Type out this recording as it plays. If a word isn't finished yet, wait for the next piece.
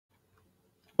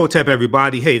Hotep,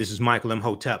 everybody. Hey, this is Michael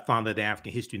Imhotep, founder of the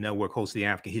African History Network, host of the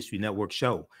African History Network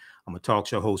show. I'm a talk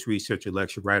show host, researcher,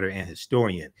 lecturer, writer, and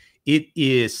historian. It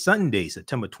is Sunday,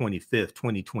 September 25th,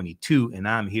 2022, and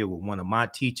I'm here with one of my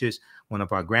teachers, one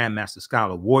of our Grandmaster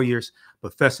Scholar Warriors,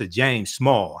 Professor James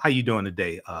Small. How you doing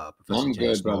today, Professor I'm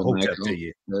James good, brother Small? Michael. To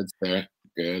you. Good, sir.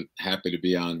 Good. Happy to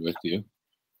be on with you.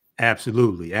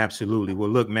 Absolutely, absolutely. Well,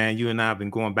 look, man, you and I have been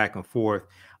going back and forth,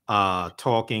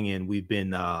 talking, and we've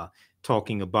been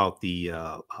talking about the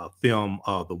film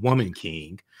The Woman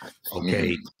King.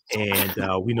 Okay.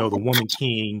 And we know The Woman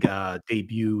King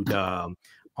debuted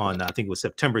on, I think it was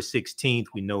September 16th.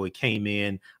 We know it came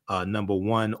in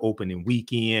 #1 opening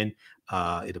weekend.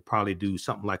 It'll probably do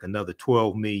something like another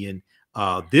 12 million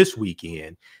this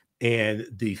weekend. And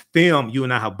the film, you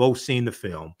and I have both seen the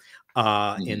film.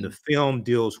 And the film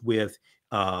deals with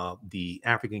the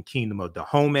African kingdom of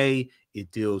Dahomey. It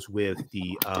deals with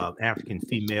the African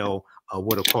female,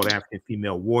 what are called African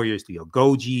female warriors, the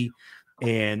Agojie.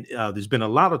 And there's been a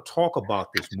lot of talk about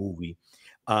this movie.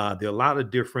 There are a lot of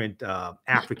different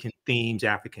African themes,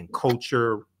 African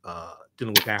culture,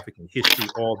 dealing with African history,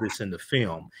 all this in the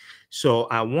film. So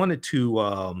I wanted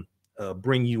to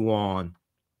bring you on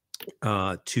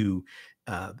to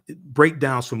break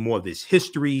down some more of this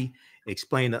history,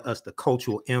 explain to us the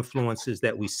cultural influences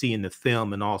that we see in the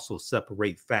film, and also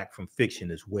separate fact from fiction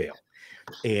as well.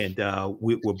 And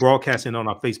we're broadcasting on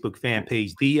our Facebook fan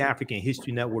page, The African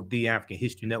History Network, The African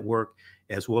History Network,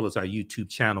 as well as our YouTube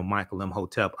channel, Michael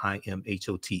Imhotep,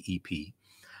 IMHOTEP.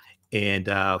 And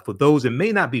for those that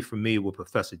may not be familiar with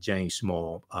Professor James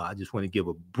Small, I just want to give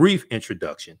a brief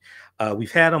introduction.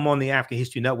 We've had him on the African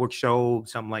History Network show,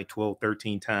 something like 12,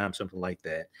 13 times, something like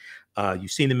that.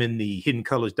 You've seen him in the Hidden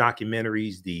Colors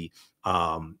documentaries, the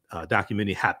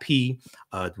documentary Hapi,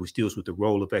 which deals with the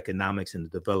role of economics in the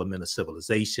development of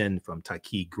civilization, from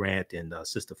Tyke Grant and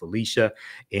Sister Felicia.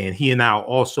 And he and I are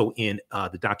also in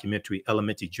the documentary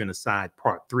Elementary Genocide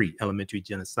Part 3, Elementary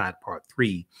Genocide Part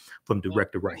 3, from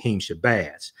director Raheem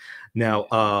Shabazz.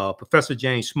 Now, Professor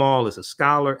James Small is a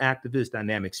scholar, activist,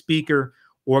 dynamic speaker,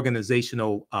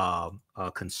 organizational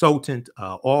consultant.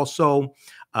 Also,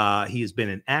 he has been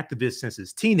an activist since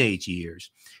his teenage years.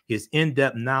 His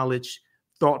in-depth knowledge,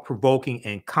 thought-provoking,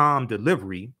 and calm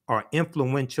delivery are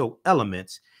influential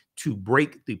elements to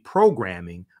break the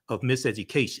programming of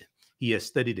miseducation. He has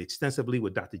studied extensively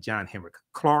with Dr. John Henrik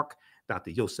Clark,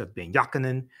 Dr. Joseph Ben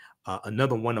Yakinen,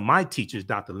 another one of my teachers,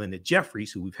 Dr. Leonard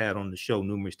Jeffries, who we've had on the show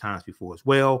numerous times before as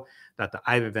well, Dr.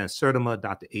 Ivan Van Sertima,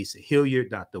 Dr. Asa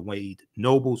Hilliard, Dr. Wade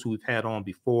Nobles, who we've had on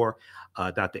before,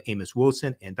 Dr. Amos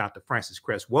Wilson, and Dr. Francis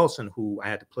Cress Wilson, who I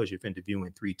had the pleasure of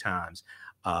interviewing 3 times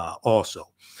also.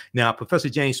 Now, Professor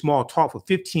James Small taught for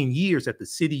 15 years at the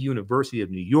City University of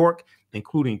New York,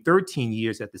 including 13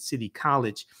 years at the City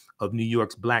College of New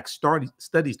York's Black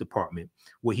Studies Department,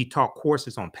 where he taught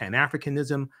courses on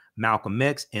Pan-Africanism, Malcolm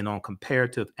X, and on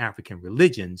comparative African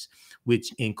religions,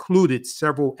 which included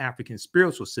several African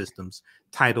spiritual systems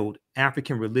titled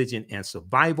African Religion and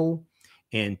Survival.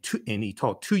 And he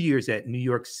taught 2 years at New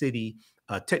York City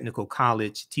Technical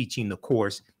College, teaching the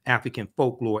course African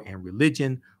Folklore and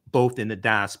Religion, both in the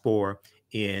diaspora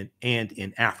and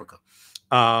in Africa.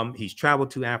 He's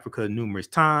traveled to Africa numerous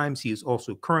times. He is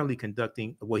also currently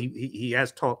conducting, well, he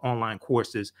has taught online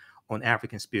courses on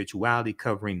African spirituality,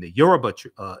 covering the Yoruba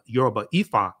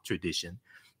Ifa tradition,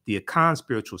 the Akan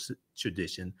spiritual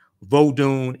tradition,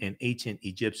 Vodun, and ancient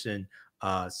Egyptian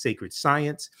sacred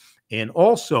science. And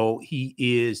also, he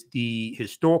is the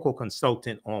historical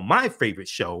consultant on my favorite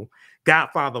show,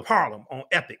 Godfather of Harlem, on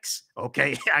ethics.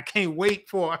 Okay, I can't wait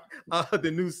for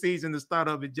the new season to start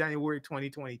up in January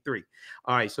 2023.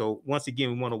 All right, so once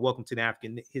again, we want to welcome to the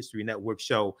African History Network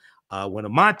show one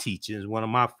of my teachers, one of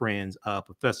my friends,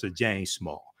 Professor James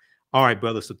Small. All right,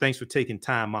 brother. So thanks for taking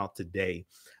time out today.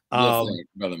 Yes,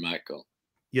 Brother Michael.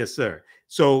 Yes, sir.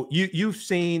 So you've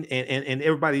seen, and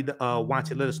everybody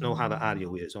watching, let us know how the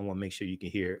audio is. I want to make sure you can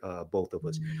hear both of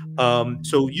us.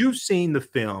 So you've seen the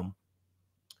film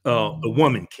The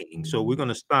Woman King. So we're going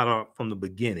to start off from the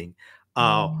beginning.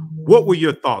 What were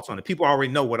your thoughts on it? People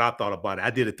already know what I thought about it. I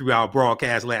did a 3-hour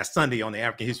broadcast last Sunday on the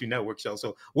African History Network show.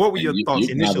 So what were your thoughts,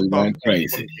 initial thoughts?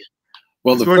 Crazy.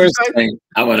 Well, the first thing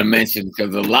I want to mention,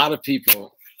 because a lot of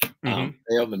people fail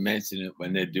to mention it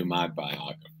when they do my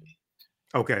biography.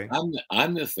 Okay.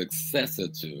 I'm the successor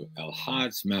to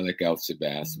El-Hajj Malik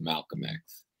El-Shabazz, Malcolm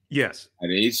X. Yes. At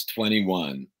age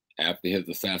 21, after his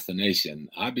assassination,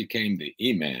 I became the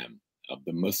imam of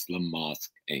the Muslim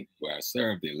Mosque, Inc., where I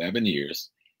served 11 years,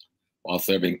 while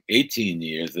serving 18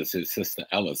 years as his sister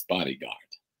Ella's bodyguard.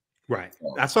 Right.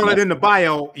 So I saw that in the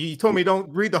bio. You told me don't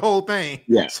read the whole thing.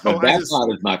 Yeah, so but that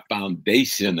part is my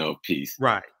foundational piece.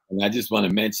 Right. And I just want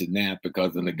to mention that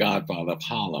because in The Godfather of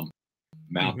Harlem,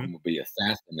 Malcolm will be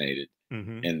assassinated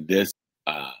in this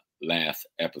last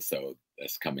episode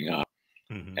that's coming up.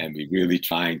 And we're really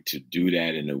trying to do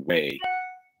that in a way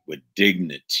with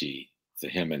dignity to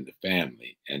him and the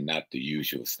family and not the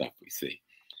usual stuff we see.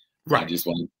 Right. I just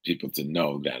want people to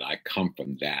know that I come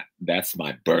from that. That's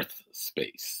my birth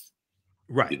space.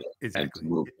 Right. You know, exactly.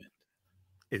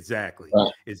 Exactly.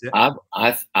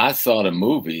 I saw the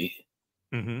movie.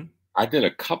 I did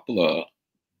a couple of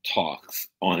talks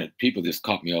on it. People just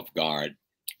caught me off guard.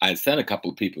 I sent a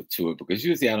couple of people to it because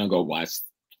usually I don't go watch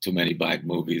too many Black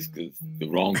movies because the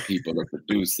wrong people are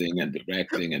producing and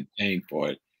directing and paying for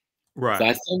it. Right. So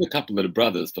I sent a couple of the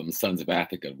brothers from Sons of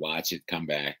Africa to watch it, come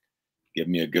back, give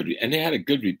me a good, and they had a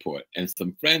good report. And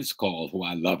some friends called who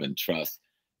I love and trust,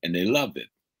 and they loved it.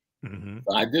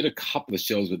 So I did a couple of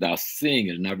shows without seeing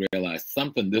it, and I realized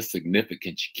something this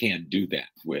significant you can't do that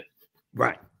with.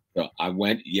 Right. So I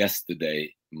went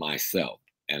yesterday myself,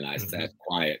 and I sat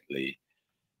quietly,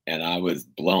 and I was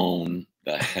blown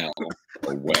the hell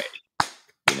away.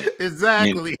 You know?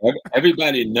 Exactly. I mean,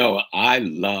 everybody know I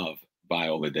love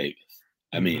Viola Davis.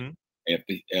 I mean, if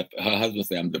her husband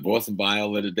said, I'm divorcing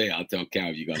Viola today, I'll tell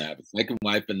Carol you're going to have a second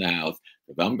wife in the house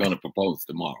because I'm going to propose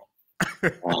tomorrow.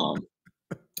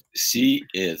 She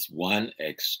is one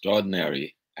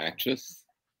extraordinary actress.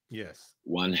 Yes.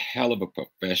 One hell of a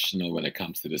professional when it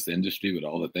comes to this industry with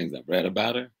all the things I've read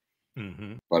about her.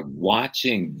 But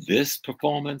watching this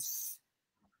performance,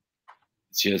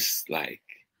 just like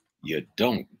you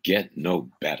don't get no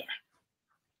better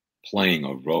playing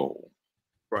a role.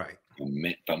 Right.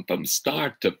 From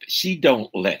start to, she don't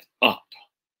let up,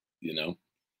 you know.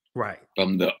 Right.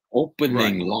 From the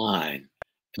opening line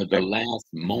to the last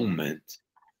moment,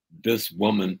 this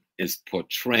woman is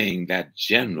portraying that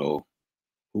general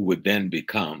who would then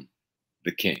become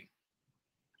the king.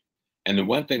 And the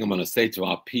one thing I'm going to say to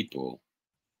our people,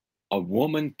 a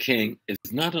woman king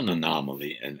is not an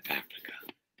anomaly in Africa.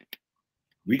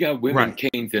 We got women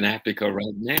kings in Africa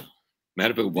right now.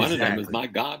 Matter of fact, one of them is my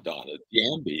goddaughter,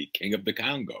 Diambi, King of the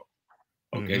Congo.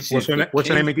 Okay, what's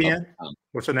her name again?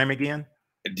 What's her name again?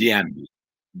 Diambi.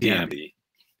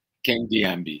 King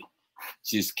Diambi.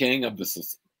 She's king of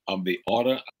the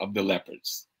Order of the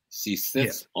Leopards. She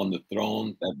sits on the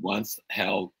throne that once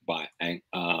held by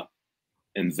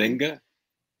Nzinga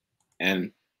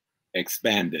and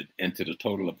expanded into the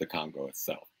total of the Congo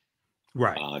itself.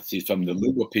 Right. She's from the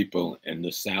Luba people in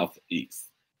the southeast,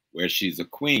 where she's a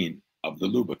queen of the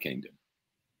Luba kingdom,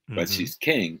 but she's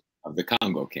king of the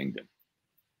Congo kingdom.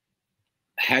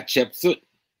 Hatshepsut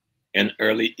in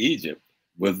early Egypt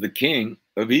was the king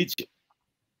of Egypt.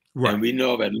 Right. And we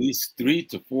know of at least 3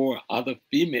 to 4 other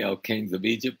female kings of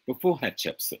Egypt before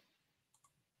Hatshepsut.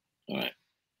 All right.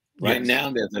 Right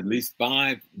now, there's at least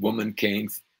 5 woman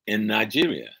kings in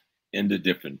Nigeria in the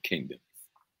different kingdoms.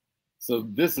 So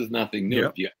this is nothing new.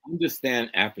 If you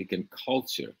understand African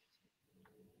culture,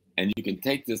 and you can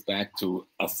take this back to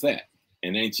Aset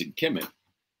in ancient Kemet,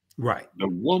 the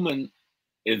woman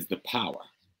is the power.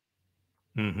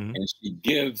 And she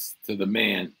gives to the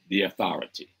man the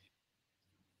authority.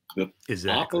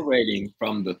 Operating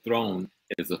from the throne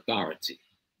is authority.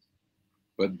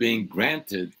 But being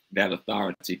granted that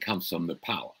authority comes from the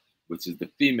power, which is the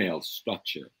female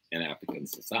structure in African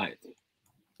society.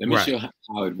 Let me show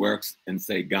how it works in,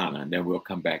 say, Ghana, and then we'll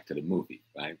come back to the movie,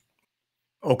 right?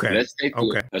 Okay. Let's take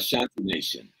the Ashanti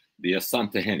Nation, the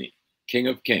Asante Hene, King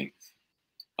of Kings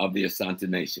of the Asante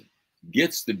Nation,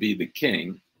 gets to be the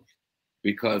king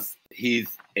because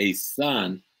he's a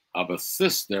son of a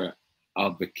sister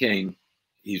of the king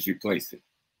he's replacing.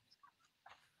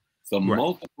 So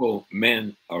multiple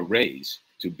men are raised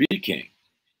to be king.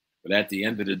 But at the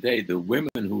end of the day, the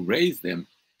women who raise them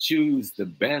choose the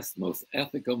best, most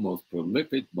ethical, most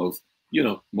prolific,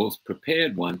 most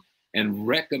prepared one and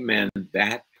recommend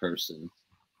that person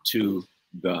to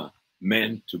the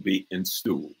men to be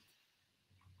installed.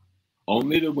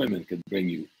 Only the women can bring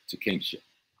you to kingship.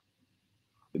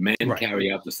 The men carry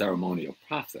out the ceremonial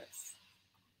process,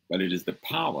 but it is the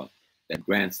power that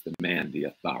grants the man the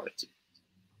authority.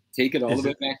 Take it all the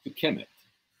way back to Kemet.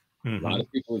 A lot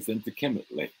of people is into Kemet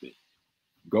lately.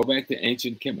 Go back to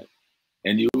ancient Kemet,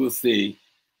 and you will see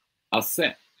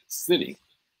Aset sitting,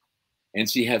 and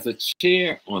she has a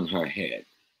chair on her head.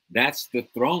 That's the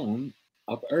throne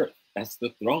of Earth. That's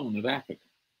the throne of Africa.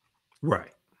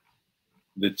 Right.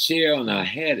 The chair on her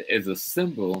head is a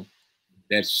symbol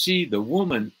that she, the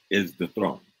woman, is the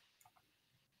throne.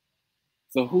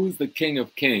 So who's the King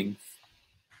of Kings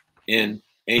in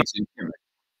ancient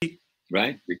Kemet,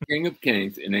 right? The king of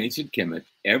kings in ancient Kemet,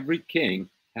 every king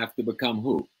have to become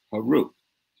who? Haru.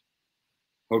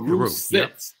 Haru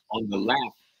sits on the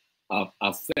lap of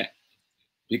Aset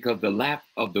because the lap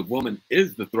of the woman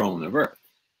is the throne of earth.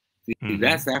 See,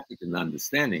 that's African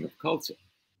understanding of culture.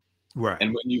 Right.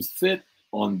 And when you sit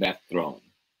on that throne,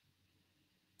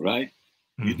 right,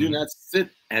 you do not sit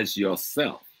as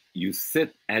yourself. You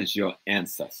sit as your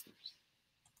ancestors.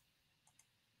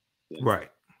 Right.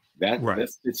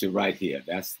 That's picture right here.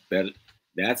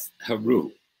 That's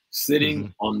Haru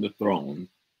sitting on the throne.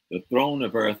 The throne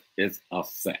of earth is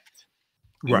Aset.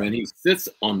 And when he sits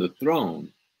on the throne,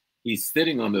 he's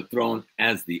sitting on the throne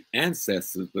as the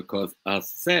ancestors because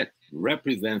Aset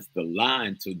represents the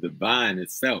line to divine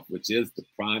itself, which is the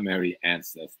primary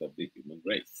ancestor of the human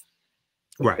race.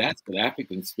 So that's what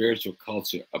African spiritual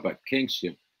culture about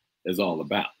kingship is all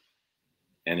about.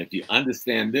 And if you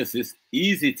understand this, it's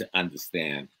easy to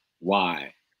understand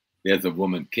why there's a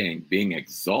woman king being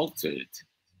exalted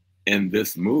in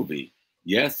this movie.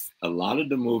 Yes, a lot of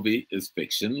the movie is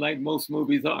fiction, like most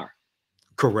movies are.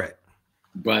 Correct.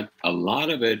 But a lot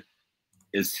of it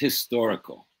is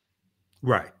historical.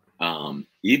 Right.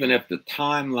 Even if the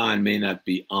timeline may not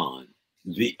be on,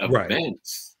 the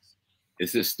events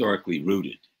is historically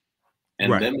rooted.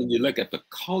 And then when you look at the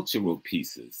cultural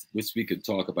pieces, which we could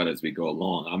talk about as we go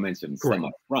along, I'll mention some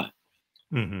up front.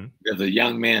 There's a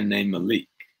young man named Malik.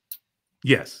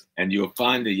 Yes. And you'll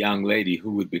find a young lady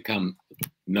who would become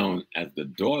known as the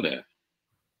daughter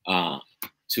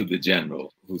to the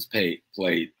general, who's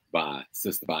played by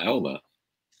Sister Viola.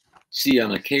 She,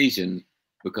 on occasion,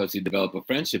 because he developed a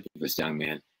friendship with this young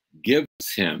man, gives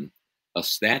him a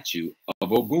statue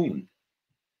of Ogun.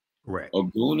 Right.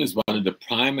 Ogun is one of the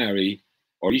primary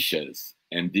Orishas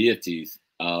and deities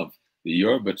of the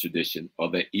Yoruba tradition or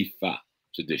the Ifa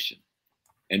tradition.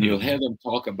 And you'll hear them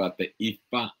talk about the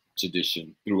Ifa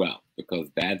tradition throughout because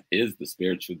that is the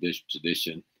spiritual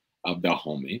tradition of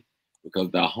Dahomey, because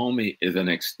Dahomey is an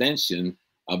extension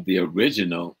of the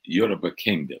original Yoruba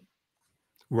kingdom.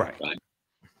 Right.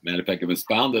 Matter of fact, it was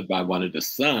founded by one of the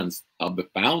sons of the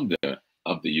founder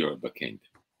of the Yoruba kingdom.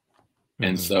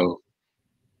 And so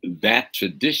that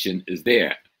tradition is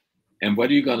there. And what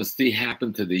are you going to see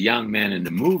happen to the young man in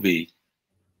the movie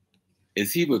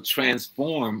is he will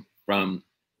transform from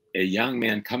a young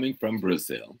man coming from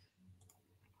Brazil,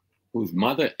 whose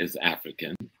mother is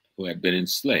African, who had been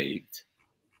enslaved,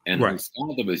 and whose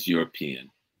father was European.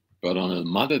 But on her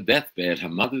mother's deathbed, her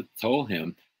mother told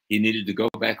him he needed to go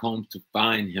back home to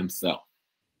find himself.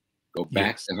 Go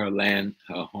back to her land,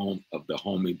 her home of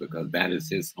Dahomey, because that is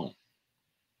his home.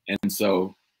 And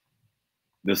so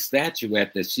the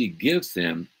statuette that she gives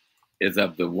him is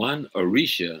of the one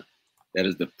Orisha that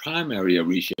is the primary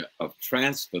Orisha of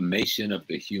transformation of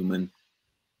the human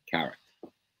character.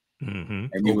 And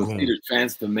you will see the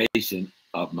transformation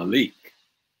of Malik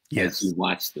as you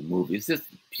watch the movie. It's just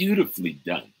beautifully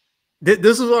done.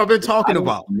 This is what I've been talking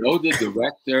about. I know the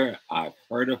director. I've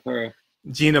heard of her.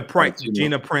 Gina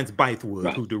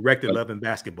Prince-Bythewood, who directed Love and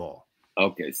Basketball.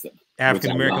 Okay, so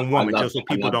African-American woman, just so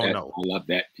people don't know. I love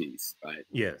that piece, right?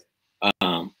 Yes.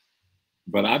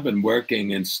 But I've been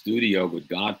working in studio with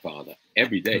Godfather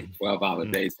every day, 12-hour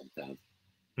days sometimes,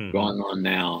 going on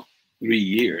now 3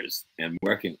 years, and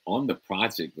working on the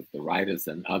project with the writers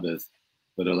and others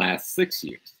for the last 6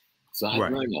 years. So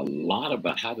I've learned a lot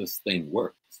about how this thing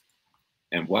works.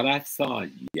 And what I saw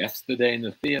yesterday in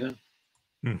the theater,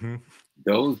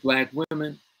 those Black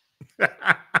women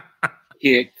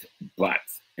kicked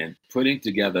butts and putting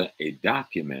together a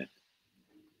document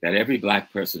that every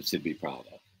Black person should be proud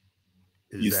of.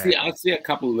 Exactly. You see, I see a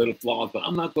couple of little flaws, but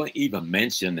I'm not going to even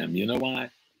mention them. You know why?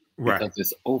 Because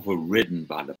it's overridden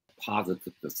by the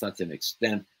positive to such an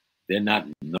extent, they're not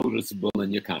noticeable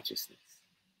in your consciousness.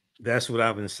 That's what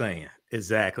I've been saying.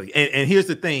 Exactly. And here's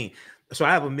the thing. So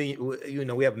I have 1 million,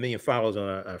 we have 1 million followers on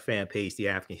our fan page, the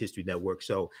African History Network.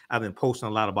 So I've been posting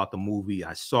a lot about the movie.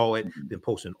 I saw it, been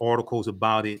posting articles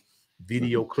about it,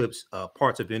 video clips,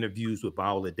 parts of interviews with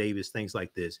Viola Davis, things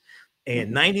like this.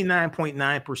 And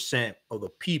 99.9% of the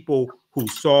people who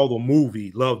saw the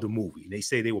movie loved the movie. They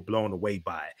say they were blown away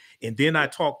by it. And then I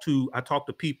talked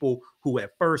to people who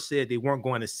at first said they weren't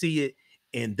going to see it,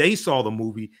 and they saw the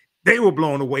movie. They were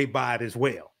blown away by it as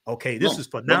well. Okay, this is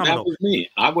phenomenal. That was me.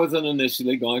 I wasn't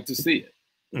initially going to see it.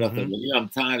 I thought, I'm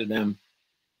tired of them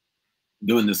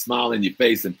doing the smile in your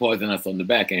face and poisoning us on the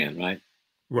back end, right?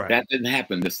 That didn't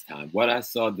happen this time. What I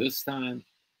saw this time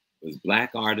was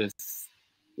Black artists,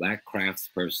 Black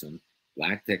craftsperson,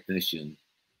 Black technician,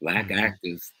 Black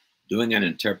actors doing an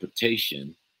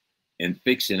interpretation in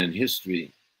fiction and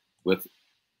history with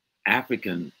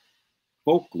African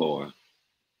folklore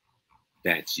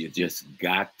that you just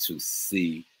got to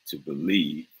see to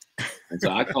believe. And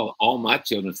so I call all my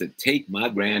children, said, take my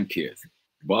grandkids,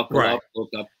 buckle up, look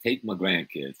up, take my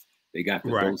grandkids. They got to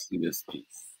go see this piece.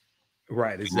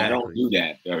 Right, exactly. And I don't do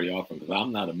that very often because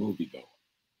I'm not a movie goer.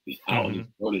 I only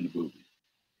go to the movies.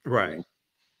 Right. You know?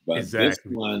 But this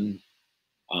one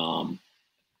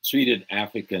treated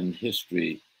African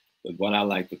history with what I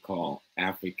like to call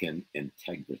African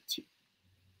integrity.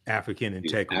 African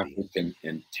integrity. African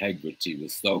integrity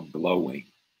was so glowing.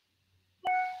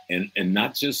 And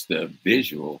not just the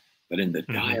visual, but in the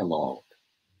dialogue.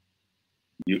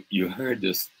 You heard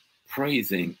this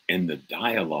praising in the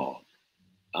dialogue.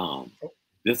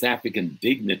 This African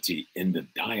dignity in the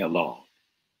dialogue.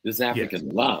 This African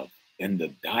love in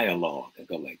the dialogue. I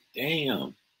go like,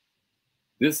 damn,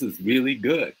 this is really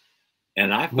good.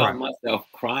 And I found myself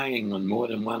crying on more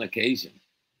than one occasion.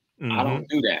 I don't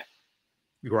do that.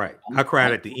 Right. I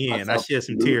cried at the end. I shed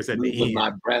some tears at the end. My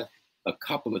breath a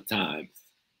couple of times.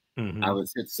 I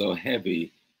was hit so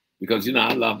heavy because,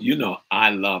 I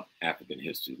love African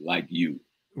history like you.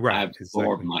 Right. I've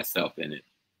absorbed myself in it.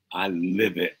 I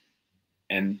live it.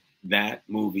 And that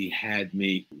movie had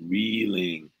me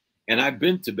reeling. And I've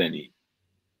been to Benin.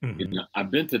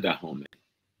 I've been to Dahomey.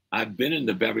 I've been in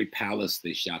the very palace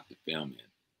they shot the film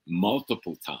in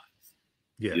multiple times.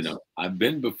 Yes. I've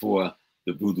been before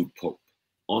the voodoo pope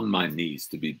on my knees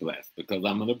to be blessed because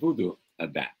I'm a voodoo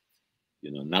adapt,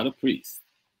 not a priest.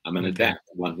 I'm an adapt,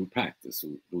 one who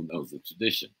practices, who knows the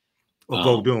tradition. A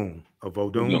Vodun?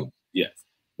 Yes.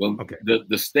 Well,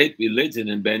 the state religion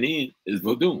in Benin is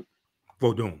Vodun.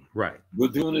 Vodun, right.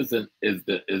 Vodun is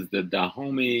the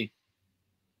Dahomey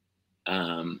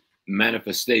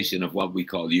manifestation of what we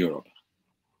call Yoruba.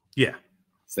 Yeah.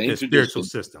 Same spiritual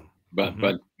system. But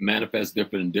manifests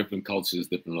different in different cultures,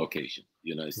 different locations.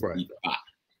 It's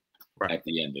at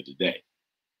the end of the day.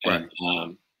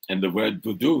 And the word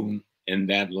Vodun in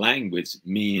that language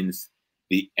means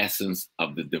the essence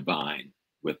of the divine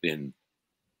within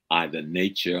either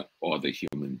nature or the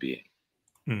human being.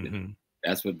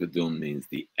 That's what Vodun means,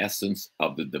 the essence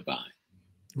of the divine.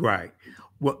 Right.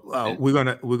 Well, we're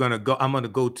gonna go. I'm gonna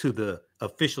go to the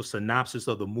official synopsis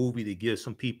of the movie to give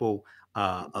some people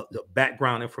the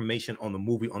background information on the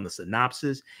movie, on the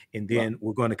synopsis, and then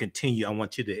we're going to continue. I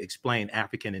want you to explain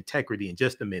African integrity in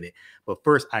just a minute. But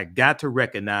first, I got to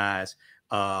recognize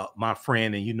my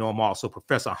friend, and I'm also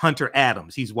Professor Hunter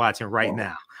Adams. He's watching right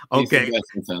now. Okay.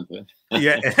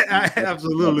 Yeah,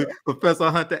 absolutely. Professor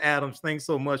Hunter Adams, thanks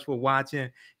so much for watching.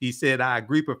 He said, I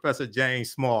agree, Professor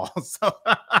James Small. So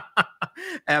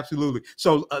absolutely.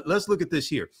 So let's look at this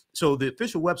here. So the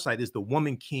official website is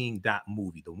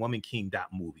thewomanking.movie,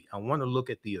 thewomanking.movie. I want to look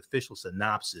at the official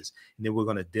synopsis, and then we're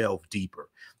going to delve deeper.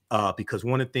 Because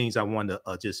one of the things I want to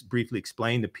just briefly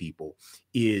explain to people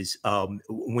is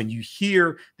when you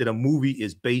hear that a movie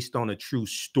is based on a true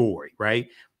story, right?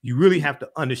 You really have to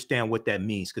understand what that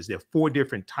means, because there are 4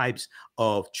 different types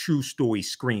of true story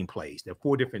screenplays. There are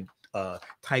 4 different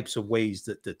types of ways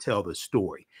to tell the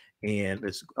story.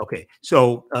 And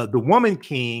so The Woman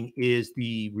King is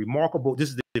the remarkable, this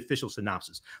is the official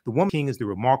synopsis. The Woman King is the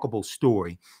remarkable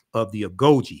story of the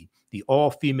Agojie, the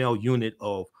all-female unit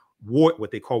of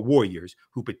what they call warriors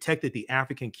who protected the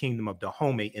African kingdom of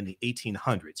Dahomey in the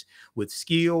 1800s with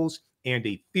skills and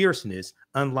a fierceness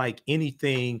unlike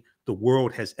anything the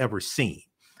world has ever seen.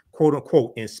 Quote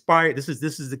unquote, inspired. This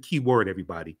is the key word,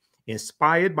 everybody.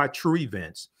 Inspired by true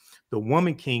events, The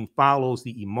Woman King follows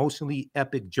the emotionally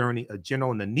epic journey of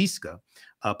General Naniska,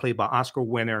 played by Oscar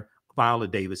winner Viola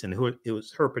Davis, and it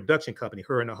was her production company,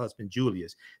 her and her husband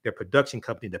Julius, their production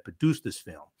company that produced this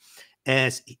film,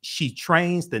 as she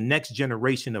trains the next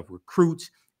generation of recruits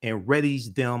and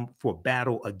readies them for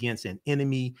battle against an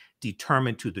enemy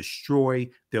determined to destroy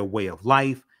their way of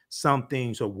life. Some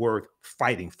things are worth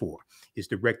fighting for. It's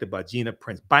directed by Gina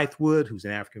Prince-Bythewood, who's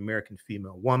an African-American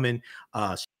female woman.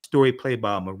 Story played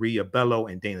by Maria Bello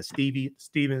and Dana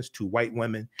Stevens, 2 white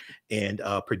women, and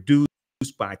produced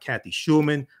by Kathy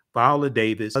Schulman, Viola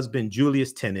Davis, husband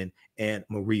Julius Tennant, and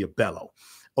Maria Bello.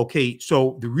 Okay,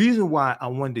 so the reason why I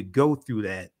wanted to go through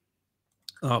that,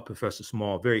 Professor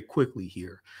Small, very quickly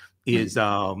here is,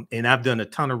 and I've done a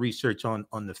ton of research on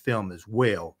the film as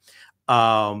well.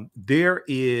 There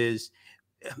is,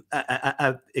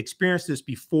 I've experienced this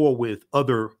before with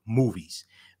other movies,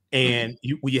 and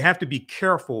you have to be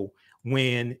careful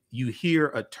when you hear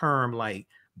a term like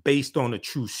based on a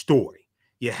true story.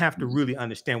 You have to really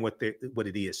understand what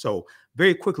it is. So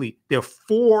very quickly, there are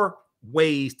 4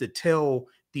 ways to tell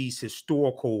these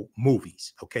historical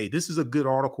movies. Okay, this is a good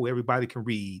article everybody can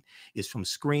read. It's from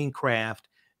Screencraft.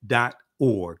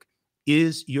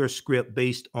 Is your script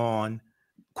based on,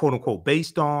 quote unquote,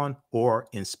 based on or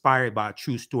inspired by a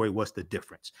true story? What's the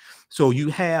difference? So you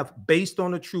have based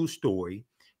on a true story,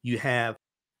 you have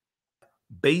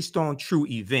based on true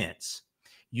events,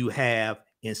 you have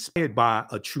inspired by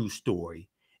a true story,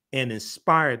 and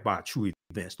inspired by true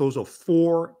events. Those are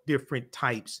four different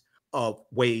types of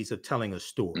ways of telling a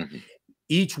story. Mm-hmm.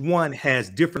 Each one has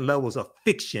different levels of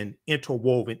fiction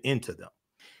interwoven into them.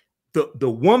 The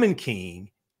Woman King,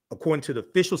 according to the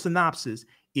official synopsis,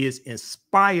 is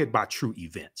inspired by true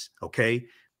events. Okay,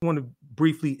 I want to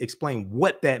briefly explain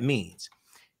what that means.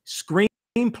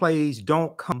 Screenplays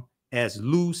don't come as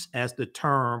loose as the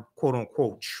term, quote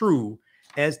unquote, true,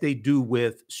 as they do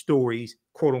with stories,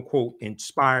 quote unquote,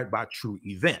 inspired by true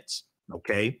events.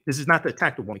 Okay, this is not to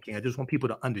attack the Woman King. I just want people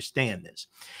to understand this.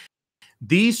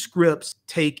 These scripts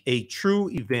take a true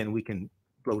event. We can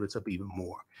blow this up even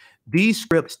more. These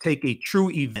scripts take a true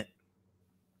event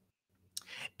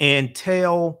and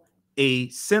tell a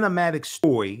cinematic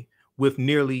story with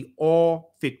nearly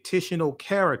all fictional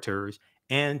characters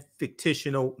and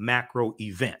fictional macro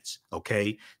events.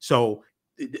 Okay, so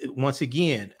once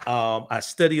again, I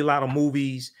study a lot of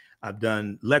movies. I've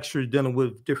done lectures dealing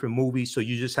with different movies, so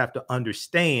you just have to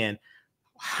understand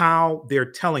how they're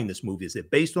telling this movie. Is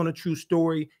it based on a true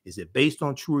story? Is it based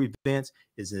on true events?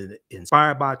 Is it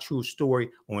inspired by a true story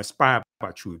or inspired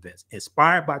by true events?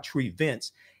 Inspired by true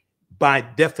events, by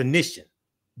definition,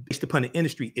 based upon the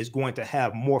industry, is going to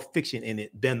have more fiction in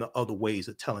it than the other ways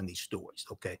of telling these stories.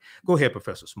 Okay, go ahead,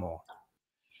 Professor Small.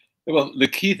 Well, the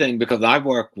key thing, because I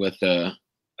work with the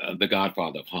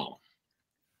Godfather of Harlem.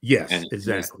 Yes, and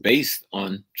exactly. It's based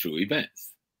on true events.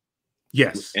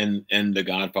 Yes. And The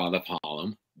Godfather of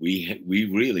Harlem, we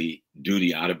really do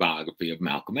the autobiography of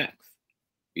Malcolm X.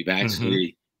 We've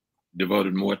actually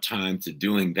devoted more time to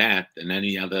doing that than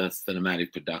any other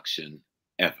cinematic production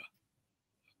ever.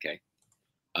 Okay.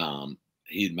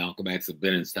 Malcolm X have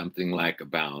been in something like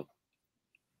about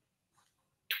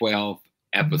 12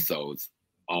 episodes,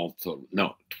 also,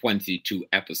 no, 22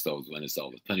 episodes when it's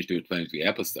over, 22 or 23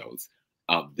 episodes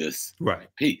of this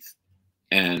piece.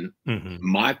 And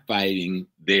my fighting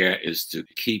there is to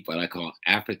keep what I call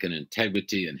African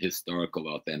integrity and historical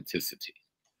authenticity,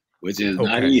 which is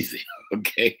not easy.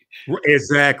 Okay.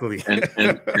 Exactly.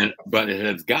 But it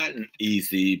has gotten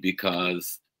easy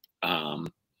because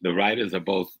the writers are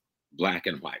both black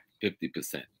and white,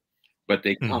 50%. But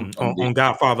they come from on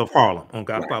Godfather of Harlem. On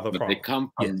Godfather of Harlem. They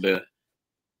come from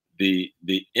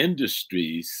the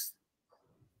industry's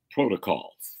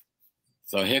protocols.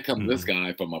 So here comes this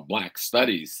guy from a Black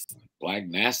Studies, Black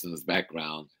nationalist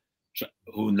background,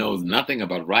 who knows nothing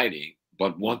about writing,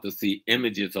 but want to see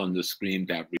images on the screen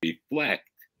that reflect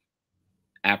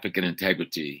African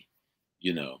integrity,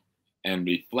 you know, and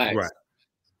reflect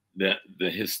the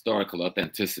historical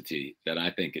authenticity that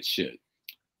I think it should.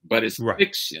 But it's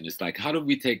fiction. It's like, how do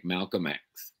we take Malcolm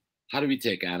X? How do we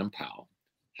take Adam Powell?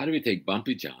 How do we take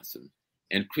Bumpy Johnson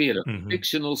and create a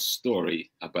fictional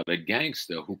story about a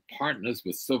gangster who partners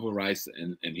with civil rights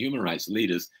and human rights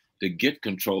leaders to get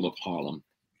control of Harlem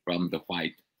from the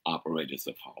white operators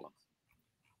of Harlem?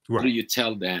 How do you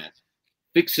tell that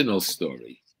fictional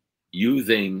story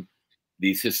using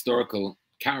these historical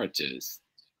characters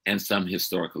and some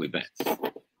historical events?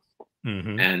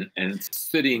 And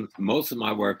sitting, most of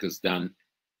my work is done,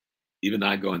 even though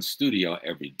I go in studio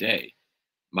every day,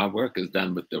 my work is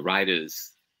done with the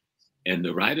writers in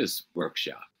the writers'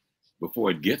 workshop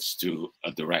before it gets to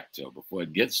a director, before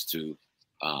it gets to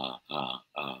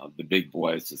the big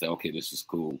boys to say, okay, this is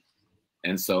cool.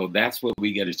 And so that's where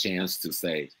we get a chance to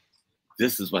say,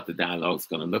 this is what the dialogue is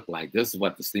going to look like. This is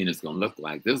what the scene is going to look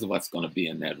like. This is what's going to be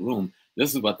in that room.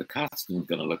 This is what the costume is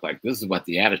going to look like. This is what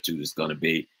the attitude is going to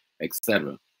be,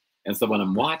 etc. And so when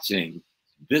I'm watching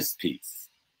this piece,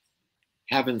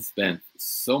 having spent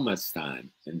so much time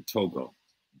in Togo,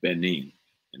 Benin,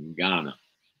 and Ghana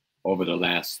over the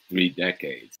last 3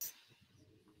 decades,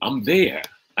 I'm there.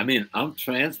 I mean, I'm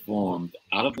transformed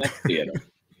out of that theater.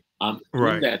 I'm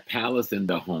in that palace in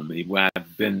Dahomey where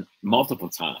I've been multiple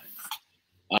times.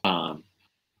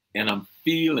 And I'm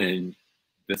feeling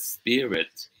the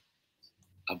spirit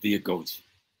of the Agojie.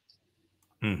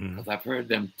 Because I've heard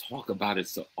them talk about it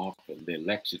so often. They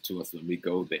lecture to us when we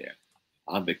go there.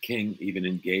 The king even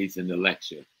engaged in the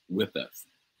lecture with us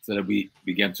so that we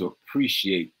begin to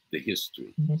appreciate the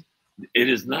history. It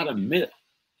is not a myth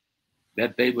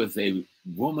that there was a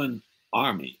woman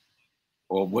army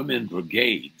or women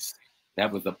brigades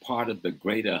that was a part of the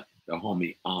greater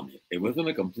Dahomey army. It wasn't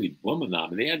a complete woman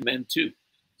army. They had men too.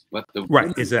 But the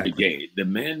women's brigade, the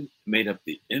men made up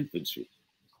the infantry.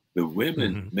 The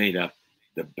women made up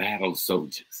the battle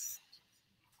soldiers.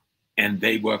 And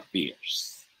they were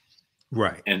fierce.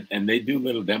 Right. And they do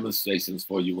little demonstrations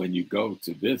for you when you go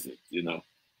to visit, you know,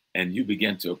 and you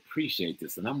begin to appreciate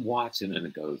this. And I'm watching and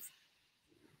it goes.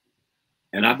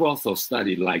 And I've also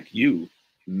studied, like you,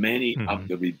 many of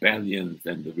the rebellions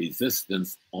and the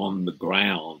resistance on the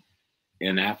ground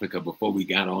in Africa before we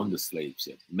got on the slave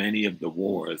ship. Many of the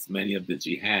wars, many of the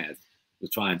jihads to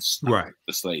try and stop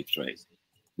the slave trade,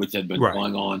 which had been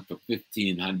going on for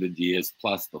 1,500 years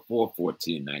plus before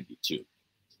 1492.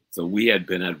 So we had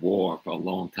been at war for a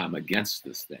long time against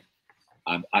this thing.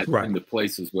 I've been to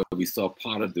places where we saw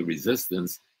part of the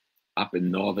resistance up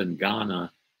in northern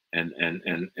Ghana and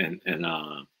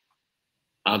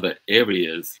other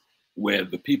areas where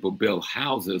the people built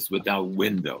houses without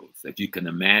windows, if you can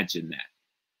imagine that,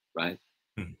 right?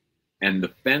 And the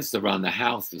fence around the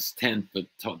house is 10 foot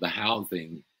tall. The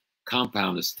housing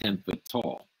compound is 10 foot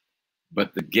tall,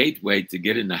 but the gateway to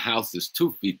get in the house is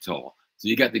 2 feet tall. So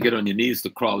you got to get on your knees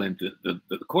to crawl into the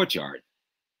courtyard.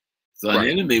 So an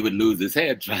enemy would lose his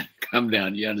head trying to come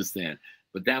down, you understand?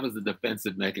 But that was the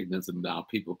defensive mechanism that our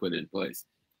people put in place.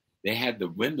 They had the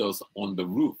windows on the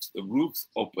roofs. The roofs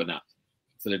open up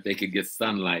so that they could get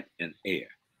sunlight and air.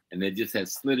 And they just had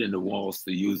slit in the walls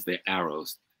to use their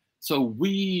arrows. So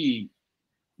we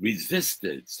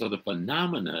resisted. So the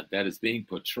phenomena that is being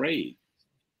portrayed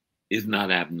is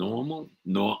not abnormal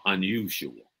nor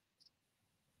unusual.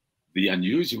 The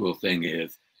unusual thing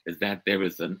is that there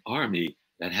is an army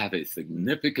that have a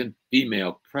significant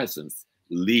female presence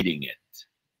leading it.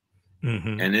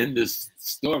 And in this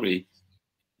story,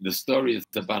 the story is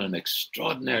about an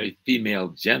extraordinary female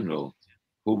general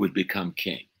who would become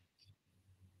king.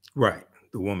 Right.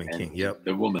 The woman king. Yep.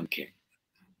 The woman king.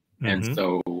 And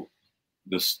so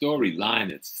the storyline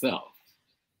itself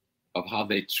of how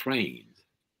they trained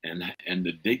and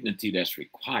the dignity that's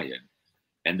required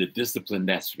and the discipline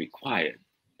that's required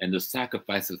and the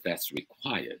sacrifices that's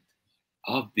required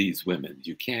of these women.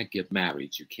 You can't get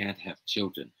married. You can't have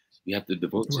children. You have to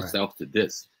devote yourself to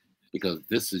this because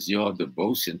this is your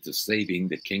devotion to saving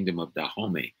the kingdom of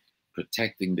Dahomey,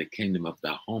 protecting the kingdom of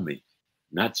Dahomey,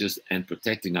 not just, and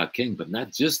protecting our king, but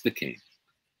not just the king.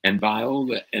 And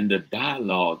Viola, in the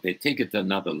dialogue, they take it to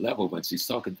another level when she's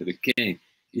talking to the king.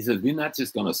 He says, we're not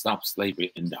just going to stop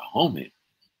slavery in Dahomey.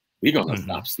 We're going to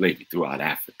stop slavery throughout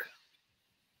Africa.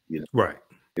 You know? Right.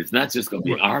 It's not just going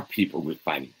to be our people we're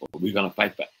fighting for. We're going to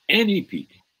fight for any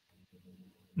people.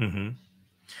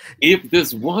 If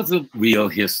this wasn't real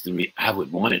history, I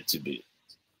would want it to be.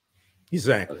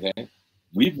 Exactly. Okay.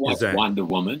 We've watched Wonder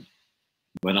Woman.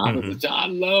 When I was a child, I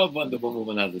love Wonder Woman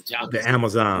when I was a child. The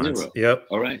Amazons. Hero. Yep.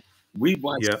 All right. We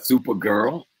watched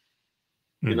Supergirl.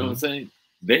 You know what I'm saying?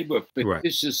 They were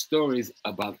fictitious stories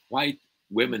about white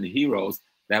women heroes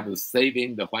that was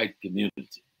saving the white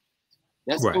community.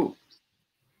 That's cool.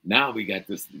 Now we got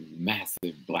this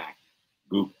massive black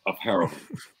group of heroines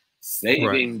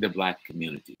saving the black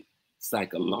community.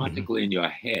 Psychologically in your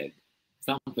head,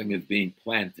 something is being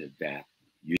planted that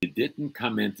you didn't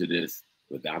come into this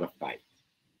without a fight.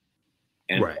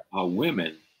 And our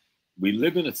women, we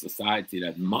live in a society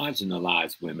that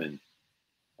marginalizes women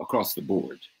across the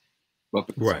board, but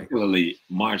particularly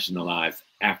marginalized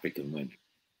African women,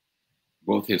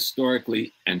 both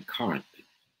historically and currently.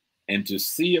 And to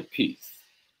see a piece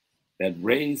that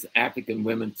raised African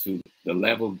women to the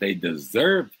level they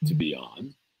deserve to be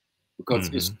on, because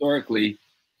historically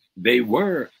they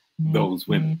were those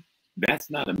women. That's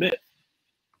not a myth.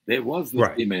 There was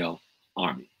the female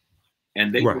army,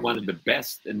 and they were one of the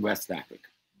best in West Africa.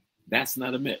 That's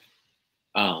not a myth.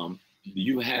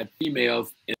 You had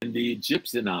females in the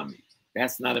Egyptian army.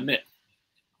 That's not a myth.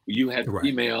 You had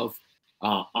females,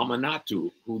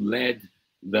 Amanatu, who led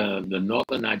the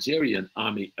northern Nigerian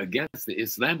army against the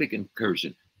Islamic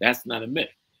incursion. That's not a myth.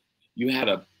 You had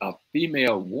a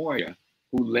female warrior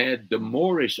who led the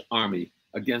Moorish army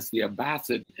against the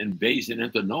Abbasid invasion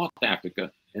into North Africa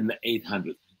in the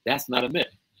 800s. That's not a myth.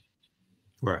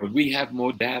 But we have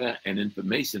more data and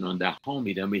information on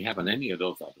Dahomey than we have on any of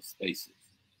those other spaces.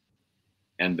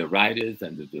 And the writers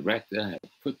and the director have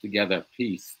put together a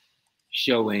piece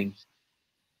showing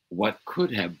what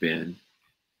could have been,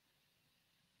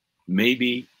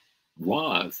 maybe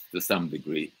was to some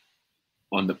degree,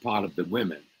 on the part of the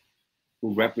women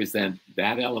who represent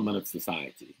that element of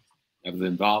society that was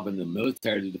involved in the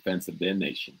military defense of their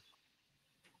nation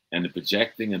and the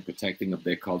projecting and protecting of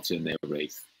their culture and their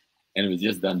race. And it was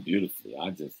just done beautifully.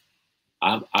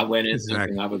 I went in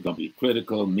thinking I was going to be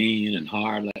critical, mean, and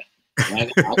hard. I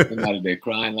came out of there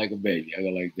crying like a baby. I go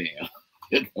like, damn.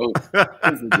 This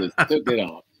just took it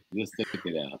off. Just took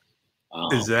it out.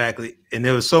 Exactly. And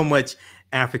there was so much,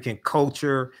 African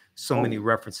culture, so many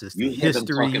references to you hear them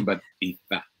talking history. about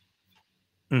Ifa.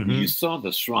 You saw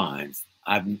the shrines.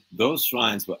 Those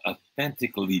shrines were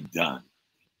authentically done.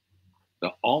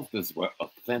 The altars were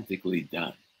authentically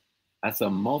done. I saw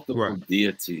multiple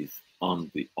deities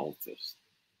on the altars,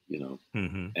 you know.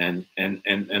 And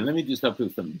let me just help you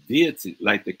with some deity,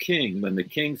 like the king. When the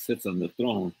king sits on the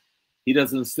throne, he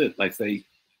doesn't sit like, say,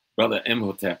 Brother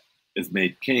Imhotep is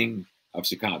made king of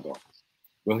Chicago.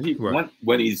 Well,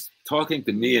 when he's talking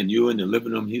to me and you in the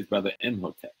living room, he's Brother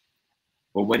Imhotep.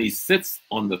 But when he sits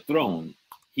on the throne,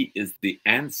 he is the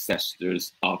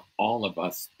ancestors of all of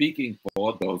us, speaking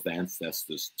for those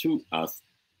ancestors to us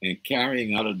and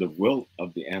carrying out of the will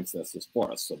of the ancestors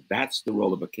for us. So that's the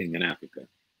role of a king in Africa.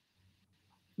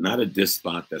 Not a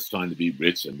despot that's trying to be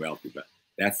rich and wealthy, but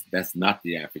that's not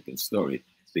the African story.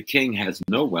 The king has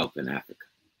no wealth in Africa.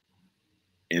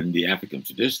 In the African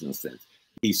traditional sense,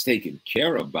 he's taken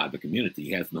care of by the community.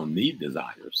 He has no need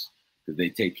desires because they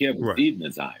take care of his need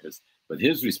desires. But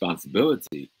his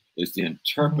responsibility is to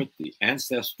interpret the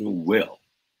ancestral will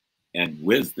and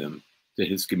wisdom to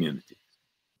his community,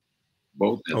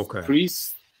 both as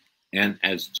priest and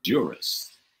as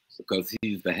jurist, because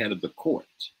he's the head of the court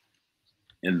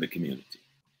in the community.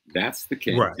 That's the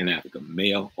king in Africa,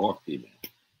 male or female.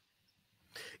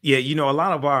 Yeah, you know, a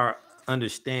lot of our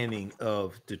understanding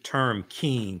of the term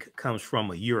king comes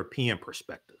from a European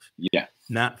perspective. Yeah.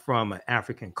 Not from an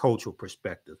African cultural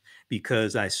perspective,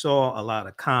 because I saw a lot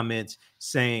of comments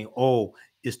saying, oh,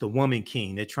 it's the woman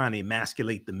king. They're trying to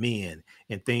emasculate the men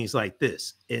and things like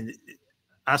this. And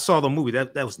I saw the movie.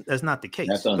 That's not the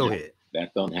case. Go ahead.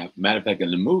 That don't happen. Matter of fact,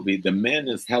 in the movie, the man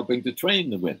is helping to train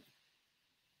the women.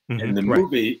 In the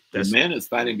movie, the man is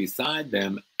fighting beside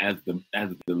them as the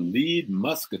lead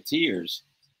musketeers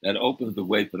that opens the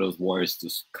way for those warriors to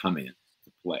come in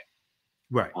to play.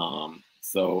 Right.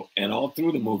 So, and all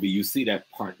through the movie, you see that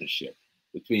partnership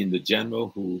between the general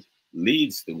who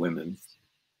leads the women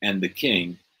and the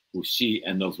king who she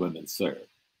and those women serve.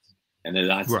 And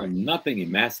I saw nothing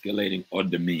emasculating or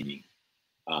demeaning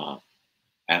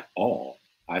at all.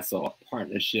 I saw a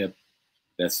partnership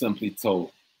that simply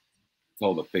told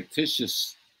a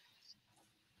fictitious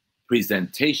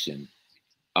presentation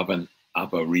of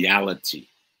a reality.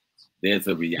 There's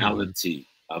a reality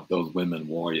of those women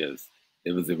warriors.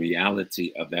 There was a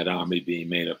reality of that army being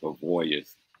made up of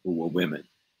warriors who were women,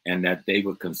 and that they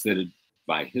were considered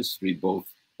by history, both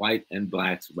white and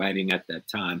blacks, writing at that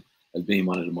time, as being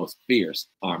one of the most fierce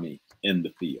army in the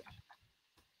field.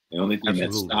 The only thing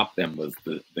that stopped them was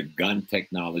the gun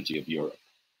technology of Europe.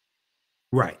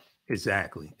 Right.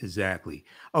 Exactly.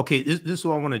 Okay, this is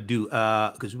what I want to do,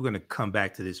 because we're going to come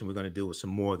back to this and we're going to deal with some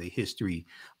more of the history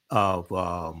of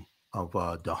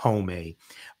Dahomey,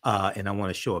 and I want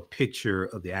to show a picture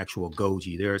of the actual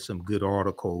Agojie. There are some good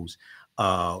articles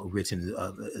written.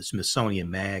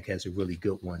 Smithsonian Mag has a really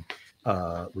good one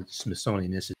with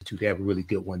Smithsonian Institute. They have a really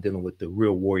good one dealing with the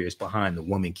real warriors behind the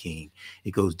woman king.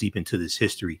 It goes deep into this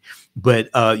history. But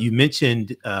you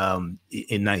mentioned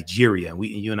in Nigeria, and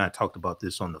you and I talked about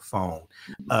this on the phone.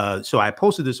 So I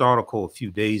posted this article a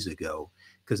few days ago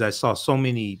because I saw so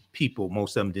many people,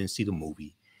 most of them didn't see the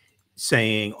movie,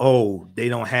 saying, oh, they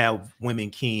don't have women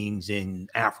kings in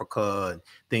Africa and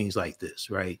things like this,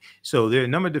 right? So there are a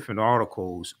number of different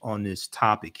articles on this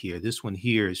topic here. This one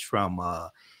here is from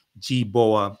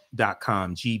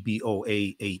gboah.com,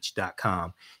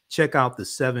 gboah.com. Check out the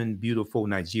 7 beautiful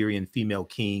Nigerian female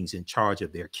kings in charge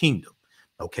of their kingdom,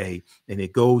 okay? And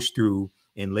it goes through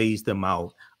and lays them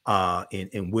out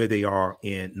and where they are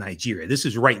in Nigeria. This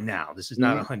is right now. This is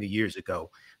not 100 years ago.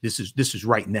 This is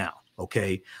right now,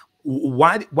 okay?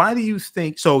 Why do you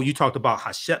think so? You talked about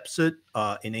Hatshepsut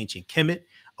in ancient Kemet.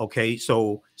 Okay,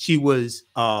 so she was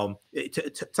tell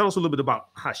us a little bit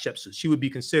about Hatshepsut. She would be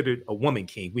considered a woman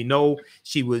king. We know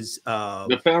she was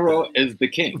the pharaoh is the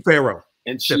king. Pharaoh.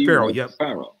 And she was the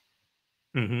pharaoh.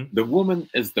 Mm-hmm. The woman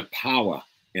is the power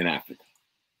in Africa.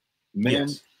 Men,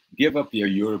 give up your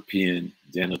European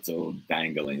genital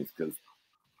danglings, because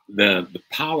the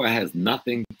power has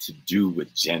nothing to do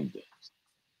with gender.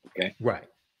 Okay? Right.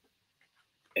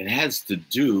 It has to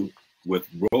do with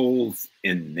roles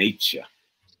in nature.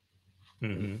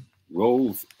 Mm-hmm.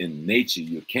 Roles in nature.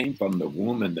 You came from the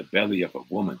womb and the belly of a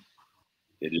woman.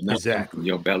 It did not come from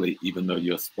your belly, even though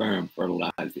your sperm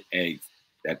fertilized the eggs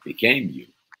that became you.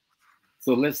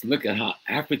 So let's look at how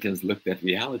Africans looked at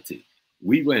reality.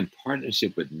 We were in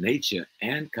partnership with nature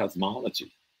and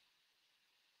cosmology.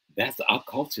 That's our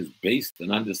culture is based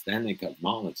on understanding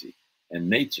cosmology and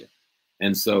nature.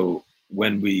 And so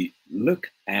when we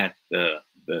look at the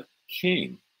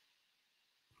king,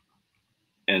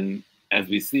 and as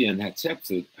we see in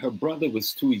Hatshepsut, her brother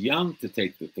was too young to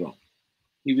take the throne.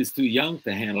 He was too young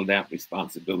to handle that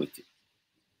responsibility.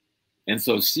 And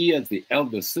so she, as the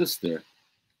elder sister,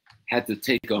 had to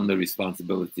take on the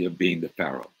responsibility of being the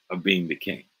pharaoh, of being the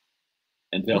king,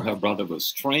 until her brother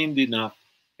was trained enough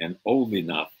and old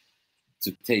enough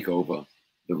to take over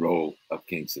the role of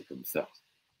kingship himself.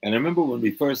 And I remember when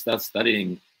we first started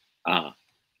studying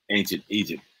ancient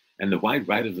Egypt, and the white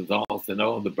writers all said,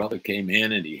 oh, the brother came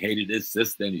in and he hated his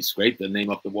sister and he scraped the name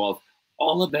off the walls.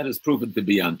 All of that is proven to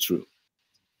be untrue.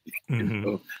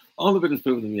 So all of it is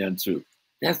proven to be untrue.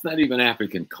 That's not even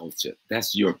African culture.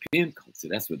 That's European culture.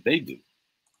 That's what they do.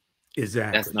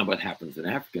 Exactly. That's not what happens in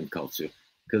African culture,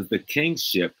 because the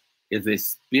kingship is a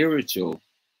spiritual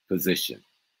position,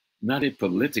 not a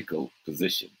political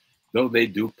position, though they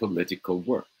do political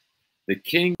work. The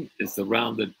king is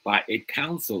surrounded by a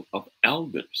council of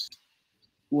elders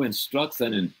who instructs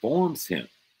and informs him,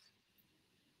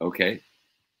 okay,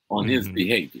 on his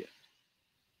behavior.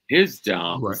 His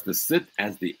job is to sit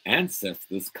as the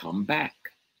ancestors come back.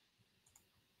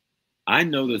 I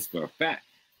know this for a fact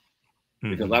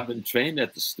because I've been trained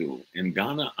at the stool. In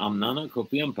Ghana, I'm Nana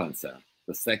Kofi Mpansa,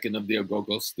 the second of the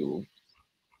Ogogo stool,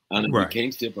 under the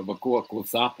kingship of Akua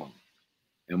Sapong.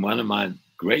 And one of my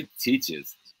great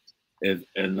teachers is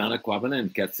Nana Kwabena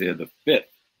Nketse the fifth,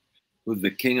 who's the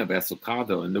king of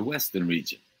Esokado in the Western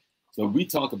region. So we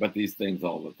talk about these things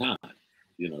all the time,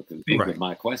 you know, because these are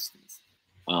my questions.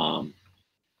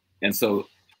 And so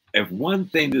if one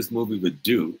thing this movie would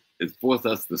do is force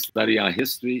us to study our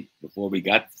history before we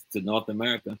got to North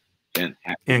America, then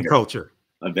and culture.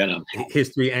 Then I'm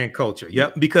history and culture.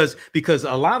 Yep. Because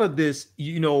a lot of this,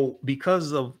 you know,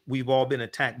 because of we've all been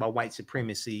attacked by white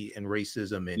supremacy and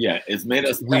racism, and it's made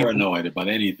us paranoid about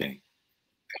anything.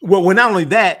 Well, not only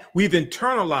that, we've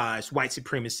internalized white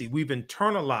supremacy. We've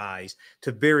internalized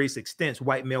to various extents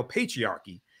white male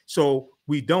patriarchy. So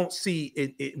we don't see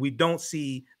it. We don't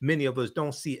see, many of us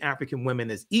don't see African women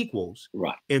as equals.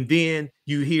 Right. And then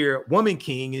you hear woman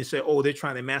king and you say, oh, they're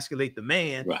trying to emasculate the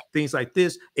man, things like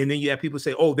this. And then you have people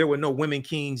say, oh, there were no women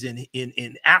kings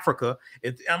in Africa.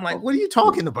 And I'm like, what are you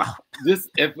talking about?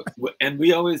 And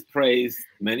we always praise,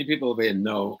 many people over here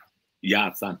know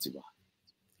Ya Santiwa.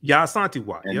 Ya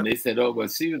Santiwa. And they said, oh, well,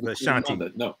 she was the queen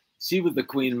mother. No, she was the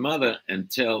queen mother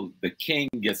until the king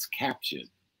gets captured.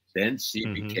 Then she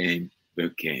became the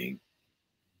king.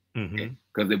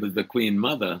 Because it was the queen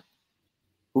mother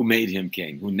who made him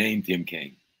king, who named him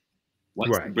king.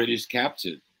 Once the British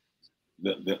captured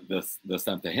the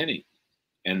Santahene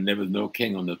and there was no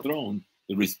king on the throne,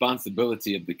 the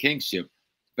responsibility of the kingship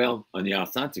fell on Ya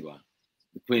Santiwa,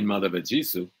 the queen mother of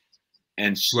Ajisu,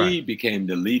 and she became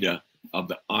the leader of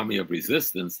the army of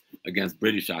resistance against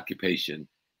British occupation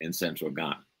in central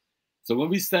Ghana. So when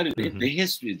we study the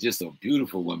history is just so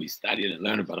beautiful when we study it and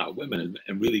learn about our women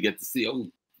and really get to see, oh,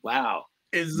 wow.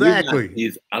 Exactly.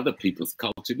 These other people's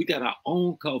culture. We got our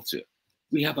own culture.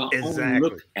 We have our own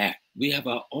look at. We have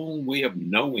our own way of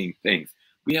knowing things.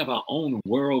 We have our own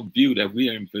worldview that we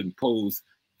have imposed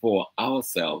for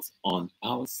ourselves on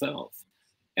ourselves.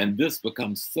 And this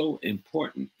becomes so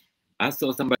important. I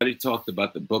saw somebody talked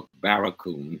about the book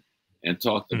Barracoon and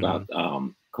talked about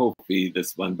Kofi,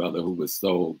 this one brother who was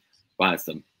sold by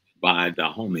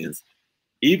Dahomeans.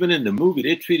 Even in the movie,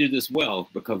 they treated this well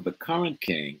because the current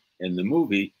king in the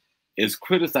movie is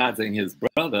criticizing his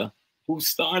brother who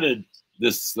started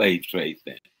this slave trade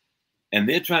thing. And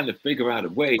they're trying to figure out a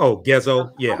way. Oh,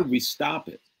 Gezo, how do we stop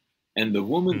it? And the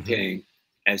woman king,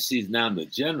 as she's now the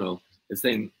general, is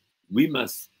saying, we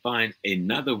must find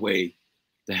another way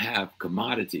to have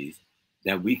commodities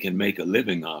that we can make a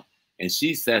living off. And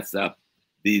she sets up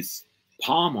these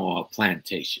palm oil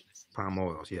plantations. Palm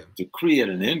oils, to create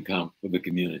an income for the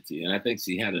community. And I think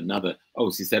she had another,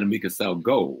 she said we could sell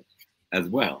gold as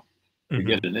well to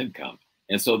get an income.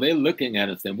 And so they're looking at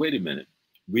it and saying, wait a minute,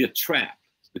 we're trapped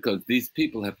because these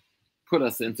people have put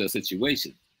us into a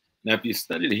situation. Now, if you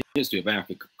study the history of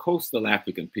Africa, coastal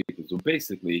African peoples were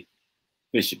basically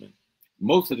fishermen.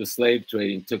 Most of the slave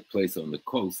trading took place on the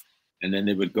coast, and then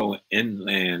they would go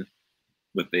inland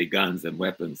with their guns and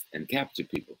weapons and capture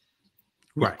people.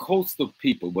 The coastal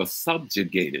people were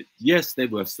subjugated. Yes,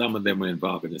 some of them were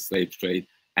involved in the slave trade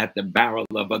at the barrel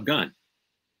of a gun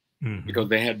because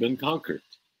they had been conquered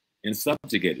and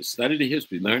subjugated. Study the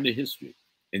history, learn the history.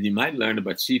 And you might learn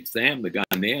about Chief Sam, the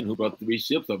Ghanaian who brought 3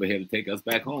 ships over here to take us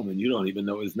back home, and you don't even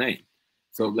know his name.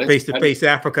 So let's Face to Face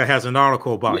Africa has an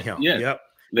article about him.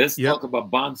 Let's talk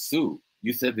about Bonsu.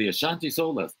 You said the Ashanti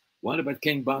sold us. What about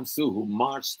King Bonsu, who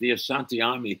marched the Ashanti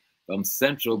army from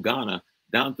central Ghana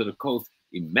down to the coast,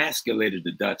 emasculated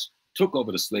the Dutch, took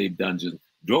over the slave dungeons,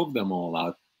 drove them all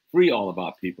out, free all of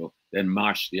our people, then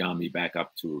marched the army back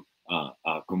up to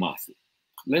Kumasi.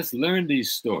 Let's learn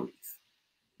these stories.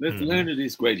 Let's learn of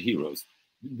these great heroes.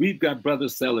 We've got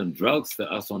brothers selling drugs to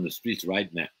us on the streets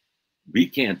right now. We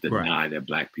can't deny that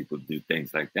Black people do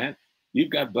things like that. You've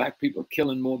got Black people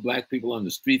killing more Black people on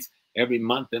the streets every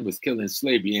month than was killed in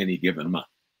slavery any given month.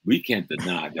 We can't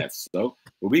deny that's so,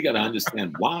 but we got to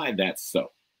understand why that's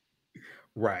so.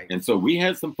 Right. And so we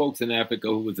had some folks in Africa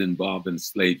who was involved in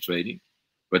slave trading,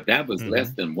 but that was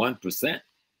less than 1%.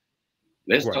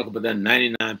 Let's talk about that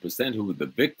 99% who were the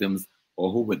victims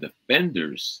or who were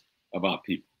defenders of our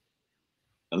people.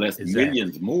 Unless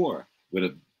millions more would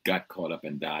have got caught up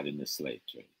and died in the slave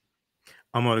trade.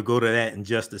 I'm going to go to that in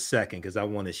just a second because I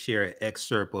want to share an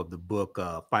excerpt of the book,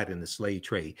 Fighting the Slave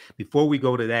Trade. Before we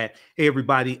go to that, hey,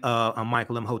 everybody, I'm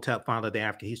Michael Imhotep, founder of the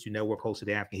African History Network, host of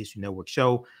the African History Network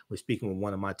show. We're speaking with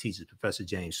one of my teachers, Professor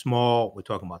James Small. We're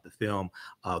talking about the film,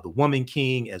 The Woman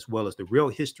King, as well as the real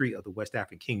history of the West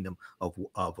African kingdom of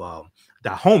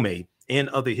Dahomey and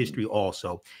other history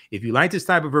also. If you like this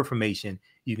type of information,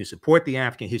 you can support the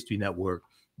African History Network,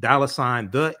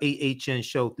 $ the AHN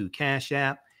show through Cash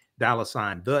App,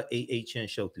 $ the AHN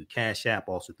show through Cash App,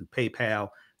 also through PayPal,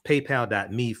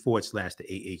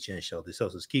 paypal.me/the AHN show. This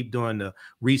helps us keep doing the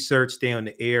research, stay on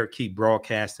the air, keep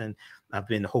broadcasting. I've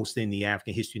been hosting the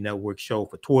African History Network show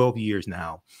for 12 years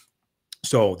now.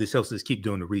 So this helps us keep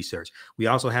doing the research. We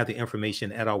also have the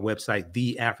information at our website,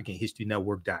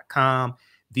 TheAHNHistoryNetwork.com,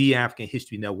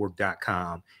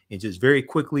 TheAHNHistoryNetwork.com. And just very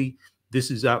quickly, this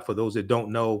is up for those that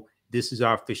don't know. This is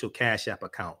our official Cash App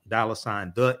account,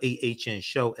 $ the AHN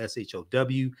show, SHOW.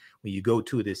 When you go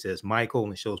to it, it says Michael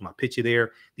and it shows my picture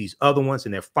there. These other ones,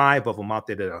 and there are 5 of them out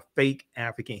there that are fake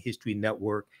African History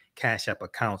Network Cash App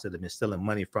accounts that have been stealing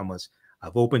money from us.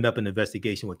 I've opened up an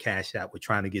investigation with Cash App. We're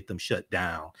trying to get them shut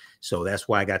down. So that's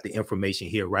why I got the information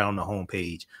here right on the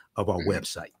homepage of our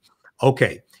website.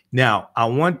 Okay. Now, I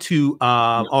want to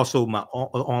also my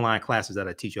online classes that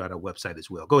I teach you at our website as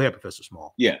well. Go ahead, Professor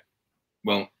Small. Yeah.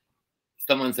 Well,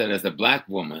 someone said, as a Black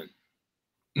woman,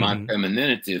 my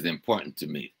femininity is important to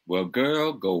me. Well,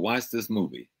 girl, go watch this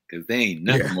movie because they ain't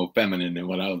nothing more feminine than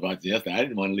what I was watching yesterday. I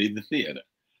didn't want to leave the theater.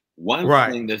 One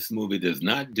thing this movie does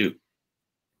not do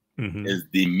is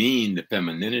demean the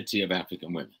femininity of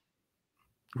African women.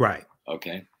 Right.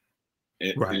 Okay.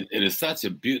 It is such a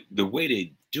beauty. The way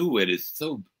they do it is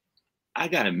so. I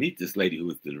got to meet this lady who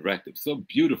was the director. So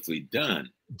beautifully done.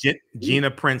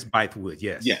 Gina Prince-Bythewood.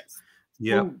 Yes. Yes.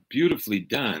 So beautifully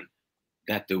done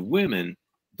that the women,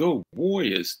 though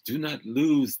warriors, do not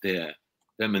lose their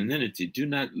femininity, do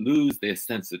not lose their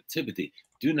sensitivity,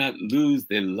 do not lose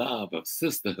their love of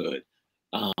sisterhood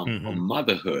or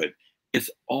motherhood. It's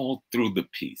all through the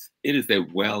piece. It is a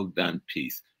well done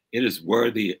piece. It is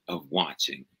worthy of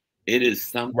watching. It is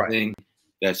something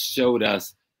that showed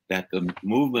us that the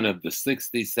movement of the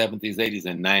 60s, 70s, 80s,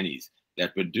 and 90s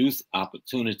that produced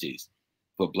opportunities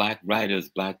for Black writers,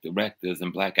 Black directors,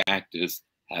 and Black actors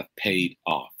have paid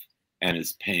off and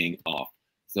is paying off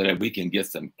so that we can get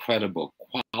some credible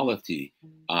quality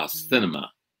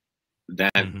cinema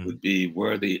that would be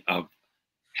worthy of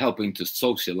helping to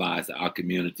socialize our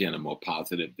community in a more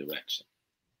positive direction.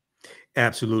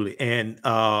 Absolutely. And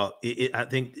I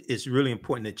think it's really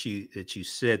important that you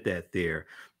said that there.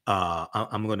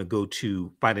 I'm going to go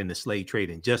to Fighting the Slave Trade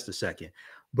in just a second,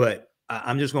 but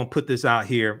I'm just going to put this out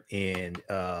here. And,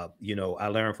 you know, I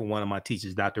learned from one of my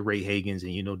teachers, Dr. Ray Hagins,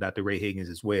 and you know Dr. Ray Hagins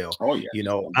as well. Oh, yeah. You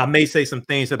know, I may say some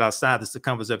things that are outside the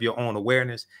circumference of your own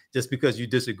awareness. Just because you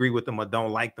disagree with them or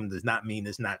don't like them does not mean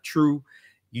it's not true.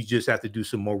 You just have to do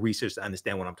some more research to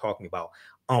understand what I'm talking about.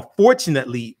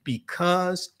 Unfortunately,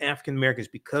 because African Americans,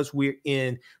 because we're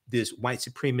in this white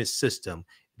supremacist system,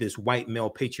 this white male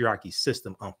patriarchy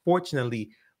system,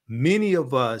 unfortunately, many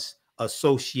of us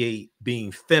associate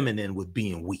being feminine with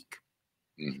being weak.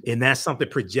 And that's something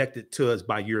projected to us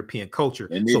by European culture.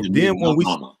 So then when we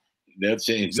they'll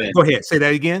change that. Go ahead, say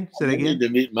that again. Say that again. I need to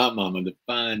meet my mama to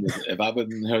find if I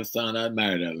wasn't her son, I'd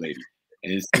marry that lady.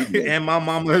 And my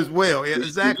mama as well. Yeah,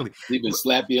 exactly. She would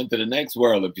slap you into the next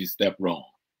world if you step wrong.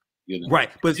 You know? Right.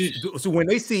 But so when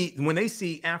they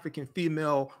see African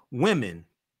female women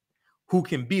who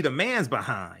can beat a man's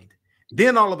behind,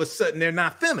 then all of a sudden they're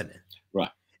not feminine.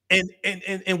 Right.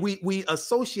 And we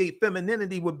associate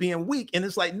femininity with being weak. And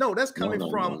it's like, no, that's coming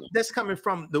from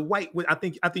the white. I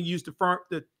think you used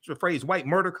the phrase white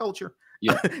murder culture.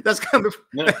 Yeah, that's coming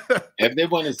from. If they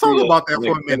want to see about that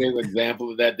for a minute, an example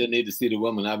of that, they need to see the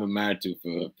woman I've been married to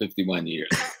for 51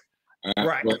 years.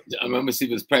 Right. But I remember she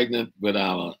was pregnant with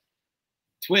our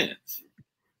twins,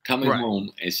 coming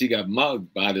home, and she got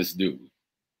mugged by this dude.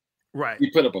 Right.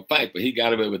 He put up a fight, but he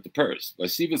got away with the purse.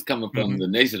 But she was coming from the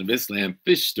Nation of Islam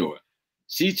fish store.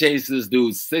 She chased this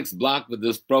dude 6 blocks with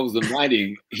this frozen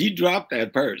writing. He dropped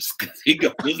that purse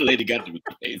because this lady got to be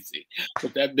crazy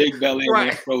with that big belly and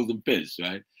that frozen fish,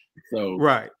 right? So,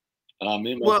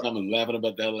 me and my son was laughing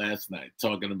about that last night,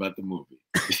 talking about the movie.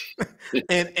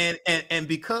 and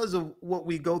because of what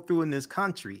we go through in this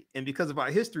country, and because of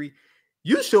our history,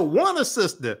 you should want a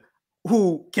sister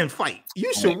who can fight.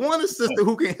 You should want a sister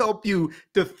who can help you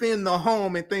defend the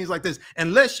home and things like this.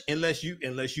 Unless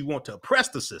you want to oppress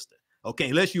the sister, okay?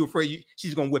 Unless you're afraid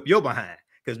she's gonna whip your behind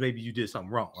because maybe you did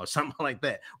something wrong or something like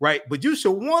that, right? But you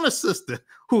should want a sister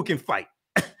who can fight.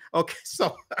 Okay,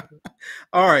 so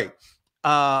all right.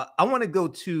 I want to go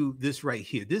to this right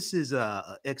here. This is an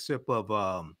excerpt of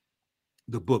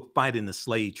the book "Fighting the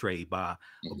Slave Trade" by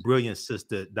a brilliant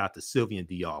sister, Dr. Sylvian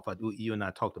Diop. You and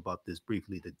I talked about this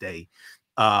briefly today.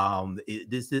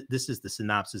 This is the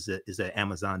synopsis. Is at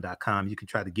Amazon.com. You can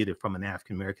try to get it from an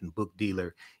African American book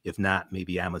dealer. If not,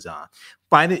 maybe Amazon.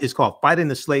 It's called "Fighting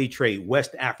the Slave Trade: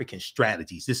 West African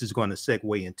Strategies." This is going to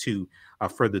segue into our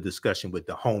further discussion with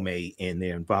Dahomey and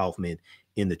their involvement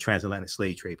in the transatlantic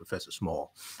slave trade, Professor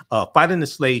Small. "Fighting the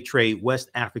Slave Trade: West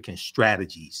African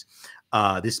Strategies."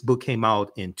 This book came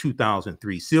out in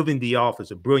 2003. Sylvian Diop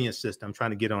is a brilliant sister. I'm trying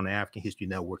to get on the African History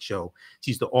Network show.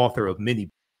 She's the author of many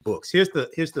books. Here's the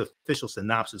official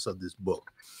synopsis of this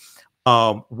book.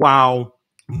 While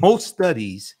most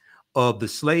studies of the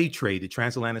slave trade, the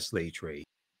transatlantic slave trade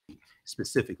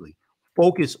specifically,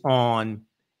 focus on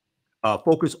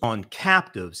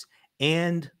captives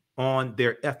and on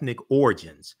their ethnic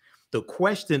origins, the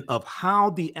question of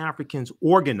how the Africans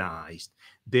organized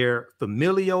their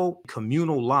familial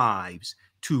communal lives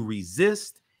to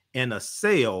resist and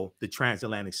assail the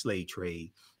transatlantic slave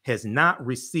trade has not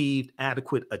received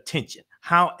adequate attention.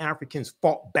 How Africans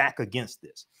fought back against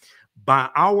this.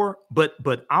 But our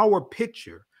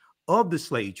picture of the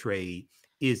slave trade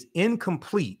is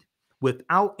incomplete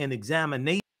without an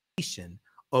examination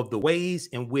of the ways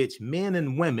in which men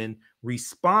and women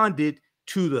responded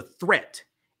to the threat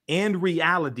and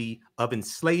reality of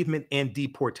enslavement and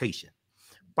deportation.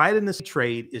 Fighting the Slave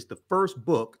Trade is the first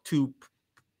book to,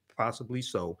 possibly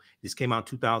so, this came out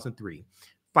in 2003.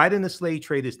 Fighting the Slave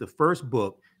Trade is the first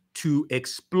book to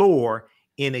explore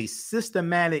in a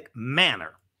systematic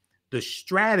manner the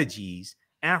strategies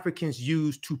Africans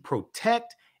used to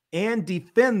protect and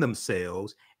defend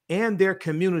themselves and their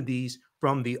communities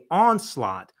from the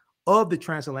onslaught of the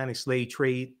transatlantic slave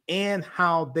trade, and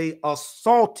how they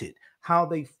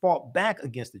fought back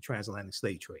against the transatlantic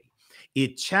slave trade.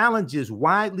 It challenges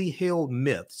widely held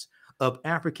myths of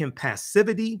African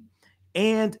passivity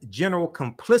and general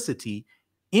complicity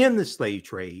in the slave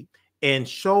trade, and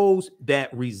shows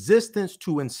that resistance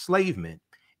to enslavement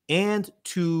and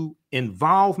to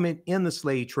involvement in the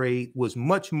slave trade was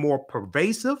much more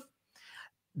pervasive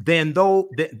than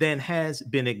has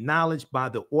been acknowledged by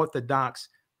the orthodox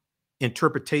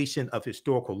interpretation of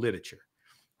historical literature.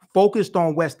 Focused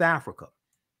on West Africa,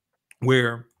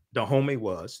 where Dahomey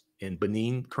was and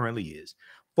Benin currently is,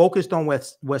 focused on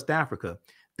West Africa,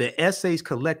 the essays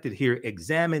collected here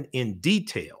examine in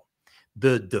detail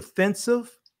the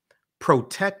defensive,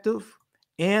 protective,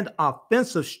 and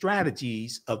offensive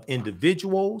strategies of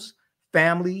individuals,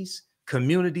 families,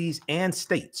 communities, and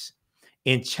states.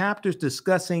 In chapters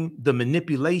discussing the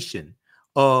manipulation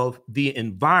of the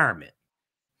environment,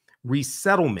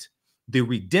 resettlement, the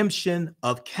redemption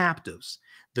of captives,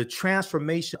 the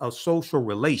transformation of social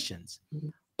relations,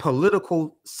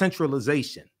 political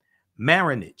centralization,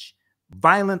 marriage,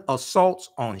 violent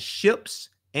assaults on ships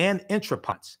and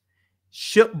entrepots,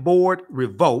 shipboard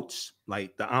revolts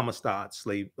like the Amistad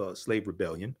slave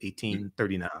rebellion,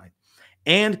 1839,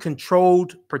 and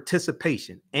controlled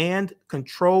participation in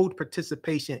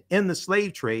the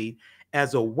slave trade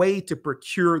as a way to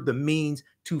procure the means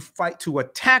to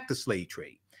attack the slave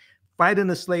trade. Fighting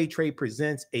the Slave Trade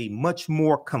presents a much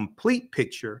more complete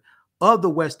picture of the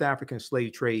West African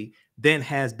slave trade than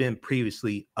has been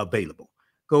previously available.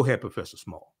 Go ahead, Professor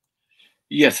Small.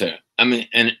 Yes, sir. I mean,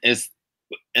 and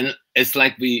it's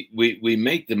like we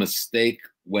make the mistake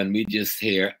when we just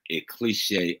hear a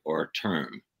cliche or a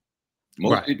term.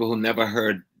 Most people who never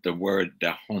heard the word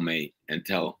Dahomey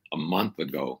until a month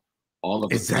ago, all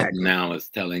of a sudden now is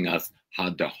telling us how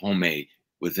Dahomey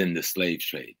was in the slave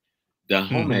trade.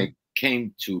 Dahomey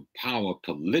came to power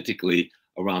politically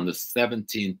around the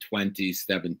 1720s,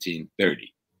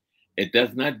 1730. It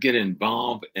does not get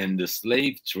involved in the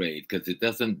slave trade because it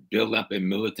doesn't build up a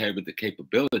military with the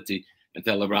capability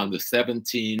until around the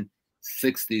 1760s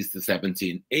to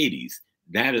 1780s.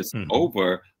 That is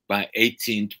over by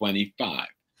 1825.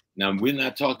 Now, we're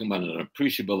not talking about an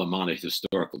appreciable amount of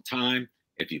historical time.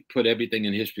 If you put everything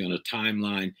in history on a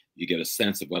timeline, you get a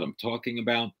sense of what I'm talking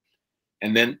about.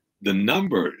 And then the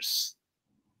numbers,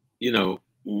 you know,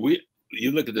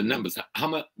 you look at the numbers. How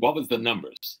much? What was the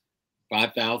numbers?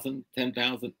 5,000,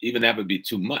 10,000? Even that would be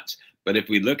too much. But if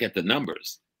we look at the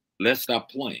numbers, let's stop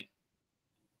playing.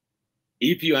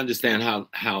 If you understand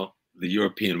how the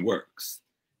European works,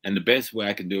 and the best way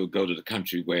I can do is go to the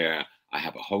country where I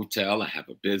have a hotel, I have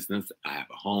a business, I have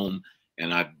a home,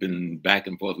 and I've been back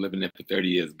and forth living there for 30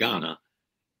 years, Ghana.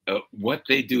 What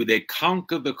they do, they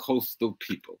conquer the coastal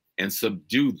people and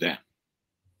subdue them,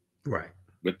 right,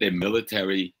 with their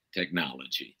military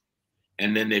technology.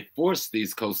 And then they force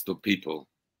these coastal people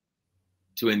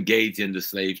to engage in the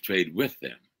slave trade with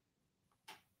them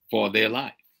for their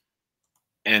life.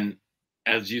 And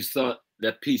as you saw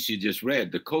that piece you just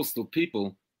read, the coastal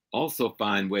people also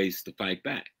find ways to fight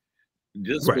back.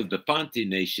 This was the Fanti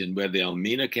Nation, where the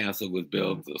Elmina Castle was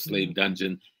built, the slave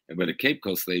dungeon, and where the Cape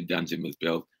Coast slave dungeon was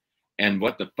built. And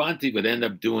what the Fanti would end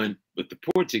up doing with the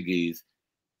Portuguese,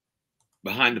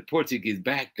 behind the Portuguese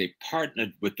back, they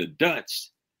partnered with the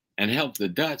Dutch and helped the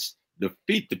Dutch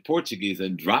defeat the Portuguese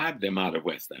and drive them out of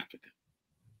West Africa.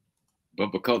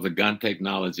 But because of gun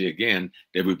technology, again,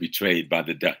 they were betrayed by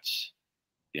the Dutch.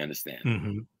 You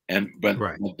understand? But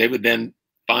they would then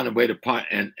find a way to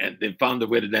and they found a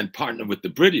way to then partner with the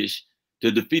British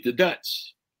to defeat the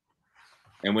Dutch.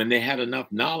 And when they had enough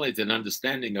knowledge and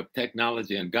understanding of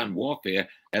technology and gun warfare,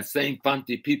 that same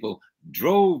Fanti people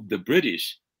drove the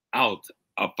British out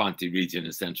of Fanti region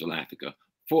in Central Africa,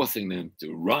 forcing them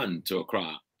to run to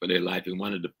Accra for their life in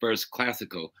one of the first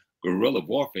classical guerrilla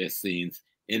warfare scenes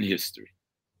in history.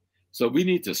 So we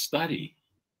need to study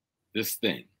this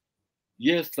thing.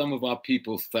 Yes, some of our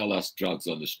people sell us drugs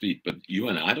on the street, but you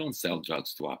and I don't sell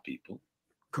drugs to our people.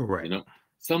 Correct. You know,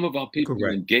 some of our people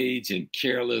engage in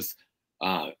careless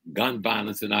gun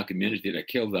violence in our community that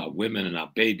kills our women and our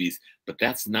babies, but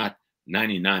that's not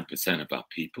 99% of our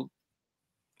people.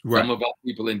 Some of our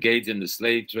people engage in the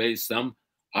slave trade, some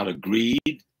out of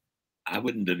greed. I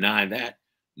wouldn't deny that.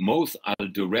 Most out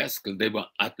of duress, because they were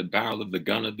at the barrel of the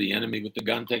gun of the enemy with the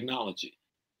gun technology.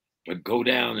 But go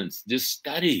down and just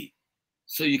study.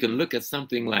 So you can look at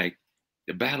something like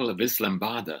the Battle of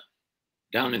Islamabad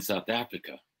down in South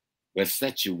Africa, where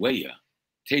Setuweya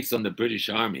takes on the British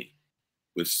Army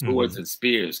with swords and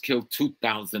spears, killed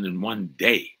 2,000 in one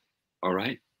day, all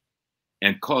right?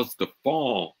 And caused the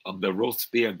fall of the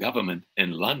Robespierre government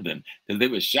in London, because they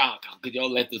were shocked. How could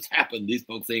y'all let this happen? These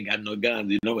folks ain't got no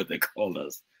guns. You know what they called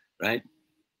us, right?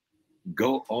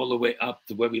 Go all the way up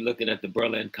to where we looking at the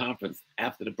Berlin Conference.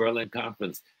 After the Berlin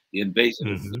Conference, the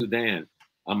invasion of Sudan,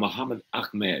 Muhammad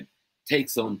Ahmed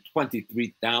takes on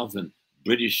 23,000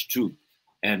 British troops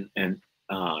and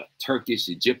Turkish,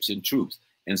 Egyptian troops,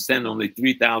 and send only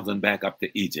 3,000 back up to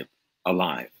Egypt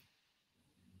alive.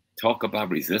 Talk about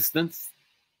resistance.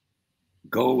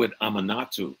 Go with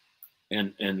Amanatu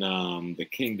and the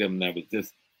kingdom that was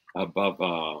just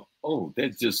above.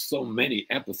 There's just so many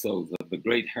episodes of the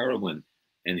great heroine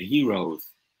and heroes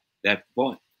that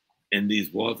fought in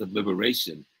these wars of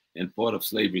liberation and fought of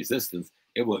slave resistance.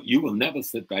 You will never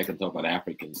sit back and talk about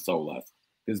Africans stole us,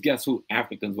 because guess who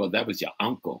Africans were? That was your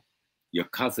uncle, your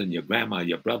cousin, your grandma,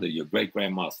 your brother, your great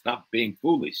grandma. Stop being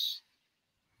foolish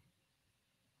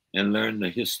and learn the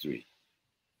history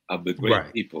of the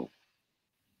great people.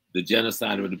 The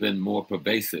genocide would have been more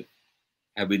pervasive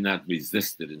had we not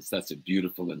resisted in such a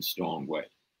beautiful and strong way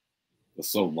for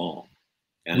so long.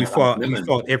 And we fought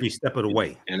every step of the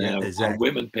way. And our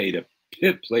women played a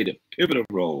pivotal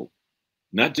role,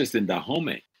 not just in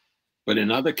Dahomey, but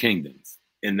in other kingdoms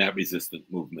in that resistance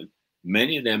movement,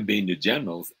 many of them being the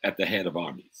generals at the head of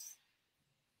armies.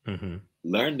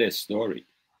 Learn their story,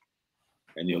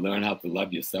 and you'll learn how to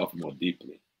love yourself more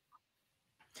deeply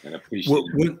and appreciate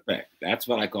and respect. That's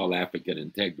what I call African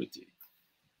integrity.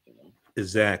 You know?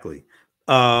 Exactly.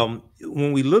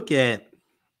 When we look at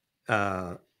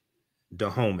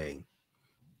Dahomey,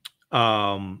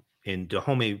 and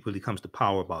Dahomey really comes to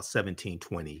power about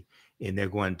 1720, and they're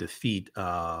going to defeat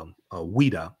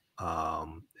Ouida. How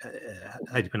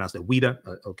do you pronounce that? Ouida?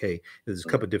 Okay, there's a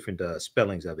couple of different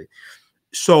spellings of it.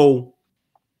 So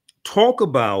talk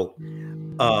about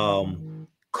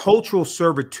cultural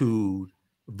servitude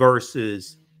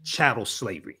versus chattel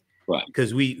slavery. Right.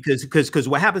 Because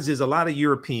what happens is a lot of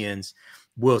Europeans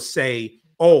will say,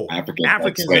 oh,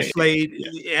 Africans are slaves.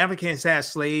 Yeah. Africans had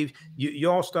slaves. You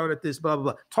all started this, blah,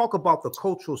 blah, blah. Talk about the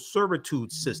cultural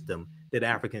servitude system that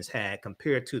Africans had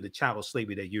compared to the chattel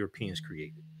slavery that Europeans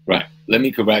created. Right. Let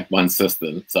me correct one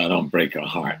sister so I don't break her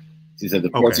heart. She said the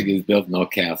Portuguese built no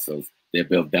castles. They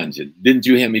built dungeons. Didn't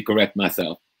you hear me correct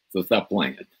myself? So stop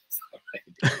playing.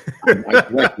 I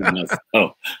corrected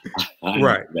myself.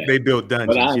 Right. They built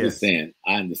dungeons. But I understand. Yes.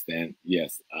 I understand.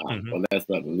 Yes. Well, that's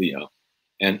Brother Leo.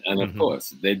 And of course,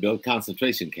 they built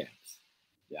concentration camps.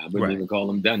 Yeah, I wouldn't even call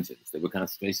them dungeons. They were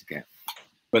concentration camps.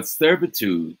 But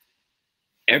servitude,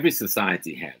 every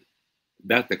society had it.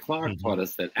 Dr. Clark taught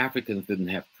us that Africans didn't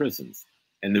have prisons.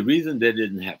 And the reason they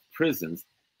didn't have prisons,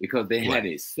 because they had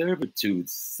a servitude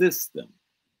system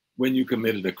when you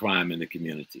committed a crime in the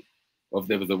community. Or if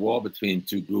there was a war between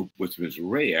two groups, which was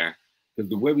rare, because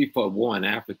the way we fought war in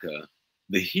Africa,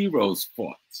 the heroes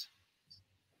fought,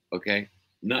 okay?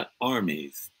 Not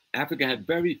armies. Africa had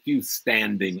very few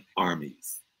standing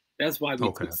armies. That's why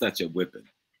we took such a whipping.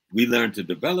 We learned to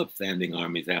develop standing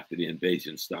armies after the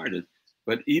invasion started,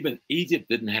 but even Egypt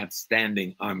didn't have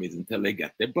standing armies until they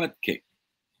got their butt kicked.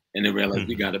 And they realized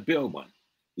we got to build one.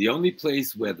 The only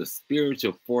place where the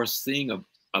spiritual foreseeing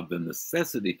of the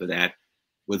necessity for that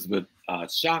was with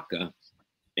Shaka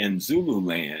in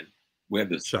Zululand, where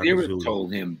the spirit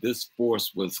told him this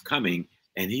force was coming,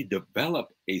 and he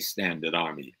developed a standing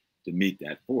army to meet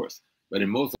that force. But in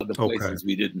most other places,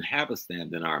 we didn't have a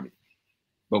standing army.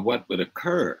 But what would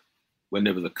occur when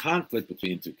there was a conflict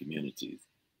between two communities,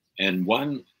 and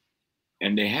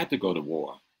they had to go to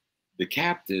war, the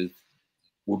captives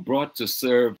were brought to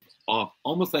serve off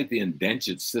almost like the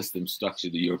indentured system structure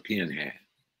the European had,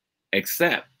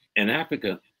 except in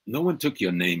Africa, no one took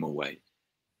your name away.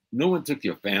 No one took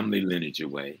your family lineage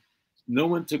away. No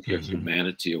one took your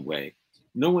humanity away.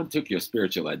 No one took your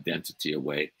spiritual identity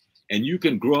away. And you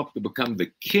can grow up to become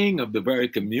the king of the very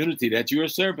community that you are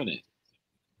serving in.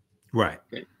 Right.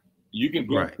 Okay? You can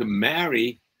grow up to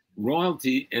marry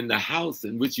royalty in the house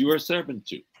in which you are serving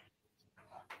to.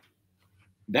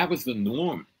 That was the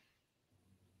norm.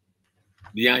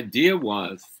 The idea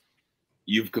was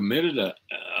you've committed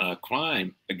a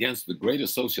crime against the greater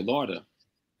social order,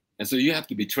 and so you have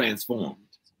to be transformed.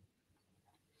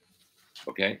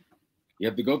 Okay? You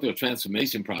have to go through a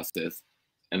transformation process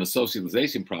and a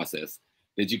socialization process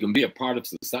that you can be a part of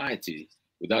society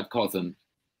without causing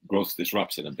gross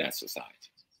disruption of that society.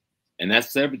 And that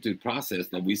servitude process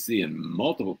that we see in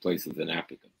multiple places in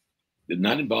Africa did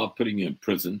not involve putting you in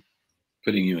prison,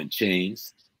 putting you in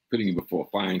chains, putting you before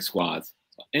firing squads,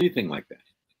 or anything like that.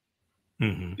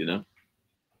 You know?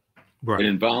 It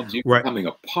involved you becoming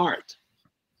a part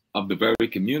of the very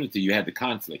community you had the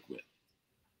conflict with.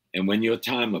 And when your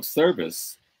time of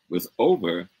service was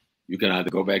over, you can either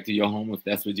go back to your home if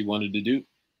that's what you wanted to do,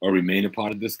 or remain a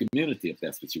part of this community if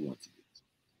that's what you want to do.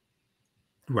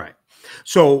 Right.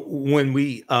 So when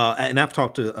we, and I've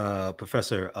talked to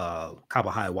Professor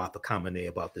Kabahai Wapa-Kamene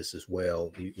about this as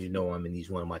well. You know him, and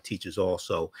he's one of my teachers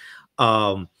also.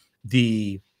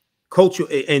 The culture,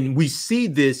 and we see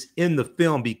this in the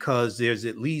film because there's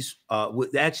at least,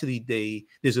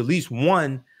 there's at least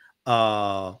one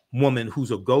woman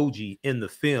who's Agojie in the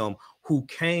film who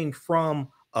came from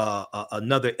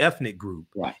another ethnic group,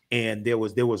 and there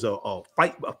was a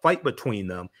fight between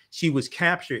them. She was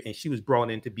captured and she was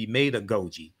brought in to be made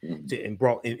Agojie, and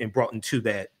brought into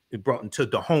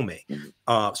Dahomey.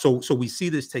 So we see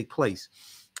this take place.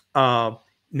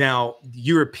 Now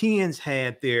Europeans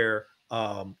had their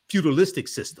feudalistic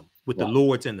system with the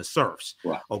lords and the serfs,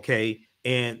 okay,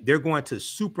 and they're going to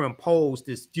superimpose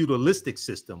this feudalistic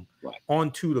system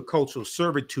onto the cultural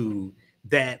servitude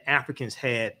that Africans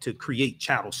had to create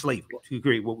chattel slavery, to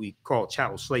create what we call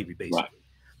chattel slavery, basically.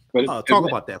 But talk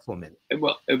about that for a minute.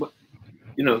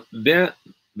 You know, the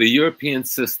European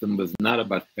system was not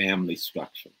about family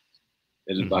structure.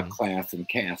 It was about class and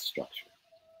caste structure.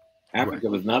 Africa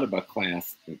was not about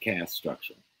class and caste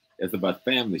structure. It's about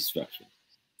family structure.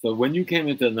 So when you came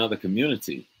into another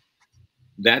community,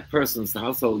 that person's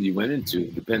household you went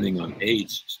into, depending on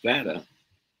age strata,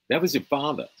 that was your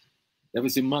father, that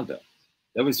was your mother,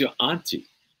 that was your auntie.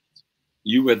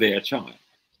 You were their child.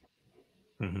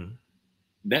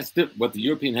 That's what the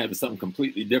European had was something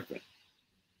completely different.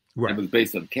 It was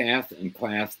based on caste and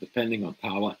class, depending on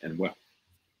power and wealth.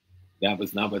 That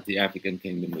was not what the African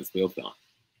kingdom was built on.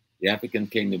 The African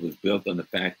kingdom was built on the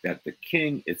fact that the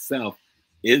king itself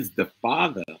is the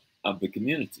father of the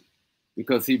community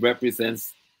because he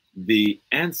represents the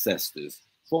ancestors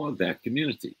for that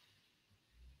community.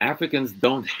 Africans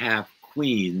don't have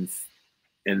queens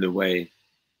in the way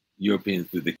Europeans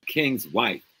do. The king's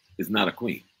wife is not a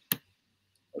queen.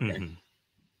 Okay?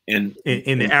 In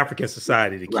the African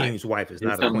society, the king's wife is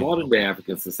not a queen. In modern day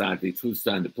African society, who's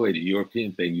trying to play the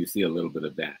European thing, you see a little bit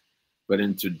of that. But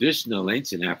in traditional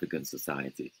ancient African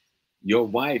society, your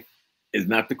wife is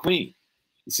not the queen.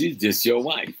 She's just your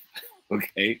wife.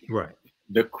 Okay?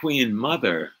 the queen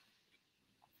mother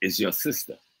is your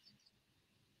sister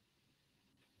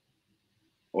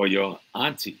or your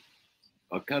auntie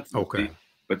or cousin. Okay.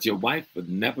 But your wife would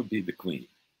never be the queen.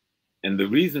 And the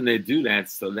reason they do that,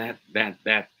 so that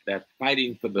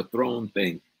fighting for the throne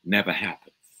thing never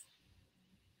happens.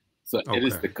 So it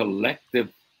is the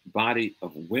collective body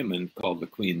of women called the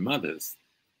queen mothers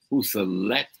who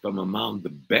select from among the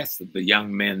best of the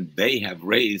young men they have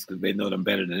raised, because they know them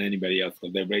better than anybody else,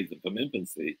 because they raised them from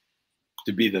infancy,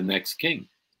 to be the next king.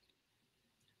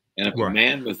 And if a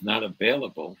man was not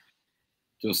available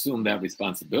to assume that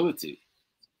responsibility,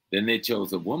 then they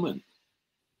chose a woman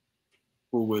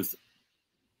who was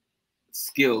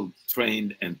skilled,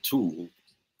 trained, and tooled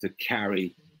to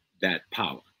carry that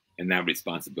power and that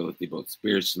responsibility, both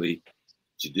spiritually,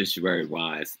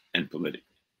 judiciary-wise, and politically.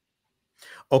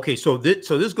 Okay, so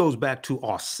this goes back to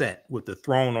Auset with the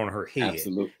throne on her head.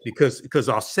 Absolutely. Because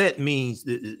Auset means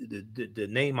the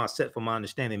name Auset, from my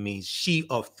understanding, means she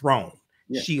of throne.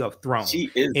 Yeah. She of throne.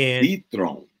 She is the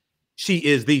throne. She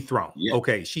is the throne. Yeah.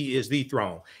 Okay, she is the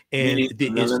throne. And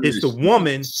it's the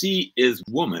woman. She is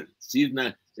woman. She's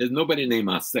not, there's nobody named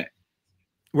Auset.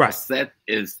 Right. Auset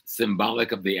is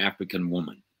symbolic of the African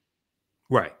woman.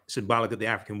 Right, symbolic of the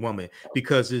African woman,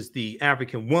 because it's the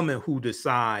African woman who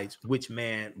decides which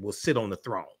man will sit on the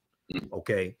throne.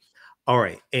 Okay, all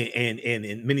right, and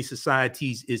in many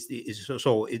societies is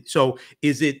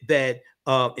it that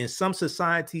in some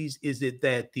societies is it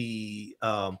that the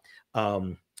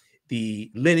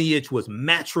lineage was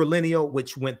matrilineal,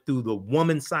 which went through the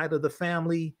woman side of the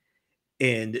family,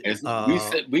 and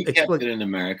we kept it in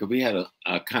America. We had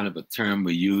a kind of a term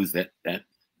we used that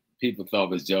people thought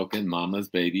was joking: mama's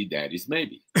baby, daddy's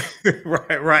maybe.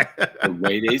 Right. The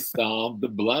way they solve the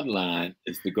bloodline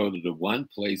is to go to the one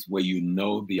place where you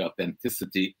know the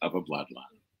authenticity of a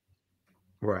bloodline.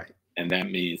 Right. And that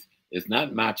means it's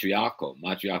not matriarchal.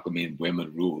 Matriarchal means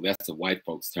women rule. That's a white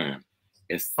folks term.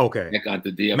 It's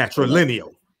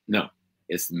matrilineal. No,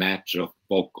 it's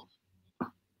matrifocal.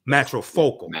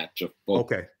 Matrifocal.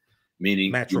 Okay.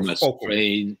 Meaning you must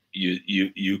train, you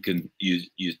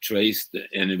trace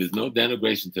and there was no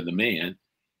denigration to the man.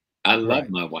 I love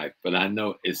my wife, but I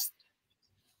know it's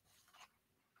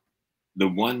the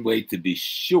one way to be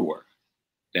sure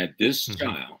that this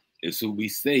child is who we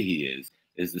say he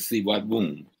is to see what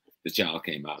womb the child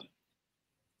came out of.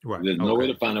 Right. There's no way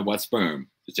to find out what sperm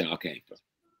the child came from.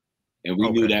 And we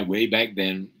knew that way back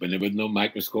then when there was no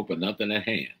microscope or nothing at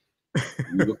hand.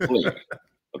 We were clear.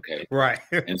 Okay. Right.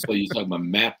 And so you talk about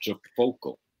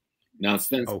matrifocal. Now,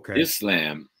 since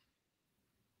Islam,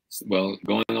 well,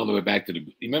 going all the way back to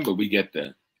remember, we get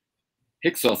the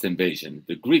Hyksos invasion,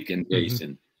 the Greek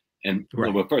invasion, and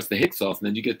well, first the Hyksos, and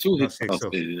then you get two Hyksos.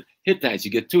 Hittites,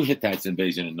 you get two Hittites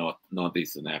invasion in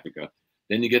northeastern Africa.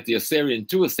 Then you get the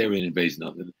two Assyrian invasion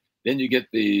of it. Then you get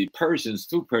the Persians,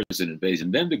 two Persian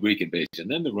invasion, then the Greek invasion,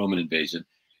 then the Roman invasion,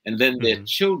 and then their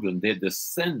children, their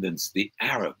descendants, the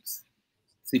Arabs.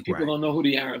 See, people don't know who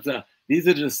the Arabs are. These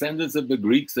are the descendants of the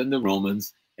Greeks and the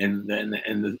Romans and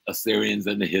the Assyrians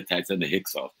and the Hittites and the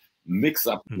Hyksos. Mix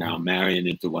up now, marrying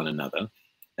into one another.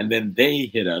 And then they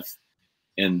hit us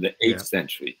in the 8th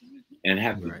century and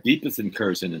have the deepest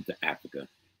incursion into Africa.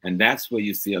 And that's where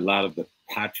you see a lot of the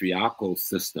patriarchal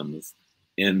systems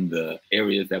in the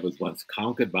areas that was once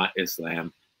conquered by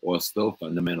Islam or still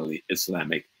fundamentally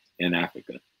Islamic in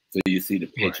Africa. So you see the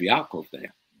patriarchal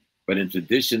there. But in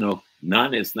traditional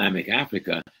non-Islamic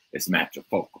Africa, it's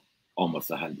matrifocal, almost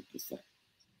 100%.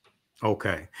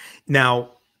 Okay.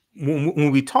 Now,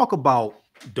 when we talk about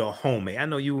Dahomey, I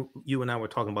know you and I were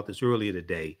talking about this earlier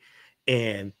today,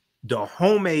 and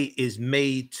Dahomey is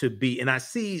made to be, and I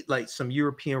see like some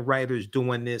European writers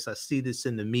doing this. I see this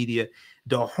in the media.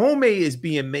 Dahomey is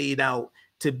being made out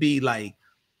to be like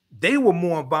they were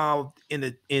more involved in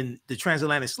the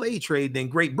transatlantic slave trade than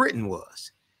Great Britain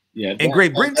was. Yeah, and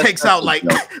Great Britain takes out like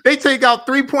they take out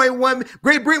 3.1.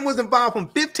 Great Britain was involved from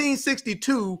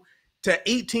 1562 to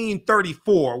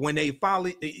 1834 when they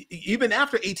finally, even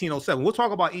after 1807. We'll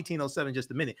talk about 1807 in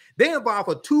just a minute. They involved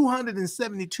for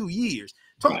 272 years.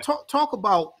 Talk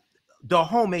about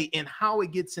Dahomey and how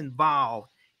it gets involved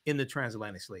in the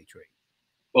transatlantic slave trade.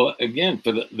 Well, again,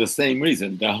 for the same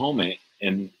reason, Dahomey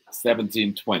in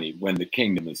 1720, when the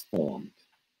kingdom is formed.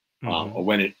 Or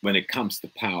when it comes to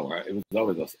power, it was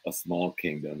always a small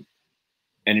kingdom.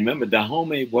 And remember,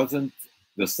 Dahomey wasn't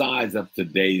the size of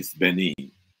today's Benin.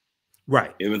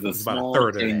 Right. It was a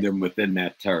small kingdom within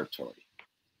that territory.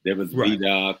 There was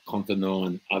Vida, Cotonou,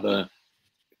 and other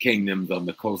kingdoms on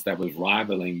the coast that was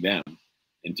rivaling them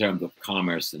in terms of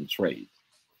commerce and trade.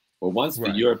 But once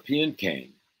the European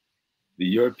came, the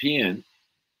European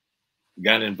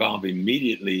got involved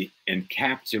immediately in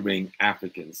capturing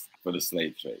Africans for the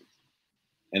slave trade.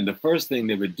 And the first thing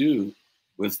they would do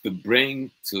was to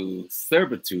bring to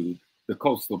servitude the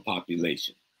coastal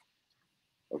population.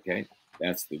 Okay,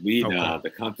 that's the Wina, the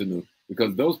Contonu,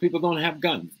 because those people don't have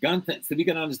guns. So we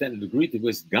can understand the degree to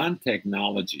which gun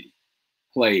technology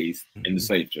plays in the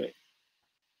slave trade.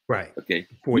 Right. Okay.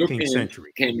 14th Europeans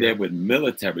century. came there with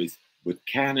militaries, with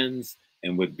cannons,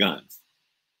 and with guns.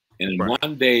 And in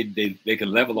one day, they could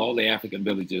level all the African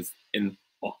villages in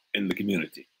the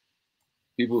community.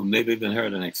 People have never even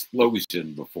heard an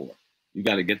explosion before. You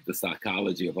got to get the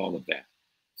psychology of all of that.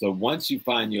 So once you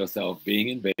find yourself being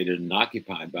invaded and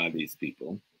occupied by these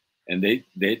people, and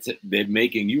they're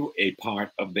making you a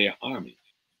part of their army.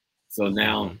 So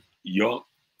now you're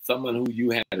someone who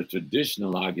you had a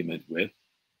traditional argument with,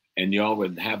 and y'all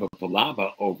would have a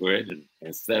palaver over it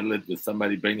and settle it with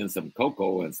somebody bringing some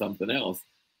cocoa and something else.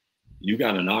 You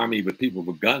got an army with people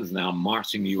with guns now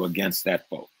marching you against that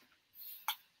foe.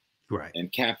 Right.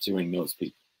 And capturing those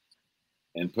people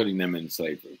and putting them in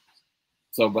slavery.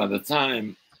 So by the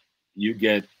time you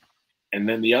get, and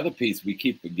then the other piece we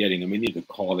keep forgetting, and we need to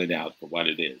call it out for what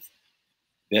it is.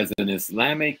 There's an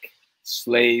Islamic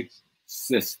slave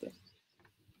system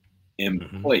in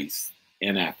place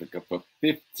in Africa for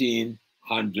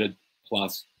 1,500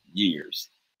 plus years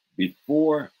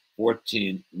before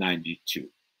 1492.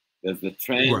 There's the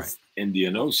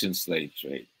trans-Indian Ocean slave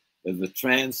trade. There's the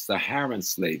trans-Saharan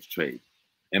slave trade.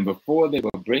 And before they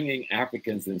were bringing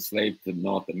Africans enslaved to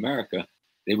North America,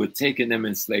 they were taking them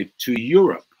enslaved to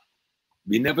Europe.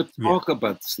 We never talk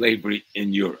about slavery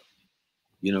in Europe.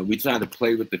 You know, we try to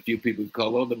play with the few people who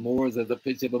call, oh, the Moors, there's a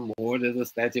picture of a Moor, there's a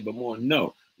statue of a Moor.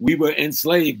 No, we were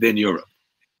enslaved in Europe.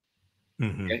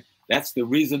 Okay? That's the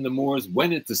reason the Moors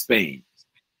went into Spain.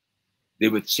 They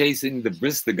were chasing the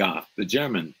Visigoths, the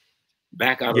German,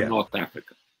 back out of North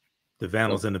Africa. The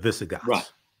Vandals and the Visigoths.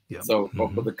 Right. Yep. So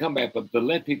for the comeback, but to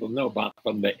let people know about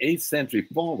from the 8th century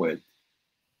forward,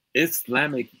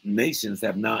 Islamic nations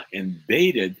have now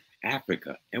invaded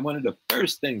Africa. And one of the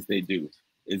first things they do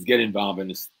is get involved in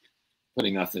this,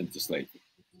 putting us into slavery.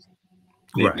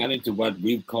 They got into what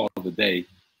we call today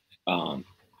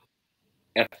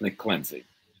ethnic cleansing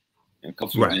and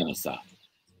cultural genocide.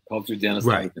 Cultural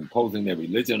genocide is imposing their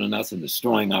religion on us and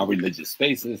destroying our religious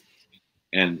spaces.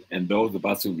 And those of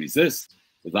us who resist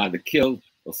was either killed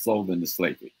or sold into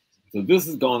slavery. So this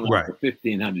has gone on for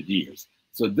 1,500 years.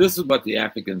 So this is what the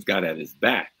Africans got at his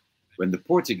back when the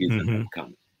Portuguese are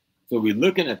coming. So we're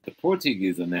looking at the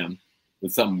Portuguese and them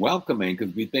with some welcoming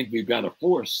because we think we've got a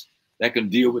force that can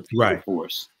deal with the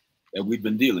force that we've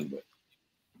been dealing with.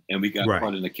 And we got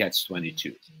caught in the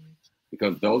catch-22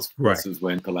 because those forces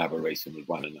were in collaboration with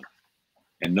one another.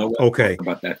 And no one talked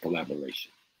about that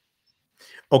collaboration.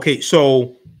 Okay,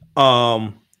 so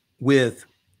with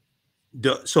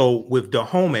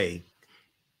Dahomey,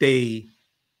 they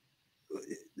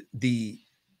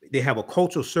have a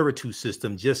cultural servitude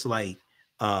system just like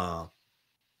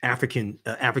African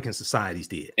societies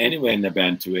did. Anywhere in the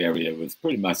Bantu area was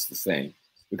pretty much the same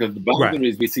because the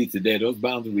boundaries we see today, those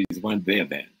boundaries weren't there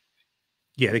then.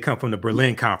 Yeah, they come from the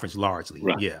Berlin Conference largely.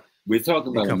 Right. Yeah, we're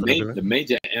talking about the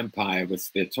major empire,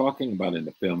 which they're talking about in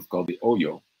the films called the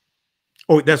Oyo.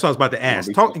 Oh, that's what I was about to ask.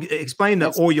 Explain the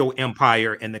Oyo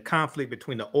Empire and the conflict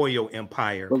between the Oyo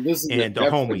Empire and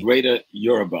Dahomey. The greater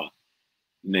Yoruba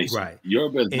nation. Right.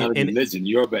 Yoruba is not a religion.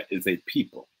 Yoruba is a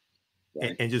people.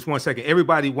 Right? And just 1 second,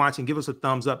 everybody watching, give us a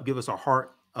thumbs up, give us a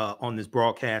heart on this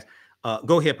broadcast.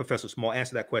 Go ahead, Professor Small.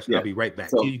 Answer that question. I'll be right back.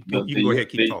 So you can go ahead,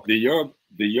 keep talking.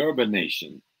 The Yoruba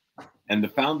nation and the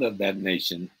founder of that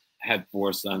nation had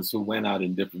 4 sons who went out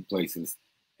in different places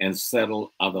and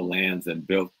settled other lands and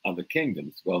built other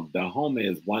kingdoms. Well, Dahomey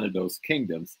is one of those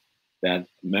kingdoms that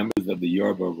members of the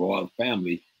Yoruba royal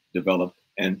family developed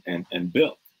and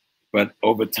built. But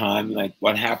over time, like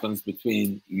what happens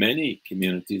between many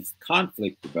communities,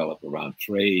 conflict developed around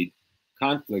trade,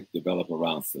 conflict developed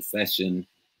around secession,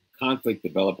 conflict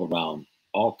developed around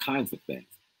all kinds of things.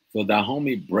 So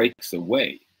Dahomey breaks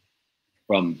away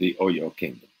from the Oyo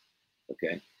kingdom,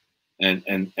 okay?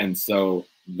 And so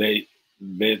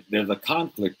there's a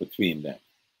conflict between them.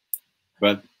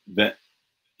 But that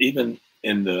even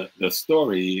in the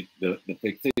story, the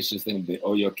fictitious thing of the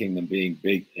Oyo kingdom being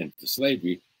big into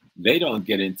slavery, they don't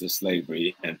get into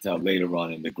slavery until later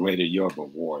on in the greater Yoruba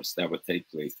wars that would take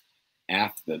place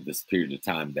after this period of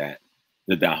time that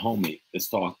the Dahomey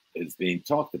is being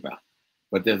talked about.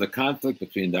 But there's a conflict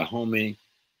between Dahomey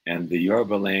and the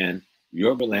Yoruba land.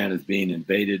 Yoruba land is being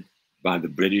invaded by the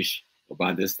British, or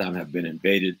by this time have been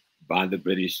invaded by the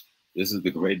British This is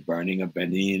the great burning of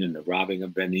Benin and the robbing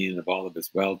of Benin of all of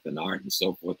its wealth and art and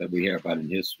so forth that we hear about in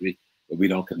history, but we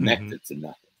don't connect it to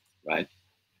nothing, right?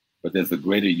 But there's a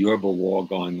greater Yoruba war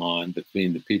going on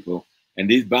between the people. And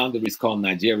these boundaries called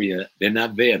Nigeria, they're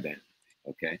not there then,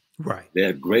 okay? Right.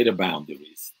 They're greater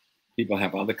boundaries. People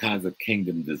have other kinds of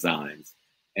kingdom designs.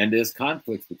 And there's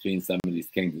conflicts between some of these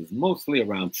kingdoms, mostly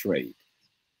around trade,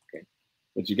 okay?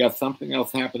 But you got something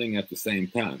else happening at the same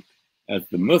time. As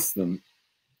the Muslim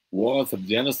wars of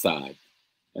genocide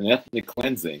and ethnic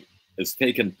cleansing has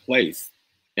taken place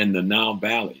in the Nile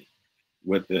Valley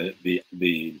with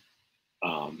the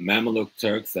Mamluk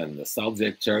Turks and the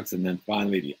Seljuk Turks, and then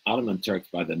finally the Ottoman Turks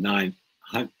by the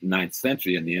 9th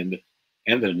century and the end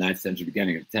of the 9th century,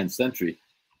 beginning of the 10th century.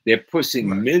 They're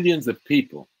pushing millions of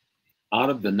people out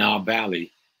of the Nile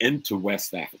Valley into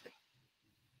West Africa.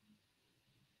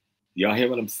 Y'all hear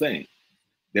what I'm saying?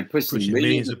 They're pushing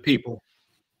millions of people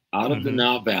out of the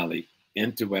Nile Valley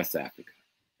into West Africa,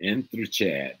 in through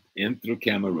Chad, in through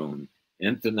Cameroon,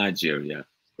 into Nigeria,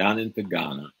 down into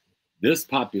Ghana. This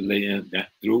population,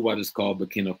 through what is called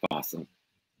Burkina Faso,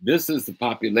 this is the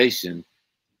population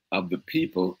of the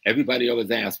people. Everybody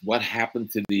always asks, what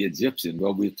happened to the Egyptian?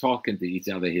 Well, we're talking to each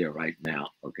other here right now,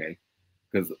 okay?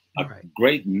 Because a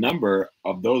great number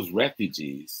of those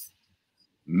refugees,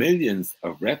 millions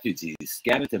of refugees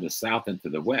scattered to the south and to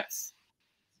the west,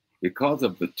 because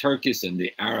of the Turkish and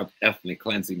the Arab ethnic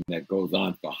cleansing that goes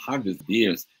on for hundreds of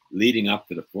years leading up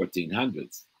to the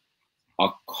 1400s,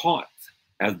 are caught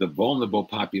as the vulnerable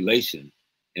population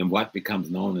in what becomes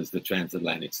known as the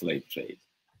transatlantic slave trade.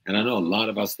 And I know a lot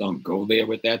of us don't go there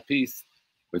with that piece,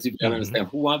 but you've got to understand,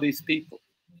 who are these people?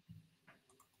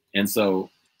 And so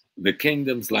the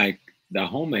kingdoms like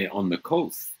Dahomey on the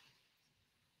coast,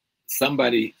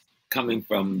 somebody coming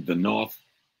from the north,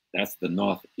 that's the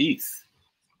northeast,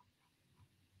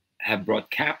 have brought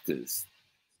captives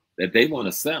that they want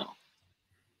to sell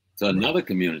to another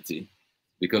community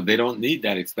because they don't need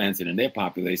that expansion in their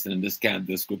population. And this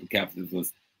group of captives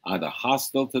was either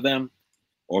hostile to them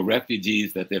or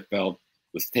refugees that they felt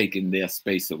was taking their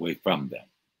space away from them.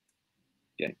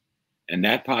 Okay. And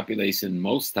that population,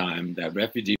 most time, that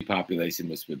refugee population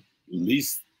was at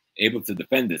least able to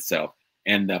defend itself,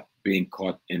 end up being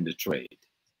caught in the trade.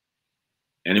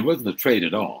 And it wasn't a trade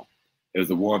at all. It was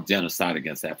a war of genocide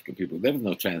against African people. There was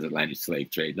no transatlantic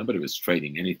slave trade. Nobody was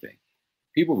trading anything.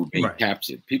 People were being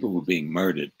captured. People were being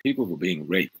murdered. People were being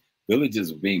raped.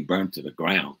 Villages were being burned to the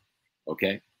ground,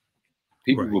 okay?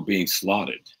 People were being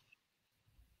slaughtered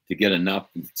to get enough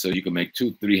so you could make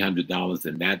 $200-300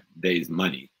 in that day's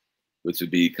money, which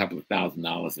would be a couple of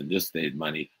 $1,000s in this day's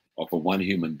money, or for one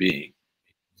human being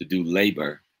to do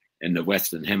labor in the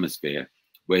Western Hemisphere,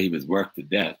 where he was worked to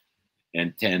death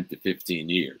in 10 to 15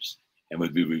 years and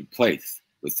would be replaced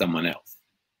with someone else,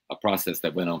 a process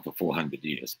that went on for 400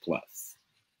 years plus.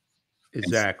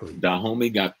 Exactly. Dahomey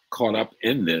got caught up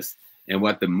in this, and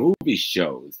what the movie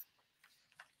shows,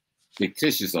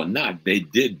 fictitious or not, they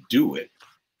did do it.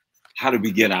 How do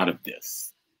we get out of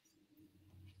this?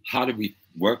 How do we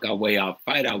work our way out,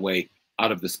 fight our way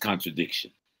out of this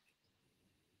contradiction?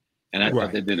 And I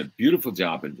thought they did a beautiful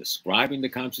job in describing the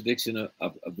contradiction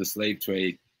of the slave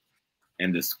trade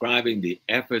and describing the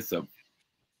efforts of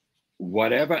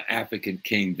whatever African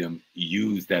kingdom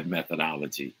used that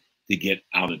methodology to get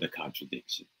out of the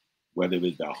contradiction, whether it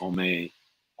was Dahomey,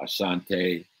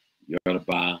 Ashanti,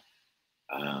 Yoruba,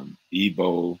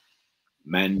 Igbo,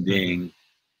 Manding,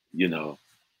 you know,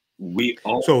 we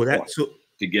all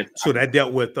that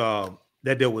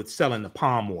dealt with selling the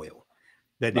palm oil.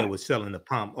 That dealt with selling the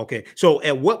palm. Okay. So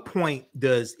at what point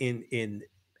does in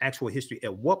actual history,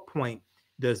 at what point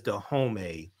does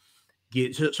Dahomey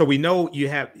get, so we know you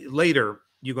have later,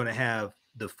 you're going to have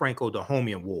the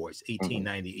Franco-Dahomean Wars,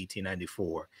 1890,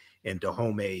 1894, and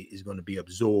Dahomey is going to be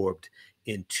absorbed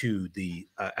into the,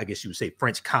 I guess you would say,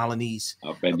 French colonies.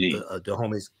 Benin.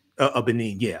 Dahomey's,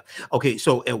 Benin, yeah. Okay,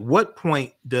 so at what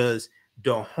point does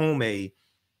Dahomey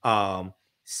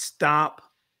stop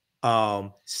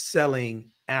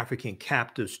selling African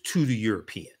captives to the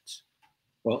Europeans?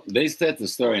 Well, they set the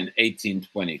story in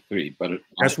 1823, but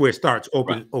that's where it starts,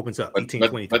 opens up,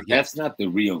 1823. But that's not the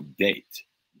real date.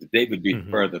 The date would be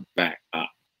further back up.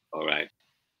 All right.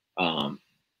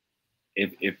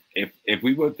 If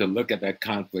we were to look at that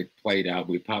conflict played out,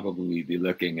 we'd probably be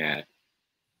looking at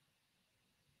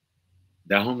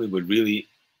Dahomey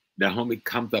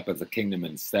comes up as a kingdom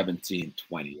in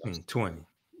 1720. 20,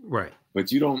 right.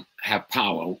 But you don't have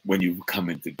power when you come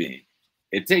into being.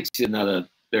 It takes you another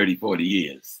 30, 40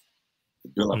 years to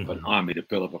build up an army, to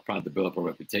build up a front, to build up a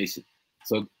reputation.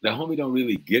 So Dahomey don't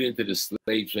really get into the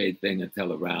slave trade thing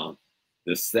until around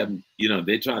you know,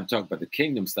 they try to talk about the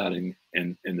kingdom starting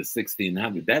in the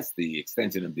 1600s. That's the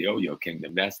extension of the Oyo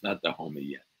kingdom. That's not Dahomey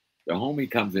yet. Dahomey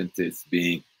comes into its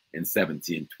being in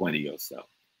 1720 or so.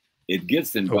 It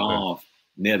gets involved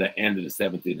near the end of the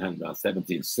 1700s, around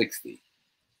 1760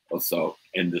 or so,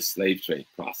 in the slave trade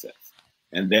process.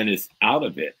 And then it's out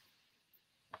of it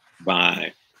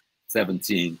by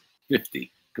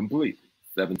 1750, completely,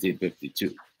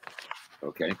 1752,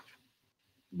 okay?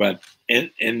 But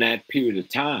in that period of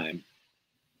time,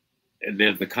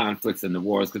 there's the conflicts and the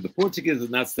wars, because the Portuguese are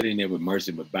not sitting there with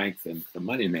merchant, with banks and some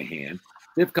money in their hand.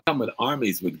 They've come with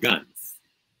armies with guns,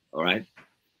 all right?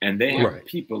 And they have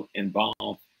people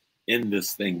involved in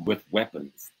this thing with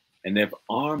weapons. And they've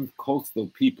armed coastal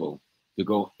people to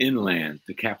go inland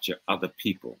to capture other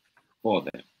people for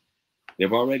them.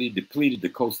 They've already depleted the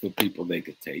coastal people they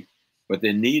could take, but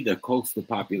they need a coastal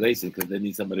population because they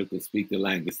need somebody who can speak the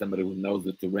language, somebody who knows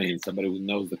the terrain, somebody who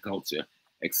knows the culture,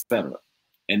 etc.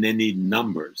 And they need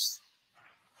numbers.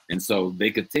 And so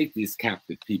they could take these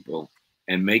captive people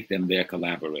and make them their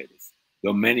collaborators,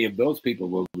 though many of those people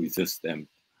will resist them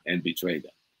and betray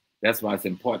them. That's why it's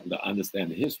important to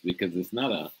understand the history, because it's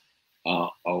not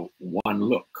a one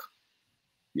look,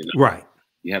 you know. Right.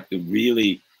 You have to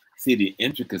really see the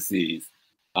intricacies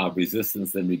of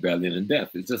resistance and rebellion and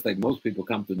death. It's just like most people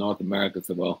come to North America and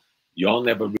say, well, y'all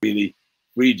never really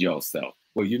freed yourself.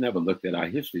 Well, you never looked at our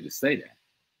history to say that.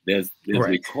 There's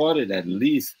recorded at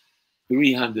least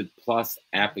 300 plus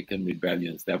African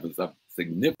rebellions that was of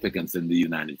significance in the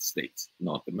United States,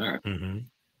 North America. Mm-hmm.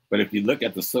 But if you look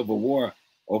at the Civil War,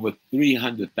 over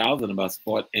 300,000 of us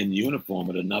fought in uniform,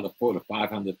 and another 400,000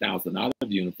 to 500,000 out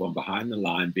of uniform, behind the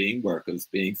line, being workers,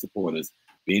 being supporters,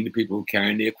 being the people who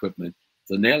carrying the equipment.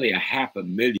 So nearly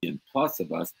 500,000 plus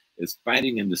of us is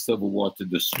fighting in the Civil War to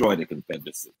destroy the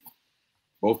Confederacy,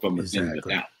 both from within and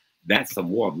without. That's a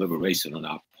war of liberation on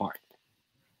our part.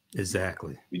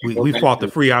 Exactly. We fought to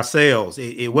free ourselves.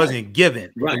 It wasn't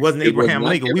given. Right. It wasn't Abraham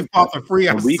Lincoln. We fought to free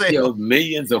ourselves. We killed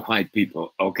millions of white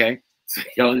people, okay? So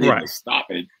y'all need to stop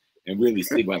it and really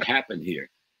see what happened here.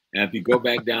 And if you go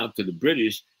back down to the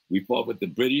British, we fought with the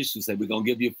British who said, we're going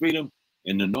to give you freedom.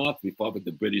 In the North, we fought with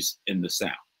the British in the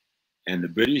South. And the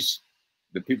British,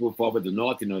 the people who fought with the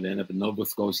North, you know, they ended up in Nova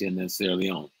Scotia and then Sierra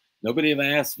Leone. Nobody ever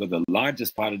asked for the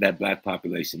largest part of that Black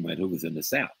population went, who was in the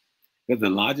South. Because the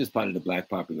largest part of the Black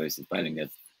population fighting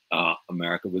against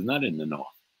America was not in the North.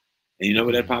 And you know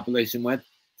where that population went?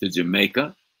 To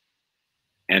Jamaica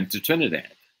and to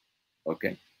Trinidad.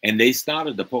 Okay. And they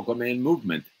started the Pocoman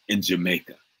movement in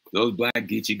Jamaica. Those Black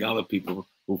Geechee Gullah people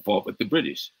who fought with the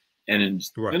British. And in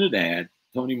Trinidad,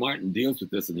 Tony Martin deals with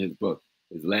this in his book,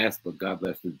 his last book, God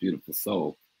Bless His Beautiful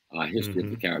Soul, History of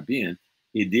the Caribbean.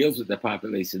 He deals with the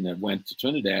population that went to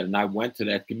Trinidad, and I went to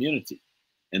that community.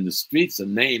 And the streets are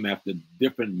named after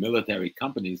different military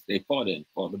companies they fought in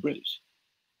for the British.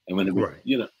 And when it was,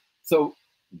 you know, so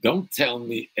don't tell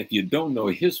me, if you don't know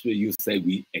history, you say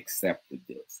we accepted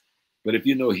this. But if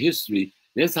you know history,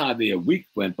 there's hardly a week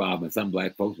went by when some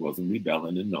Black folks wasn't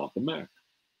rebelling in North America.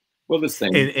 Well, the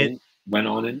same thing went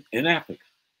on in Africa.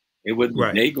 It would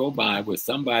a day go by where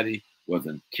somebody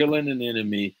wasn't killing an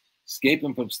enemy,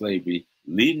 escaping from slavery,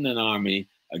 leading an army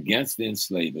against the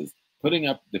enslavers, putting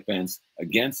up defense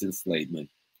against enslavement,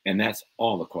 and that's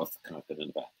all across the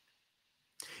continent of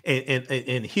Africa.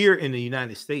 And here in the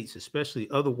United States, especially,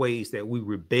 other ways that we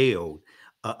rebelled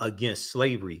against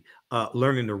slavery,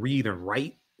 learning to read and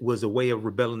write was a way of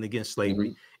rebelling against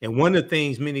slavery. And one of the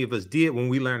things many of us did when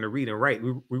we learned to read and write,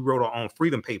 we wrote our own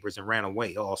freedom papers and ran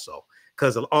away also,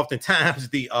 because oftentimes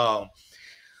the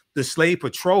slave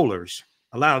patrollers,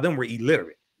 a lot of them were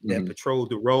illiterate. That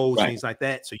patrolled the roads, things like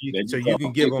that. So you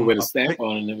can give them with a stamp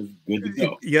on, and it was good to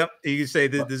go. Yep, you can say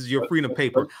this is your freedom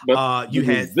paper. But you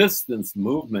had resistance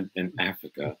movement in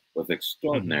Africa was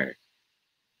extraordinary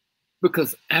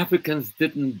because Africans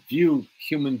didn't view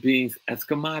human beings as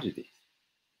commodities.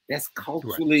 That's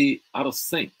culturally out of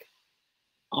sync.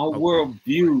 Our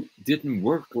worldview didn't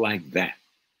work like that.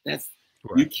 That's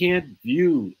you can't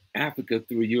view Africa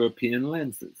through European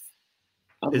lenses.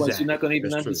 Otherwise, you're not going to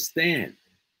even understand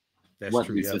what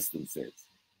resistance is.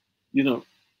 You know,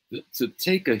 to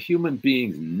take a human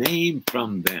being's name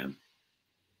from them,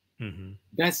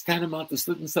 that's tantamount to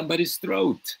slitting somebody's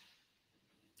throat.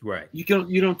 Right. You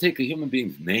don't take a human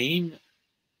being's name.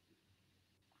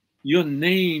 Your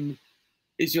name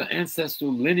is your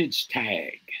ancestral lineage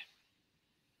tag.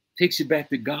 Takes you back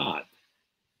to God.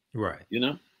 Right. You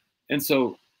know? And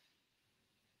so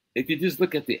if you just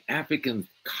look at the African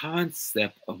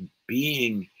concept of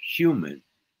being human,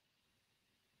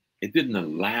 it didn't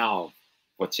allow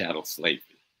for chattel slavery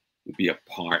to be a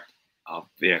part of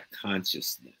their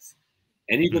consciousness.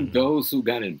 And even those who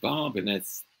got involved in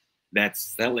that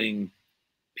selling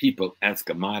people as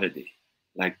commodity,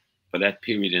 like for that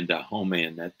period in Dahomey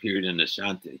and that period in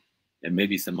Ashanti, and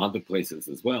maybe some other places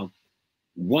as well,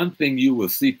 one thing you will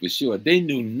see for sure, they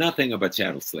knew nothing about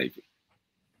chattel slavery.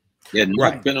 They had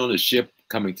not been on a ship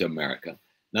coming to America.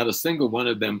 Not a single one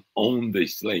of them owned the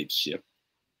slave ship.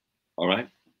 All right?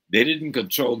 They didn't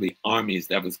control the armies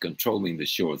that was controlling the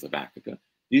shores of Africa.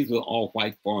 These were all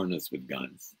white foreigners with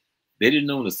guns. They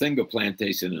didn't own a single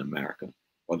plantation in America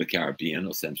or the Caribbean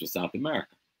or Central South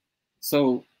America.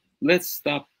 So let's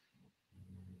stop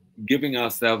giving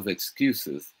ourselves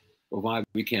excuses for why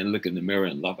we can't look in the mirror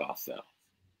and love ourselves.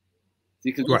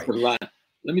 See, because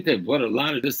let me tell you what a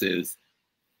lot of this is.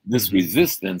 This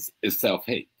resistance is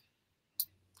self-hate.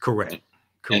 Correct. Right?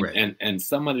 Correct. And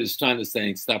someone is trying to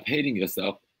say, stop hating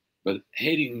yourself, but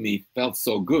hating me felt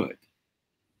so good.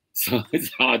 So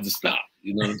it's hard to stop.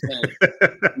 You know what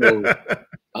I'm saying?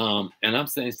 So, and I'm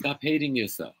saying, stop hating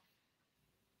yourself.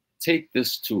 Take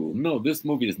this tool. No, this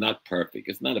movie is not perfect.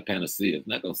 It's not a panacea. It's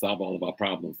not going to solve all of our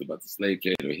problems about the slave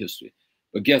trade or history.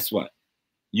 But guess what?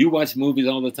 You watch movies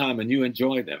all the time and you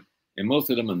enjoy them. And most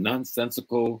of them are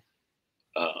nonsensical.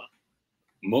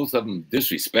 Most of them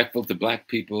disrespectful to Black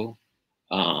people,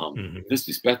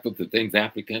 disrespectful to things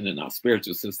African and our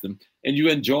spiritual system, and you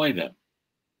enjoy them.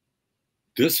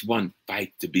 This one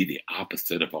fight to be the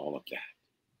opposite of all of that.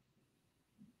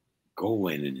 Go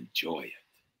in and enjoy it.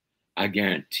 I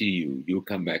guarantee you, you'll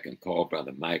come back and call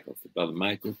Brother Michael. Say, Brother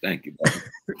Michael, thank you, brother.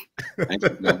 Thank you,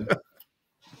 brother.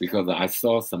 Because I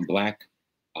saw some Black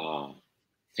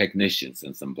technicians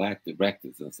and some Black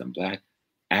directors and some Black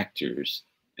actors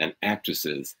and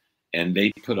actresses, and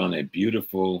they put on a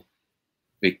beautiful,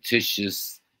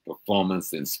 fictitious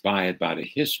performance inspired by the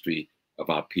history of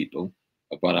our people,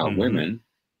 about our women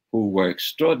who were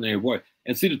extraordinary warriors.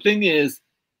 And see, the thing is,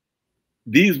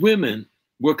 these women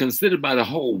were considered by the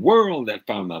whole world that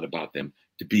found out about them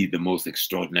to be the most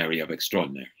extraordinary of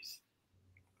extraordinaries.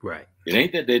 Right. It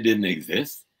ain't that they didn't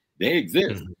exist. They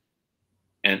exist.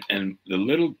 And the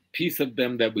little piece of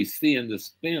them that we see in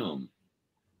this film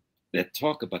that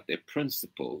talk about their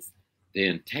principles, their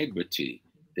integrity,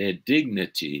 their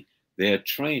dignity, their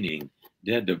training,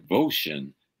 their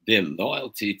devotion, their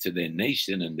loyalty to their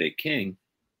nation and their king,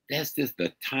 that's just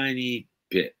a tiny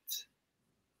bit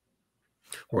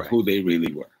of who they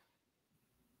really were.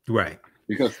 Right.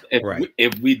 Because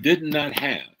if we did not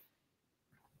have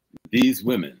these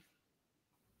women,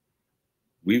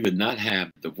 we would not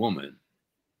have the woman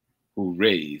who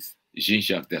raised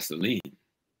Jean-Jacques Dessalines,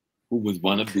 who was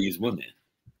one of these women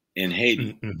in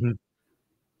Haiti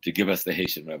to give us the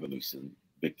Haitian Revolution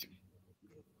victory.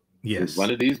 Yes. One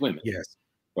of these women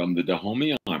from the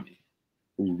Dahomey army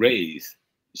who raised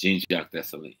Jean-Jacques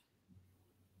Dessalines.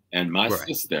 And my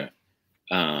sister,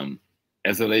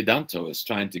 Ezele Danto, is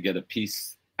trying to get a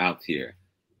piece out here.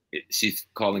 She's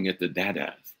calling it the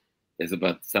Dadas. It's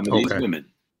about some of these women.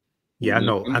 Yeah, I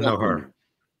know her.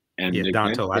 And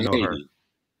Danto, I know her.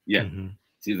 Yeah,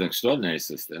 she's an extraordinary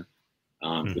sister.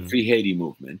 The Free Haiti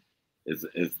movement is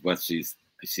what she's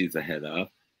ahead of.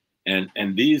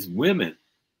 And these women,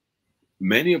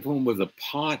 many of whom was a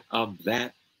part of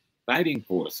that fighting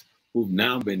force, who've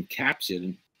now been captured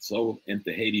and sold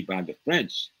into Haiti by the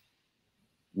French,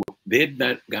 they've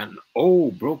not gotten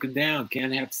old, broken down,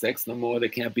 can't have sex no more, they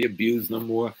can't be abused no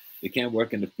more, they can't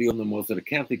work in the field no more. So the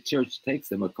Catholic Church takes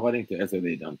them, according to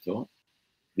Ezele Danto,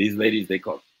 these ladies they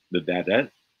call the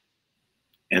Dadat,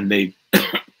 and they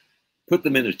put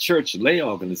them in a church lay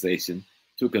organization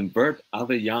to convert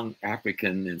other young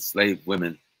African enslaved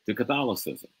women to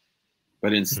Catholicism.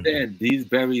 But instead, these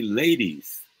very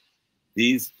ladies,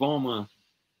 these former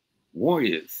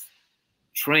warriors,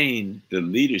 trained the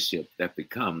leadership that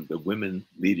become the women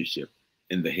leadership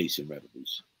in the Haitian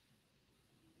Revolution.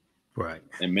 Right.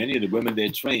 And many of the women they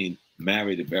trained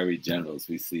married the very generals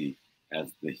we see as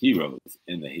the heroes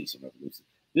in the Haitian Revolution.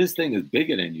 This thing is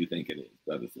bigger than you think it is,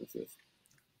 brothers and sisters.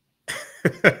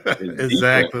 It's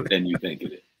exactly. than you think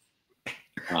it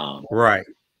is. Right.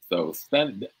 So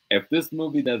study, if this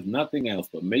movie does nothing else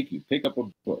but make you pick up a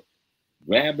book,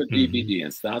 grab a DVD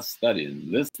and start studying,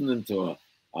 listening to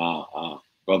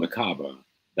Brother Carver,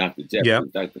 Dr.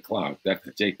 Jeffries, Dr. Clark,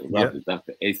 Dr. Jacob Rogers,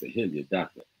 Dr. Asa Hilliard,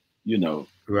 Dr.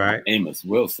 Amos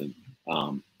Wilson,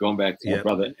 going back to our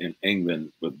brother in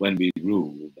England with When We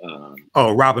Ruled.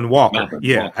 Robin Walker.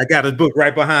 Walker. I got his book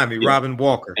right behind me, Robin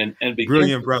Walker. And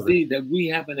brilliant brother. See that we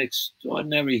have an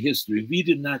extraordinary history. We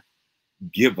did not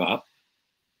give up.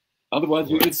 Otherwise,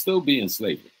 we would still be in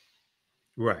slavery.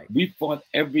 Right. We fought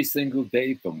every single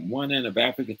day from one end of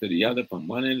Africa to the other, from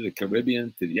one end of the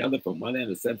Caribbean to the other, from one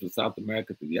end of Central South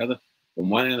America to the other, from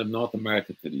one end of North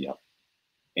America to the other.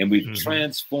 And we've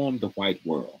transformed the white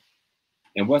world.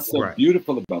 And what's so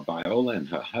beautiful about Viola and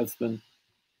her husband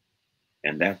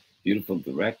and that beautiful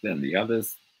director and the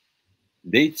others,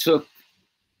 they took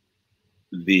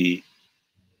the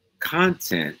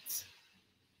content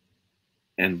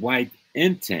and white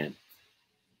intent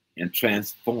and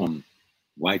transformed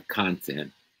white content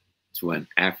to an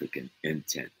African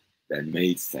intent that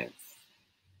made sense.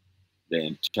 They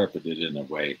interpreted it in a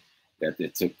way that they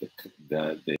took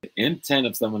the intent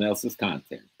of someone else's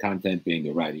content being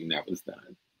the writing that was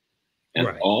done. And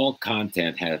all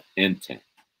content has intent.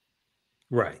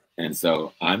 Right. And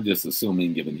so I'm just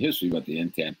assuming, given history, what the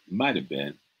intent might have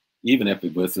been, even if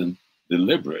it wasn't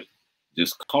deliberate,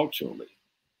 just culturally.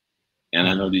 And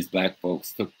I know these Black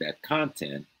folks took that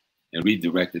content and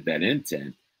redirected that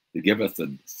intent to give us a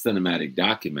cinematic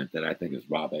document that I think is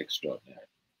rather extraordinary.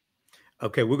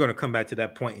 Okay, we're going to come back to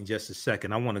that point in just a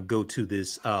second. I want to go to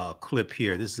this clip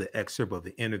here. This is an excerpt of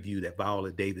the interview that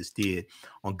Viola Davis did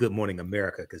on Good Morning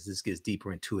America, because this gets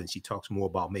deeper into it, and she talks more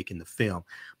about making the film.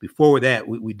 Before that,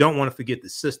 we don't want to forget the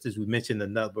sisters. We mentioned a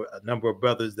number of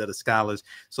brothers that are scholars.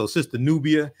 So Sister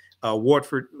Nubia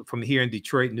Wardford from here in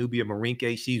Detroit, Nubia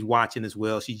Marinke, she's watching as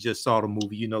well. She just saw the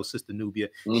movie. You know, Sister Nubia,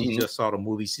 she just saw the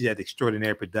movie. She had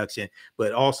extraordinary production,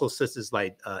 but also sisters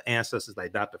like ancestors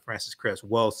like Dr. Francis Cress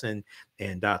Wilson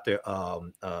and Dr.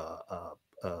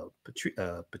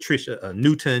 Patricia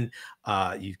Newton.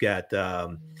 You've got,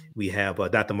 we have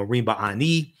Dr. Marimba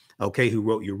Ani, okay, who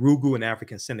wrote Yurugu, an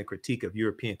African-centered critique of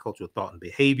European cultural thought and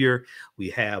behavior.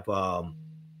 We have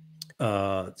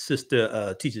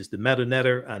sister teaches the Meta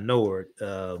Netter. I know her.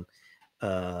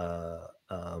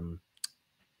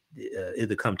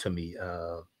 It'll come to me.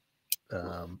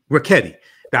 Raketti,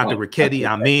 Dr. Raketti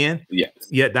Amen. Yes.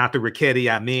 Yeah, Dr. Raketti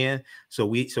Amen. So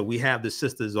we have the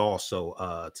sisters also,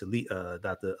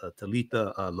 Dr.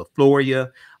 Talitha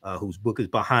LaFloria, whose book is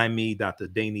behind me, Dr.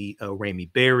 Dani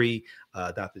Ramey Berry,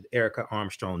 Dr. Erica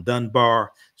Armstrong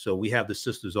Dunbar. So we have the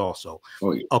sisters also.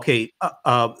 Oh, yeah. Okay,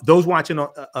 those watching,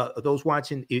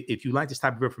 if you like this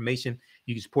type of information,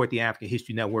 you can support the African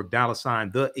History Network,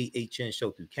 $, the AHN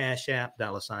Show through Cash App,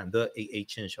 $, the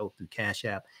AHN Show through Cash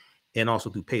App, and also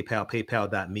through PayPal,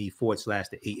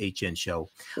 paypal.me/the AHN Show.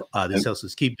 This helps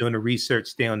us keep doing the research,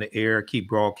 stay on the air, keep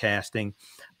broadcasting,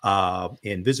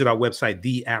 and visit our website,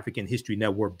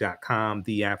 theafricanhistorynetwork.com,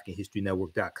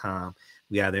 theafricanhistorynetwork.com.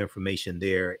 We have the information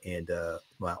there, and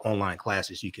my online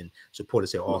classes. You can support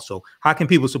us there also. How can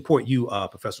people support you,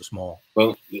 Professor Small?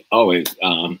 Well, always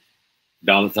 $,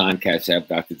 Cash App,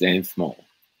 Dr. James Small.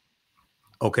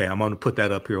 Okay, I'm going to put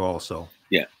that up here also.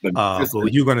 Yeah, but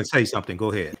you're going to say something.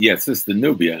 Go ahead. Yeah, Sister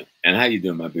Nubia, and how you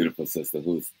doing, my beautiful sister,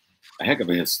 who's a heck of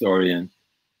a historian,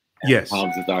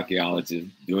 anthropologist, archaeologist,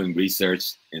 doing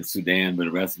research in Sudan, but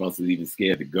the rest of us are even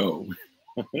scared to go.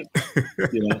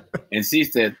 You know, and she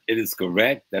said it is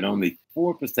correct that only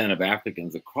 4% of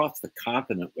Africans across the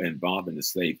continent were involved in the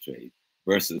slave trade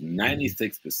versus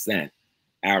 96%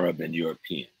 Arab and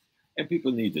European, and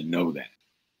people need to know that.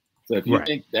 So if you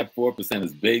think that 4%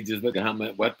 is big, just look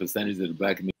at what percentage of the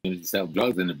Black community sell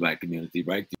drugs in the Black community,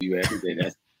 right, to you every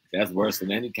day. That's worse than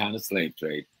any kind of slave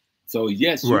trade. So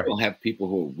yes, you will have people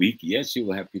who are weak. Yes, you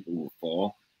will have people who will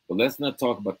fall. But let's not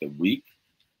talk about the weak.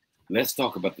 Let's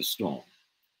talk about the strong.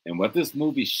 And what this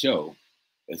movie shows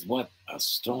is what a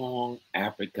strong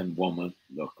African woman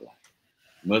looked like.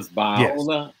 Miss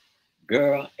Viola,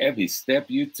 girl, every step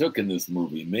you took in this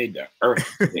movie made the earth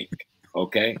shake.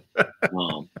 Okay.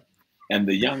 And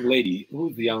the young lady,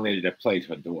 who's the young lady that played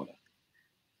her daughter?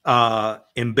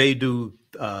 Mbedu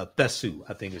Thesu,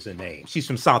 I think is her name. She's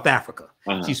from South Africa.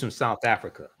 She's from South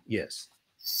Africa. Yes.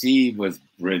 She was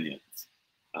brilliant.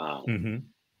 And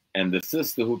the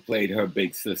sister who played her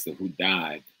big sister, who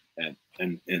died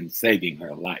in saving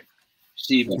her life,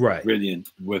 she was brilliant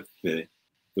with the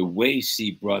way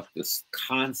she brought this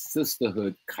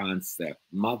sisterhood concept,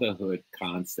 motherhood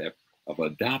concept of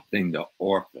adopting the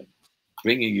orphan,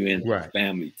 bringing you into the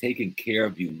family, taking care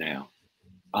of you now.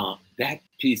 That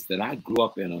piece that I grew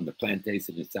up in on the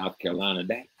plantation in South Carolina,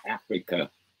 that Africa,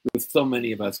 with so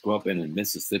many of us grew up in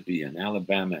Mississippi and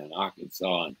Alabama and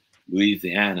Arkansas and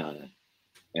Louisiana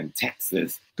and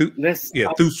Texas. Let's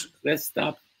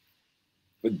stop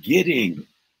forgetting,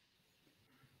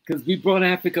 because we brought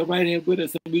Africa right here with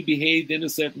us and we behaved in a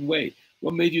certain way.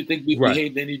 What made you think we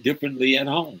behaved any differently at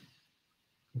home?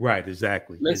 Right,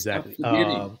 exactly.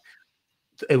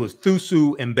 It was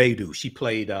Thusu Mbedu. She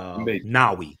played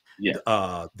Nawi. Yeah.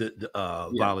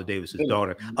 Viola Davis's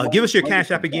daughter. Give us your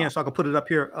Cash App again, so I can put it up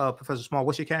here, Professor Small.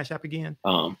 What's your Cash App again?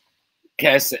 $$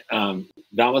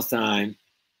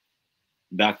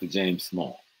 Dr. James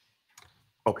Small.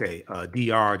 Okay,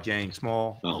 Dr. James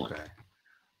Small. Uh-huh.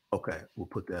 Okay, we'll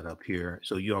put that up here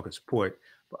so you all can support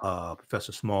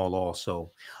Professor Small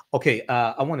also. Okay,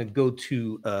 I want to go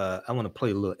to I want to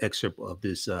play a little excerpt of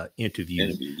this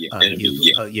interview.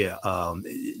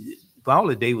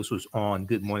 Viola Davis was on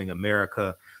Good Morning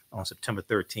America on September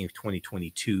 13th,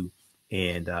 2022,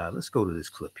 and let's go to this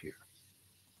clip here.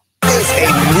 It's a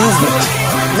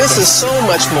movement. This is so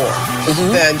much more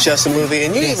than just a movie,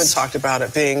 and you even talked about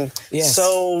it being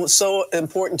so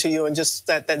important to you, and just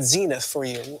that zenith for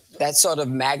you. That sort of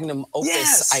magnum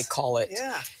opus, I call it.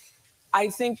 Yeah. I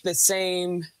think the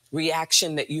same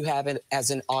reaction that you have as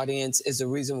an audience is the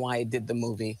reason why I did the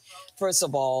movie. First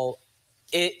of all,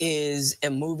 it is a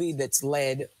movie that's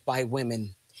led by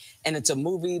women. And it's a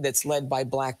movie that's led by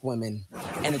Black women.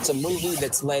 And it's a movie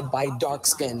that's led by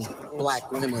dark-skinned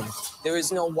Black women. There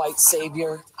is no white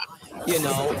savior, you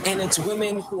know, and it's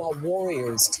women who are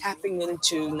warriors, tapping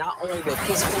into not only their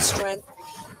physical strength,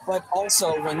 but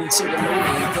also when you see the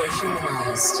movie, they're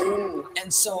humanized.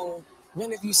 And so,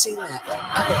 when have you seen that?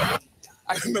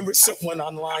 I remember someone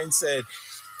online said,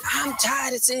 I'm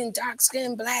tired of seeing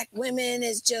dark-skinned Black women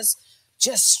as just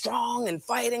strong and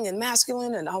fighting and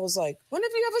masculine. And I was like, when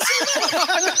have you ever seen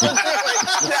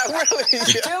that? Really?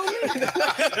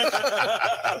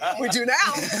 We do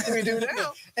now. We do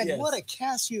now. And what a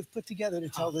cast you've put together to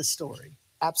tell this story.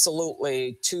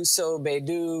 Absolutely. Tuso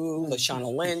Bedu,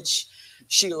 Lashana Lynch,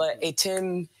 Sheila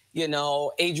Etim, you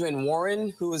know, Adrian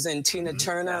Warren, who was in Tina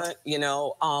Turner, you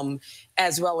know,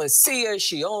 as well as Sia,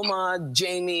 Shioma,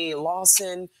 Jamie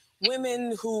Lawson,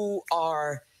 women who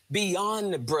are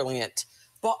beyond brilliant,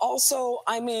 but also,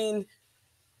 I mean,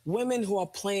 women who are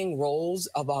playing roles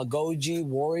of Agojie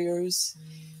warriors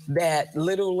that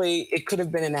literally, it could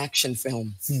have been an action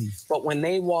film. But when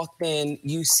they walked in,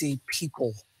 you see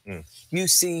people, you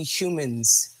see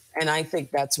humans. And I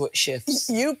think that's what shifts.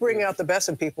 You bring out the best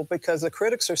in people, because the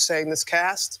critics are saying this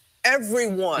cast,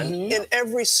 everyone in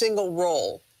every single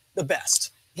role, the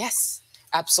best. Yes,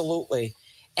 absolutely.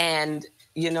 And,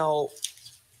 you know,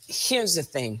 here's the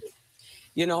thing.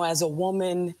 You know, as a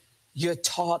woman, you're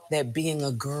taught that being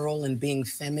a girl and being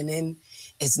feminine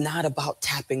is not about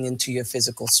tapping into your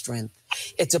physical strength.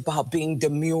 It's about being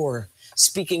demure,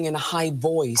 speaking in a high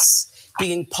voice,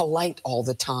 being polite all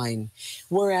the time.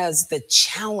 Whereas the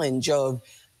challenge of,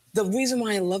 the reason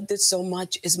why I loved it so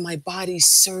much is my body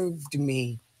served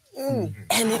me. And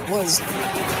it was, I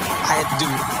had to do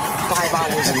 5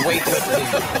 hours of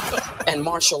weightlifting and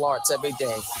martial arts every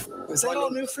day. Was that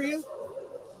all new for you?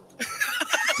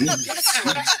 Wait a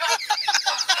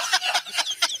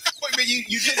minute,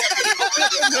 you did have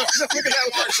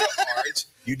martial arts,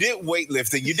 you did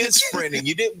weightlifting, you did sprinting,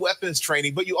 you did weapons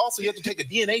training, but you also had to take a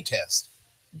DNA test.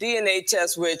 DNA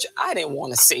test, which I didn't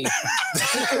want to see.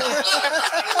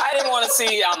 I didn't want to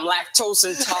see I'm lactose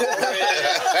intolerant.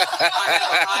 I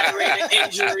have a high-rated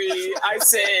injury. I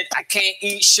said I can't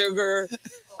eat sugar.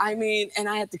 I mean, and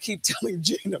I had to keep telling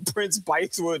Gina,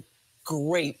 Prince-Bythewood,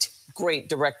 great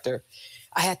director.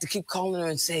 I had to keep calling her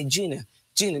and say, Gina,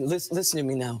 listen to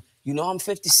me now. You know I'm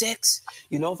 56.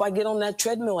 You know if I get on that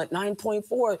treadmill at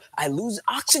 9.4, I lose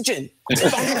oxygen.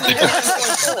 If I'm at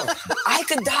 9.4, I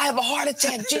could die of a heart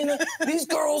attack, Gina. These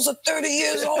girls are 30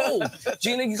 years old.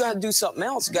 Gina, you got to do something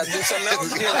else. You got to do something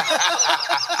else, Gina.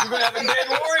 You're going to have a dead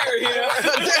warrior here.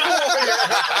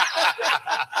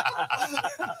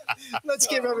 Let's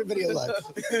give everybody a look.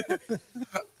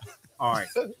 All right.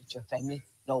 Your family,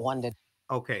 no wonder.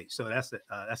 Okay, so that's an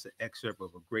excerpt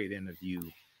of a great interview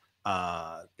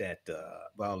that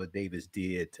Viola Davis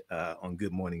did on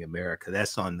Good Morning America.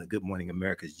 That's on the Good Morning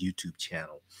America's YouTube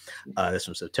channel. That's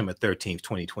from September 13th,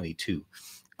 2022.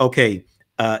 Okay,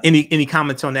 any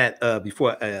comments on that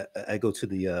before I go to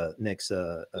the next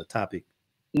topic?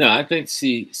 No, I think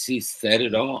she said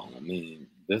it all. I mean,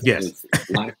 this is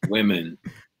Black women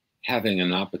having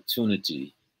an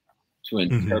opportunity to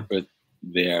interpret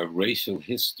their racial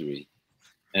history,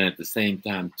 and at the same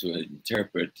time to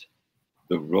interpret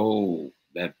the role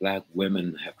that Black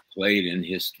women have played in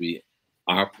history,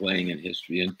 are playing in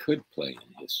history, and could play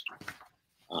in history.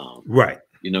 Right.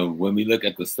 You know, when we look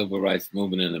at the civil rights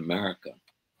movement in America,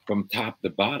 from top to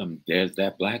bottom, there's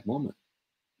that Black woman.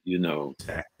 You know,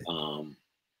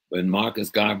 when Marcus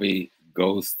Garvey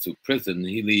goes to prison,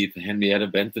 he leaves Henrietta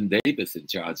Benton Davis in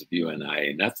charge of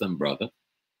UNIA, and that's some brother.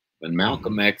 When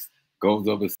Malcolm X goes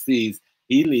overseas,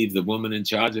 he leaves a woman in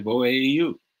charge of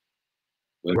OAU.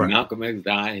 When Right. Malcolm X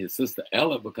died, his sister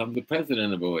Ella becomes the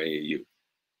president of OAU.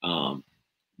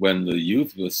 When the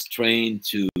youth was trained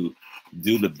to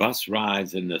do the bus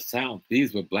rides in the South,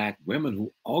 these were Black women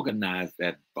who organized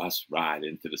that bus ride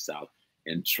into the South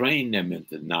and trained them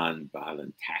into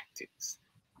nonviolent tactics.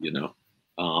 You know,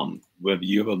 whether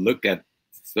you ever look at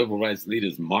civil rights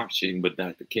leaders marching with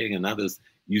Dr. King and others,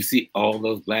 you see all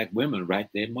those Black women right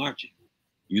there marching.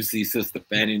 You see Sister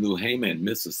Fannie Lou Hamer in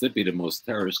Mississippi, the most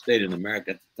terrorist state in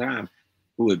America at the time,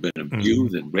 who had been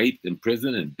abused and raped in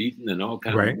prison and beaten in all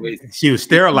kinds of ways. She was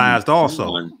sterilized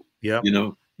also. Yeah, you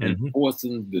know, and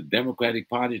forcing the Democratic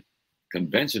Party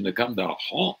convention to come to a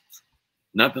halt.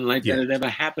 Nothing like that had ever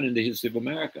happened in the history of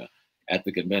America at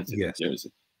the convention in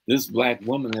Jersey. This Black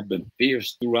woman had been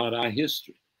fierce throughout our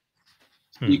history.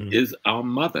 She is our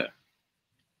mother.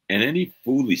 And any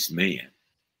foolish man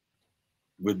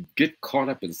would get caught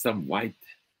up in some white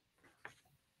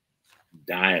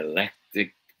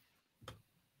dialectic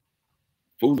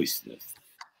foolishness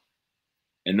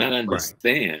and not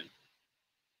understand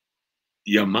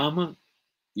your mama,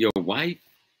 your wife,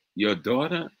 your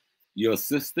daughter, your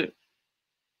sister,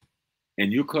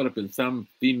 and you're caught up in some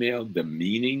female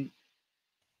demeaning,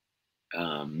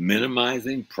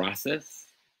 minimizing process.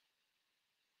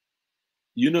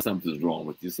 You know something's wrong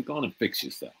with you, so go on and fix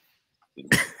yourself. You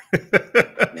know?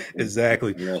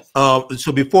 Exactly. Yes.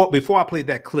 So before I played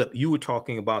that clip, you were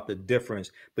talking about the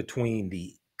difference between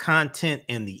the content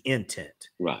and the intent.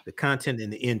 Right. The content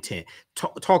and the intent.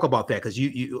 Talk about that, because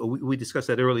we discussed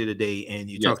that earlier today, and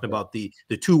you're talking about the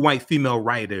two white female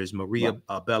writers, Maria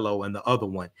Bello and the other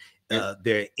one,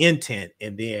 their intent,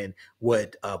 and then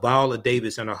what Viola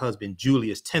Davis and her husband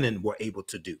Julius Tennant were able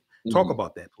to do. Talk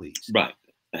about that, please. Right.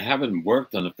 Having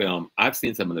worked on the film, I've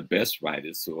seen some of the best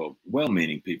writers who are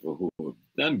well-meaning people who have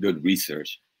done good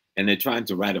research, and they're trying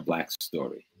to write a Black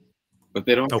story, but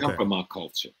they don't come from our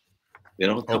culture. They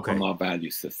don't come from our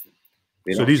value system.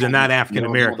 So these are not African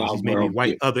Americans. These may be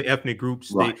white, other ethnic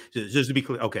groups. Right. Just to be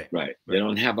clear. Okay. Right. They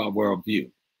don't have our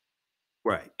worldview.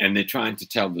 Right. And they're trying to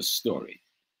tell the story.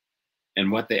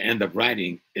 And what they end up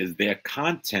writing is their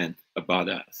content about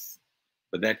us.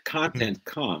 But that content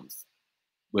comes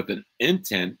with an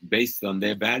intent based on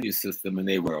their value system and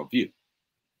their worldview.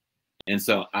 And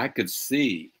so I could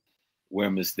see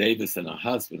where Miss Davis and her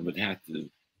husband would have to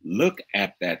look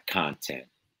at that content,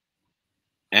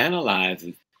 analyze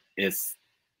its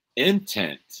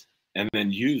intent, and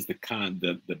then use the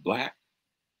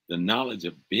knowledge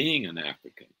of being an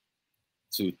African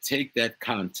to take that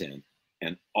content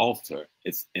and alter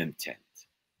its intent.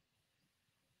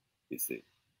 You see,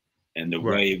 and the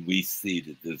way we see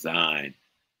the design.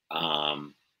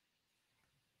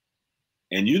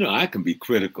 And you know, I can be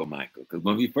critical, Michael, because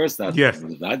when we first started,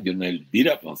 I'd get ready to beat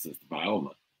up on Sister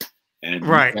Viola. And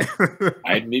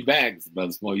I'd me back,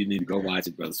 Brother Small, you need to go watch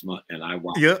it, Brother Small. And I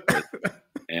watched it.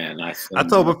 And I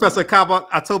told Professor Kaba,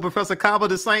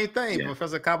 the same thing.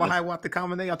 Professor Kaba Hiawatha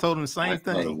Kamene, I told him the same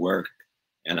thing. The work,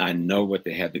 and I know what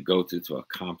they had to go through to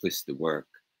accomplish the work.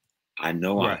 I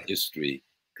know our history,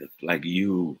 because like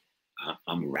you,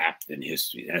 I'm wrapped in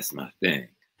history. That's my thing.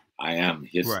 I am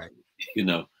history, you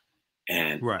know,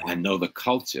 and I know the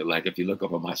culture. Like if you look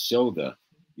over my shoulder,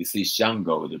 you see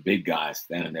Shango, the big guy,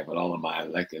 standing there with all of my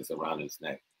electors around his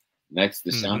neck. Next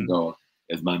to Shango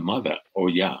is my mother,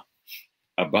 Oya.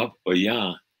 Above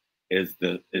Oya is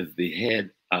the head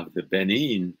of the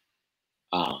Benin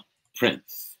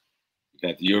prince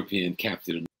that the European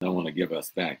captured and don't want to give us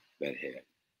back that head.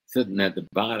 Sitting at the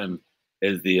bottom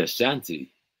is the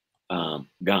Ashanti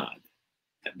god,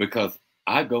 because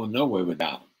I go nowhere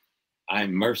without them. I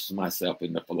immerse myself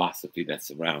in the philosophy that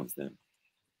surrounds them.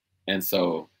 And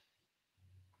so,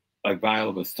 like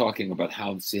Viola was talking about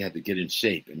how she had to get in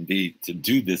shape and to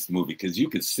do this movie, because you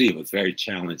could see it was very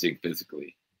challenging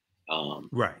physically.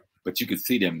 But you could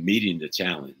see them meeting the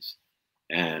challenge.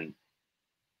 And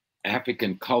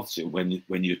African culture, when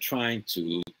you're trying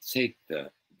to take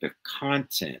the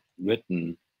content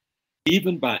written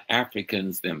even by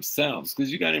Africans themselves,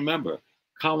 because you got to remember,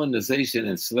 colonization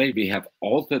and slavery have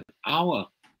altered our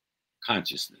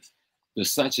consciousness to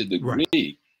such a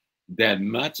degree that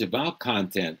much of our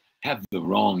content have the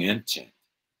wrong intent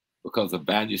because of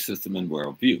value system and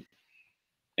worldview.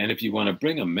 And if you want to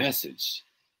bring a message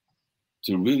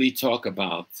to really talk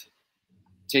about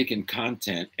taking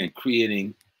content and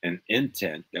creating an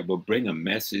intent that will bring a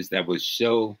message that will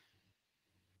show,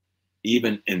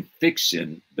 even in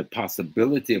fiction, the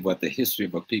possibility of what the history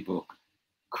of a people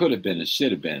could have been and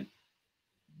should have been,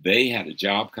 they had a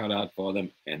job cut out for them,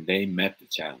 and they met the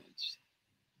challenge.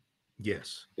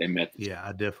 Yes, they met. The challenge.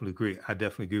 I definitely agree. I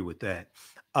definitely agree with that.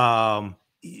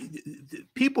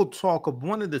 people talk of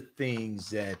one of the things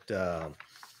that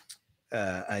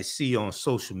I see on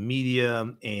social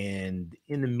media and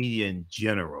in the media in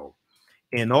general,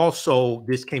 and also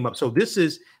this came up. So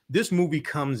this movie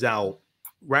comes out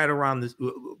right around this,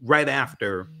 right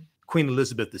after Queen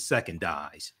Elizabeth II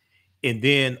dies, and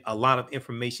then a lot of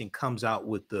information comes out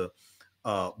with the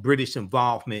British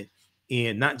involvement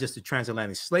in not just the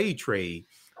transatlantic slave trade,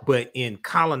 but in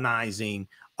colonizing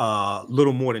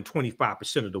little more than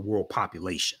 25% of the world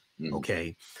population.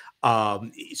 Okay.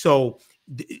 So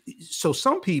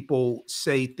some people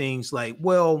say things like,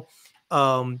 well,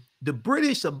 the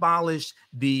British abolished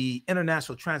the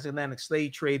international transatlantic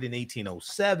slave trade in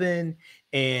 1807,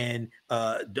 and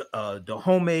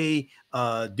Dahomey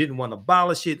didn't want to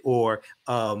abolish it, or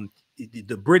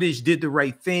the British did the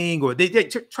right thing, or they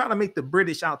try to make the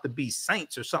British out to be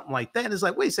saints or something like that. It's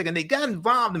like, wait a second, they got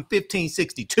involved in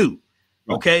 1562,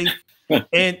 okay, and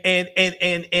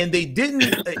they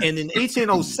didn't. And in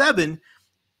 1807,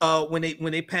 when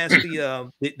they passed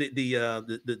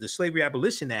the Slavery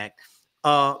Abolition Act,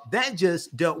 that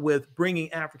just dealt with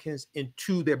bringing Africans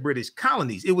into their British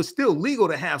colonies. It was still legal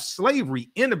to have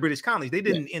slavery in the British colonies. They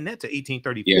didn't end that to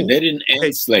 1834. Yeah, they didn't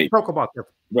end slavery. Talk about that.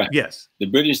 Right. Yes. The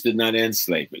British did not end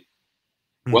slavery.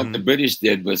 What the British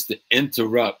did was to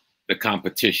interrupt the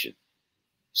competition.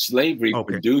 Slavery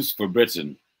produced for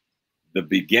Britain the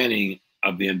beginning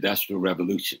of the Industrial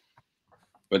Revolution.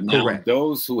 But now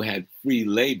those who had free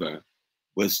labor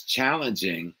was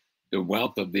challenging the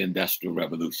wealth of the Industrial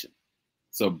Revolution.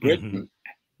 So Britain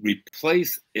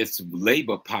replaced its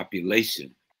labor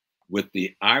population with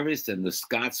the Irish and the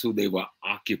Scots who they were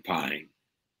occupying,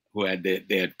 who had they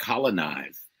had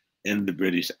colonized in the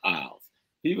British Isles.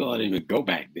 People don't even go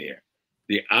back there.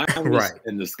 The Irish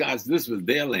and the Scots, this was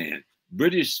their land.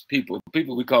 British people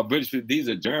we call British people, these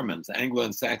are Germans, Anglo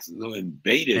and Saxons who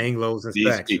invaded Anglos and these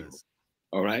Saxons. people.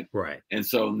 All right. Right. And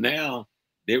so now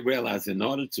they realize in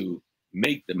order to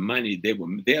make the money,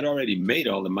 they had already made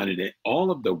all the money, that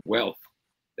all of the wealth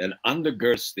that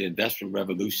undergirds the Industrial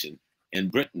Revolution in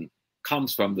Britain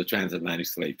comes from the transatlantic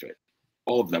slave trade.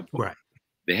 All of that. Right.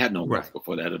 They had no wealth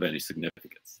before that of any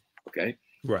significance. Okay.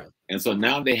 Right. And so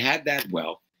now they had that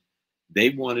wealth. They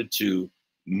wanted to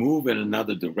move in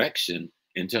another direction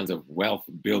in terms of wealth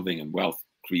building and wealth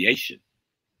creation.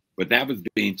 But that was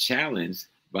being challenged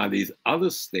by these other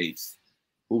states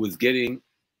who was getting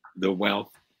the wealth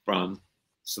from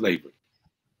slavery,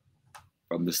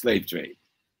 from the slave trade.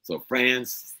 So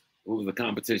France, who was the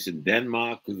competition,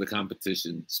 Denmark, who was the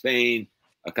competition, Spain,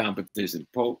 a competition,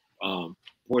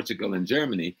 Portugal and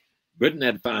Germany. Britain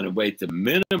had to find a way to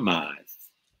minimize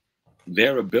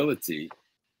their ability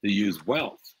to use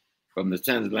wealth from the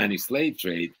transatlantic slave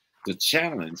trade to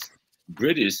challenge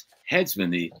British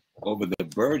hegemony over the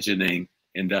burgeoning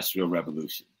Industrial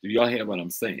Revolution. Do y'all hear what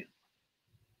I'm saying?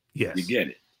 Yes. You get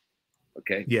it?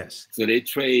 Okay. Yes. So they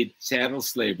trade chattel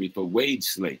slavery for wage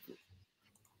slavery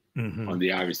on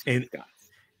the Irish and Scots.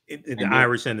 The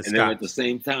Irish and the Scots. And then at the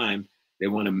same time, they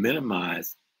want to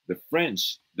minimize the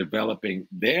French developing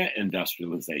their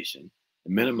industrialization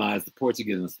and minimize the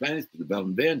Portuguese and Spanish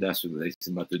developing their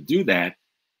industrialization. But to do that,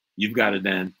 you've got to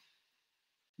then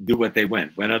do what they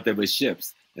went out there with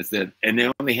ships and said, and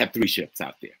they only have 3 ships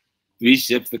out there. 3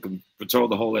 ships that can patrol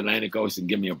the whole Atlantic Ocean.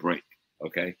 Give me a break.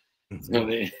 Okay. So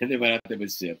they went out there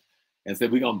with ships and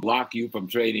said, we're going to block you from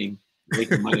trading,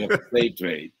 making money off the slave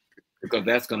trade, because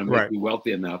that's going to make you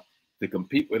wealthy enough to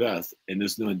compete with us in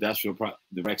this new industrial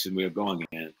direction we're going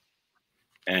in.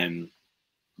 And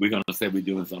we're going to say we're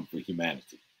doing something for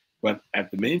humanity. But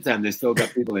at the meantime, they still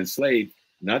got people enslaved,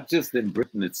 not just in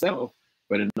Britain itself,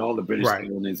 but in all the British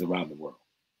colonies around the world.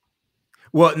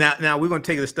 Well, now we're going to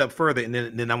take it a step further, and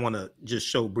then I want to just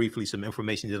show briefly some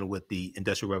information dealing with the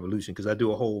Industrial Revolution, because I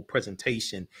do a whole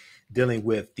presentation dealing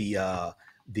with the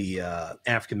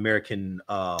African American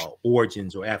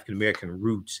origins or African American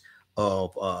roots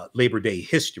of Labor Day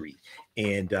history,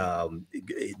 and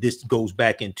this goes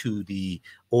back into the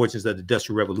origins of the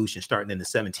Industrial Revolution, starting in the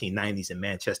 1790s in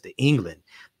Manchester, England,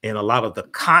 and a lot of the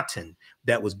cotton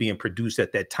that was being produced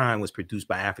at that time was produced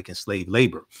by African slave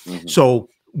labor. So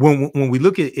when we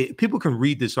look at it, people can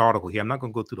read this article here. I'm not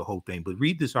going to go through the whole thing, but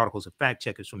read this article. It's a fact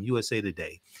checkers from USA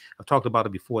Today. I've talked about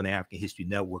it before in the African History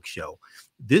Network show.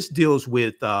 This deals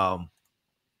with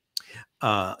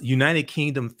United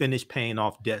Kingdom finished paying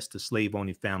off debts to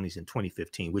slave-owning families in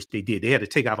 2015, which they did. They had to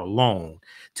take out a loan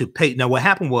to pay. Now, what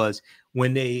happened was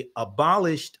when they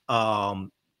abolished, finally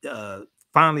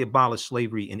abolished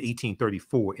slavery in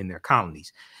 1834 in their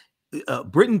colonies,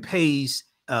 Britain pays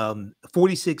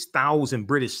 46,000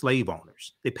 British slave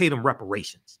owners. They paid them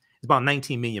reparations. It's about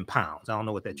 19 million pounds. I don't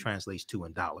know what that translates to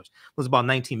in dollars. It was about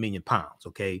 19 million pounds.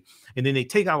 Okay. And then they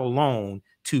take out a loan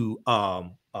to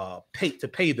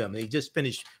pay them. They just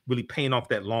finished really paying off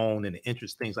that loan and the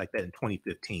interest, things like that in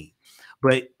 2015.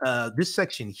 But this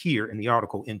section here in the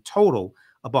article, in total,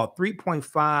 about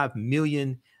 3.5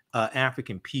 million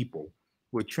African people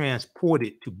were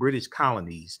transported to British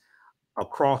colonies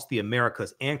across the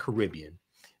Americas and Caribbean,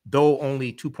 though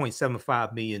only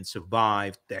 2.75 million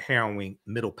survived the harrowing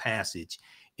Middle Passage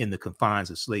in the confines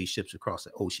of slave ships across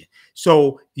the ocean.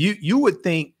 So you would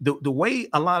think the way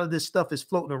a lot of this stuff is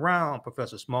floating around,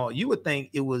 Professor Small, you would think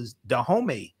it was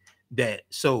Dahomey that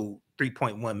sold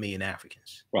 3.1 million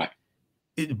Africans. Right.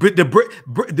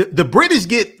 The British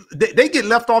get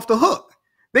left off the hook.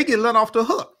 They get let off the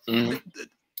hook. Mm-hmm.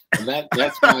 And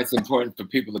that's why it's important for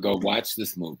people to go watch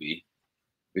this movie,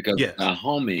 because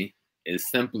Dahomey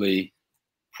is simply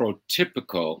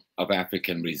prototypical of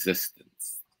African resistance.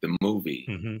 The movie.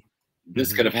 Mm-hmm.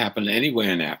 This could have happened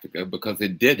anywhere in Africa, because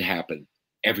it did happen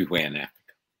everywhere in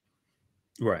Africa.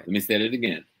 Right. Let me say it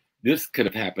again. This could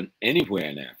have happened anywhere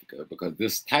in Africa, because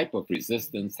this type of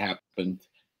resistance happened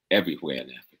everywhere in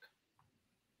Africa.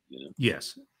 You know?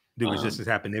 Yes. The resistance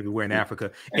happened everywhere in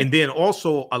Africa, and then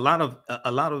also a lot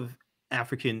of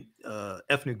African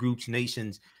ethnic groups,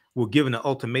 nations were given an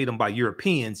ultimatum by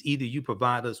Europeans: either you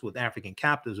provide us with African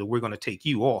captives, or we're going to take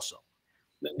you also.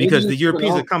 Because the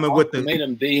Europeans are coming with the.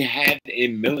 They had a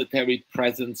military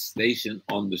presence stationed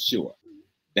on the shore.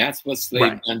 That's what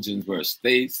slave dungeons were.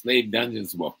 Slave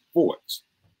dungeons were forts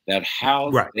that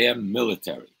housed their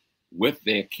military with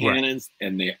their cannons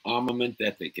and their armament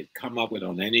that they could come up with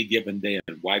on any given day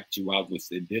and wipe you out, which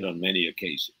they did on many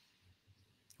occasions.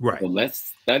 Right. So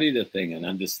let's study the thing and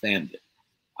understand it.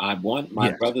 I want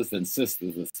my brothers and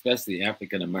sisters, especially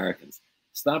African Americans,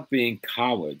 stop being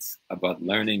cowards about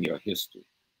learning your history.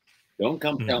 Don't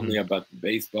come tell me about the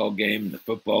baseball game and the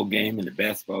football game and the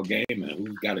basketball game and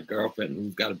who's got a girlfriend,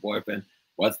 who's got a boyfriend,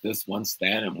 what's this one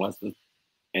stat and what's this,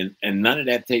 and none of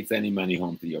that takes any money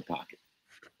home to your pocket.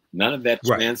 None of that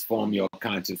transform your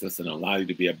consciousness and allow you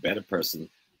to be a better person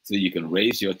so you can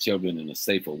raise your children in a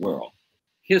safer world.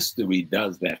 History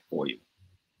does that for you.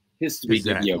 History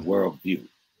gives you a worldview.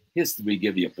 History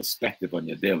gives you a perspective on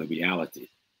your daily reality.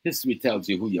 History tells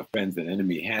you who your friends and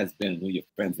enemy has been and who your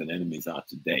friends and enemies are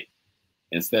today.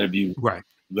 Instead of you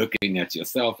looking at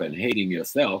yourself and hating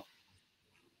yourself,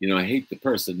 you know, hate the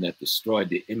person that destroyed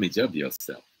the image of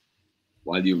yourself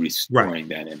while you're restoring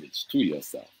that image to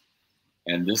yourself.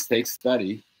 And this takes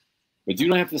study, but you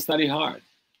don't have to study hard.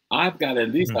 I've got at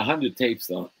least 100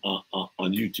 tapes on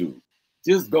YouTube.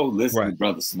 Just go listen to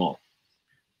Brother Small.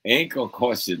 Ain't gonna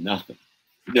cost you nothing.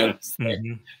 You know what I'm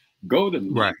saying? Go to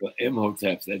Michael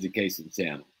Imhotep's education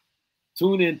channel.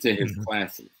 Tune into his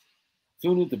classes.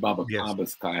 Tune into Baba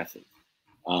Kaba's classes.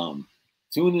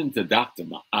 Tune into Dr.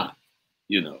 Ma'at,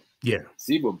 you know.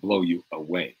 See what blow you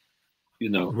away, you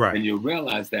know. And you'll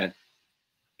realize that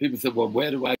people say, well,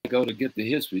 where do I go to get the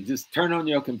history? Just turn on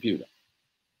your computer.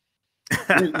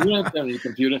 You don't have to turn on your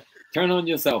computer. Turn on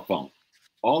your cell phone.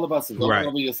 All of us is all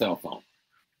over your cell phone.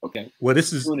 Okay. Well,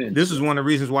 this is one of the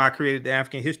reasons why I created the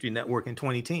African History Network in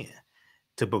 2010,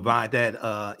 to provide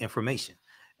that information.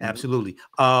 Absolutely.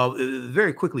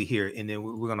 Very quickly here, and then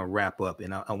we're going to wrap up.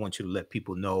 And I want you to let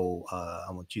people know. I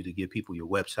want you to give people your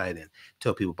website and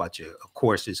tell people about your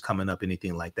courses coming up,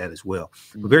 anything like that as well.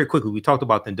 But very quickly, we talked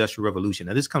about the Industrial Revolution.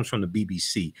 Now, this comes from the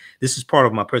BBC. This is part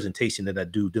of my presentation that I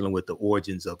do dealing with the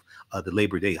origins of the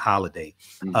Labor Day holiday.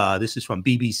 This is from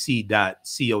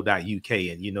bbc.co.uk,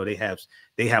 and you know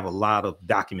they have a lot of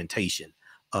documentation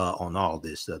on all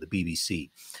this, the BBC.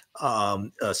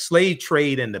 Slave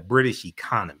trade and the British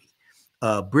economy.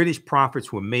 British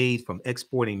profits were made from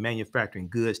exporting manufacturing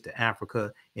goods to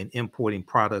Africa and importing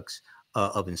products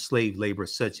of enslaved labor,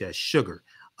 such as sugar.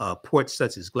 Ports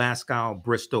such as Glasgow,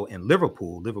 Bristol, and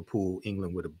Liverpool,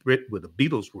 England, where the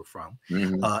Beatles were from,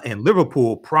 and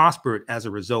Liverpool prospered as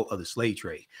a result of the slave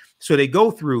trade. So they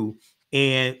go through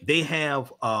and they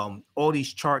have all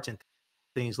these charts and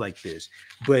things like this,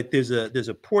 but there's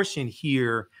a portion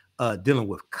here dealing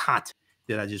with cotton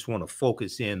that I just want to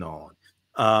focus in on,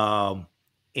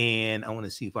 and I want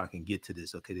to see if I can get to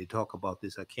this. Okay, they talk about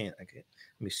this. I can't. Let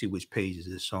me see which page is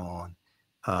this on.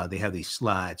 They have these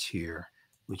slides here.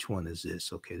 Which one is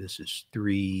this? Okay, this is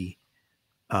 3.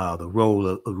 The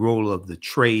role of the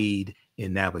trade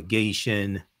in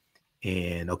navigation.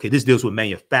 And okay, this deals with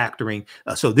manufacturing.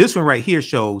 So this one right here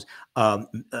shows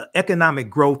economic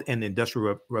growth and the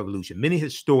Industrial Revolution. Many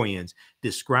historians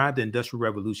describe the Industrial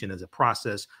Revolution as a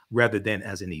process rather than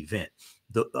as an event.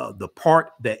 The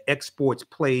part that exports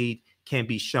played can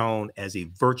be shown as a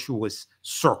virtuous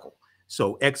circle.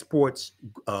 So exports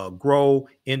grow,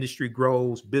 industry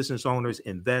grows, business owners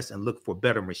invest and look for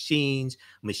better machines.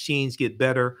 Machines get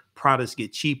better, products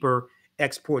get cheaper,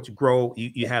 exports grow.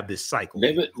 You have this cycle.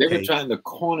 They were trying to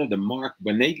corner the market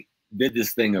when they did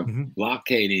this thing of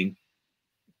blockading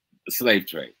the slave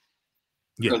trade.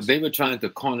 Because they were trying to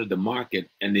corner the market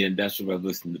and the Industrial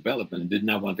Revolution development and did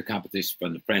not want the competition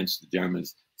from the French, the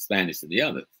Germans, Spanish, and the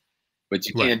others. But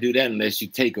you can't do that unless you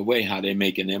take away how they're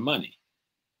making their money.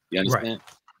 You understand?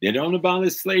 They don't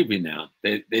abolish slavery now.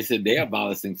 They said they're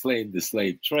abolishing the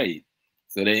slave trade.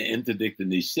 So they're interdicting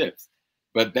these ships.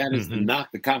 But that is to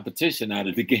knock the competition out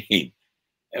of the game.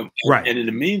 And in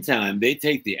the meantime, they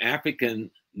take the African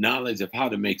knowledge of how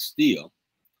to make steel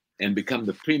and become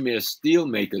the premier steel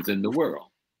makers in the world,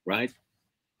 right?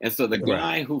 And so the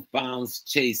guy who founds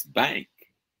Chase Bank,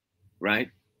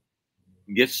 right,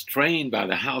 gets trained by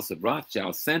the House of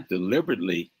Rothschild, sent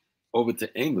deliberately over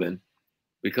to England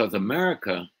because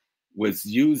America was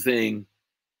using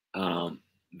the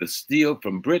steel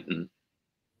from Britain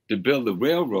to build the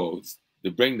railroads,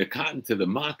 to bring the cotton to the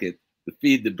market, to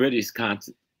feed the British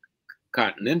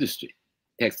cotton industry,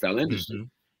 textile industry.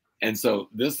 And so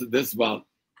this about,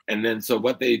 and then so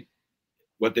what they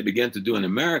began to do in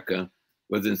America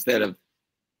was, instead of,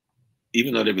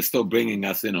 even though they were still bringing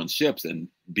us in on ships and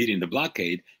beating the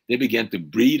blockade, they began to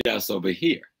breed us over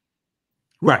here.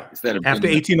 Right. Instead of after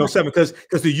 1807,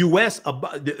 because the U.S.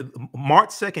 March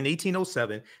 2nd,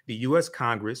 1807, the U.S.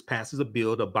 Congress passes a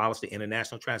bill to abolish the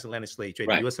international transatlantic slave trade.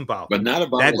 The U.S. involved, but not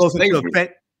abolish that goes slavery. into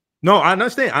effect. No, I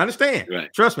understand.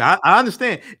 Right. Trust me, I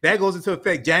understand. That goes into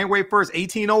effect January 1st,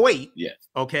 1808. Yes.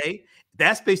 Okay.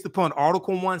 That's based upon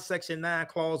Article 1, Section 9,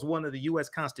 Clause 1 of the U.S.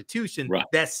 Constitution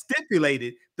that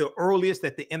stipulated the earliest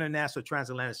that the international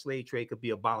transatlantic slave trade could be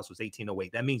abolished was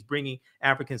 1808. That means bringing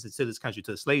Africans into this country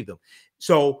to enslave them.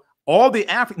 So all the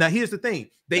Now, here's the thing.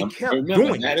 They kept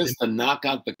doing that is to knock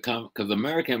out because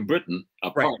America and Britain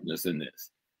are partners in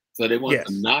this. So they want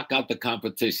to knock out the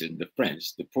competition, the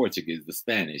French, the Portuguese, the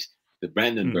Spanish, the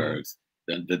Brandenburgs,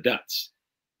 the Dutch.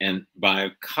 And by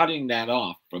cutting that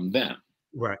off from them,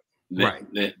 they're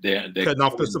cutting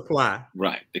off the supply.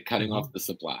 Right. They're cutting off the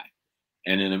supply.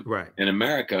 And in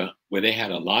America, where they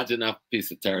had a large enough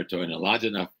piece of territory and a large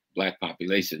enough Black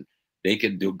population, they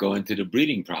could go into the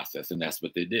breeding process. And that's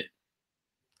what they did.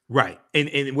 Right.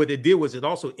 And what it did was it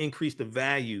also increased the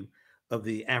value of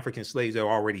the African slaves that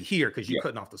are already here, because you're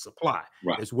cutting off the supply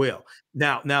as well.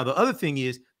 Now, the other thing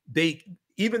is,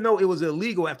 even though it was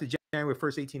illegal after January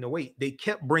 1st, 1808, they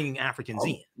kept bringing Africans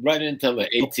in. Right until the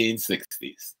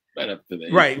 1860s. Right up to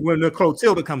the when the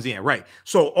Clotilda comes in. Right.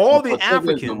 So all the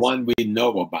Africans, the one we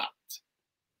know about.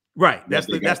 Right. That's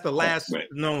the last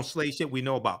known slave ship we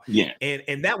know about. Yeah.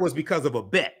 And that was because of a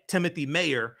bet. Timothy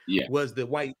Mayer was the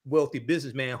white wealthy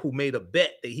businessman who made a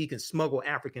bet that he can smuggle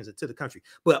Africans into the country.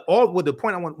 But one of the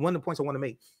points I want to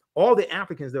make, all the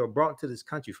Africans that were brought to this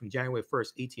country from January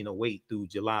 1st, 1808 through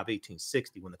July of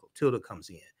 1860, when the Clotilda comes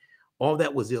in, all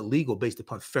that was illegal based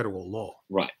upon federal law.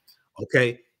 Right.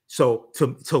 Okay. So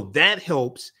that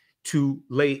helps to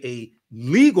lay a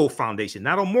legal foundation,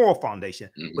 not a moral foundation,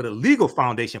 but a legal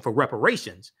foundation for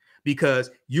reparations, because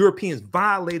Europeans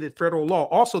violated federal law.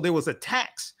 Also, there was a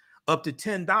tax up to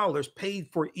 $10 paid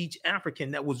for each African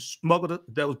that was smuggled,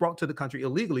 that was brought to the country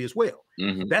illegally as well.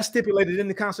 That's stipulated in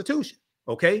the Constitution.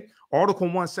 Okay. Article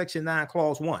 1, Section 9,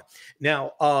 Clause 1.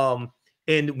 Now,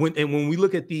 and when we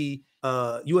look at the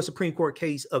U.S. Supreme Court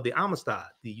case of the Amistad,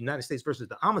 the United States versus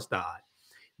the Amistad,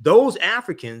 those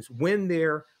Africans, when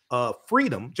their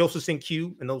freedom, Joseph St.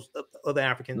 Q and those other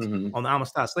Africans on the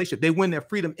Amistad slave ship, they win their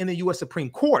freedom in the U.S. Supreme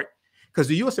Court, because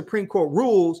the U.S. Supreme Court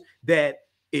rules that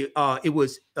it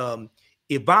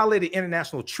violated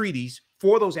international treaties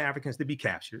for those Africans to be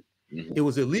captured. It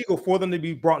was illegal for them to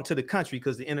be brought into the country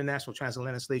because the international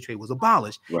transatlantic slave trade was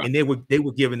abolished, and they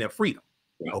were given their freedom.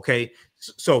 Okay,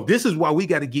 so this is why we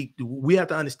have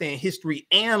to understand history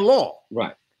and law,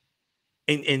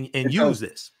 and use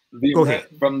this. Go ahead.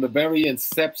 From the very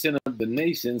inception of the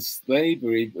nation,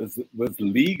 slavery was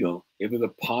legal. It was a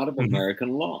part of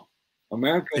American law.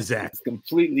 America is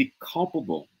completely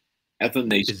culpable as a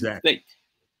nation state.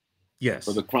 Yes.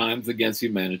 For the crimes against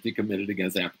humanity committed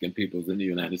against African peoples in the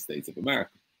United States of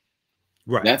America.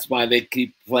 Right. That's why they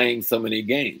keep playing so many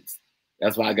games.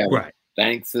 That's why I got to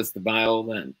thank Sister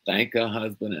Viola and thank her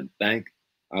husband and thank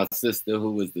our sister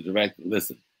who was the director.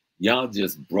 Listen, y'all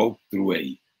just broke through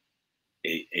a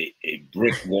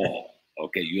brick wall.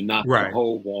 Okay, you knocked the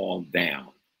whole wall down.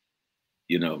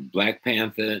 You know, Black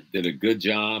Panther did a good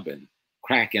job in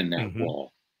cracking that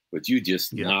wall, but you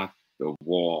just knocked the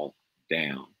wall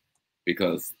down,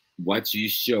 because what you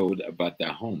showed about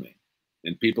Dahomey.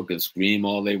 And people can scream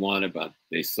all they want about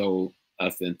they sold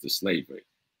us into slavery.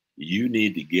 You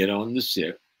need to get on the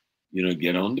ship, you know,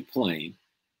 get on the plane,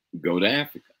 go to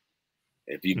Africa.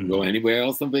 If you can go anywhere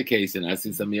else on vacation, I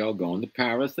see some of y'all going to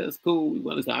Paris. That's cool.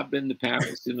 I've been to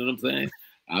Paris, you know what I'm saying?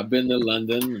 I've been to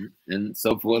London and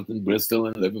so forth, and Bristol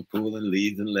and Liverpool and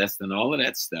Leeds and Leicester and all of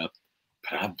that stuff.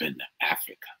 But I've been to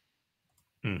Africa.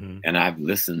 And I've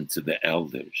listened to the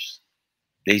elders.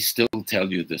 They still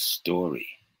tell you the story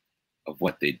of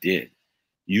what they did.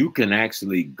 You can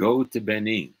actually go to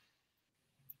Benin,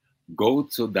 go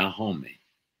to Dahomey,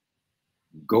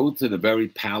 go to the very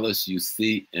palace you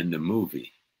see in the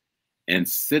movie, and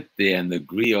sit there, and the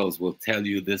griots will tell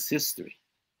you this history.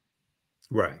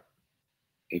 Right.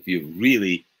 If you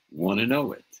really want to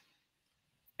know it.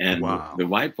 And the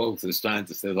white folks are trying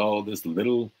to say, oh, this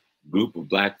little group of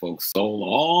black folks sold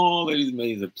all of these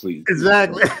millions of please.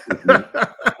 Exactly.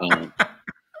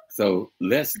 So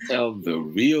let's tell the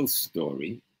real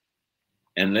story,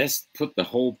 and let's put the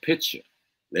whole picture.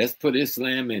 Let's put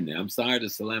Islam in there. I'm sorry to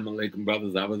Salam Alaikum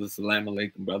brothers. I was a Salam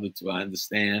Alaikum brother too, I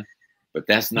understand. But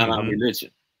that's not our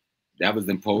religion. That was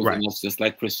imposed on us just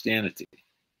like Christianity.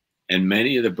 And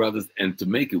many of the brothers, and to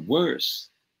make it worse,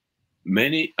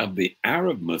 many of the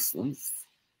Arab Muslims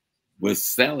were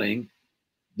selling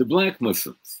the black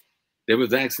Muslims. There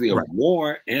was actually a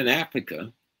war in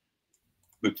Africa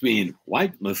between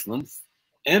white Muslims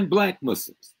and black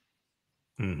Muslims.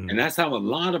 And that's how a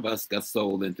lot of us got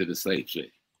sold into the slave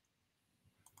trade.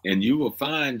 And you will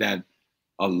find that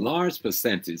a large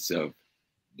percentage of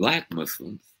black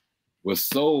Muslims were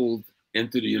sold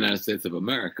into the United States of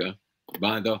America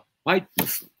by the white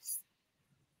Muslims.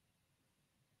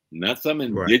 Not some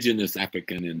indigenous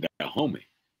African in Dahomey.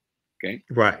 Okay?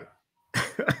 Right.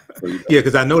 So yeah,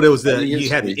 because I know there was you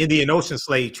had the Indian Ocean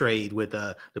slave trade with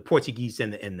the Portuguese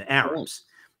and the Arabs.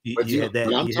 You had that.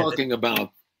 But I'm talking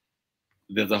about,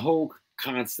 there's a whole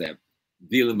concept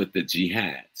dealing with the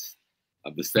jihads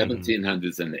of the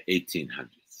 1700s and the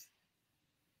 1800s,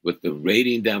 with the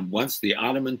raiding down. Once the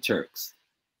Ottoman Turks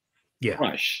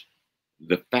crush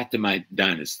the Fatimite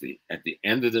dynasty at the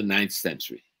end of the 9th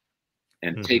century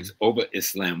and takes over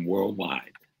Islam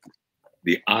worldwide,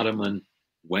 the Ottoman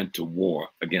went to war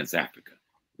against Africa.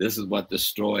 This is what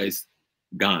destroys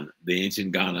Ghana, the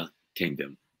ancient Ghana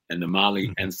kingdom, and the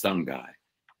Mali and Songhai.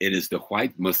 It is the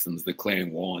white Muslims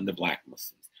declaring war on the black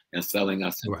Muslims and selling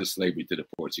us into slavery to the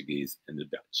Portuguese and the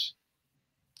Dutch.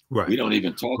 We don't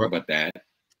even talk about that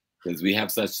because we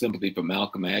have such sympathy for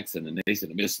Malcolm X and the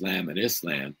Nation of Islam and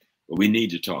Islam, but we need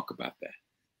to talk about that.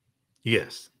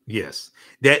 Yes, yes.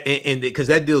 That and because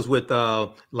that deals with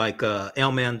like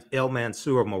El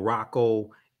Mansur of Morocco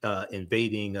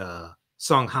invading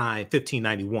Songhai in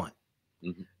 1591.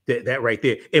 That right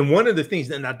there. And one of the things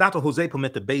that Dr. Jose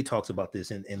Pimenta Bey talks about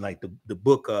this in like the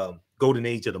book Golden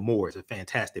Age of the Moors, a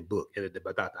fantastic book edited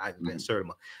by Dr. Ivan Van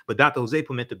Sertima. But Dr. Jose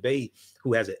Pimenta Bey,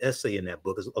 who has an essay in that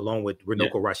book, along with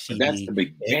Renoko Rashidi. That's the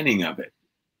beginning of it.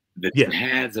 The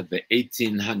jihads of the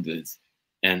 1800s,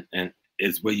 and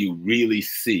is where you really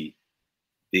see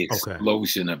the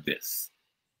explosion of this.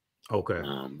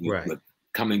 With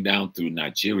coming down through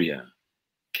Nigeria,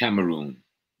 Cameroon,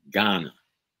 Ghana.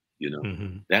 You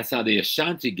know, that's how the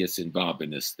Ashanti gets involved in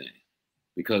this thing,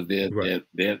 because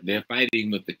they're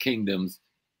fighting with the kingdoms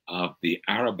of the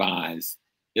Arabized,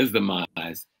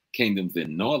 Islamized kingdoms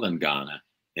in northern Ghana,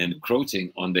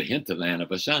 encroaching on the hinterland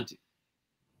of Ashanti.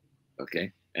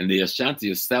 Okay, and the Ashanti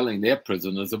is selling their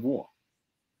prisoners of war,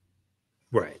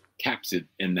 captured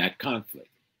in that conflict.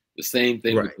 The same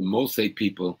thing with the Mose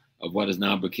people of what is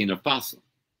now Burkina Faso.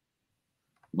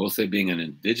 Mose being an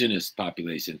indigenous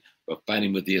population, but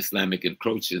fighting with the Islamic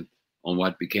encroachment on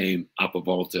what became Upper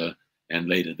Volta and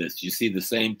later this. You see the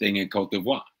same thing in Cote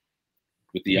d'Ivoire,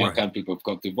 with the Akan people of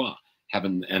Cote d'Ivoire,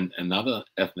 having and another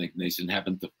ethnic nation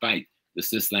having to fight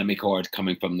this Islamic horde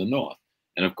coming from the north.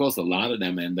 And of course, a lot of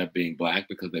them end up being black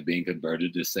because they're being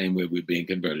converted the same way we're being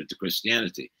converted to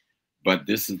Christianity. But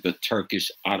this is the Turkish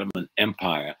Ottoman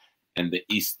Empire and the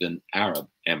Eastern Arab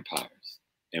empires.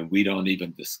 And we don't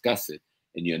even discuss it.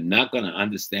 And you're not going to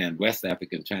understand West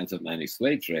African transatlantic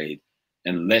slave trade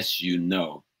unless you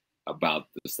know about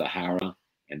the Sahara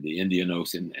and the Indian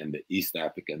Ocean and the East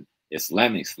African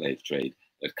Islamic slave trade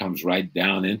that comes right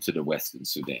down into the Western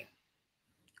Sudan.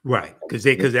 Because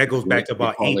that goes back to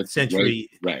about 8th century.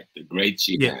 The Great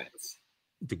Jihads.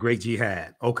 The Great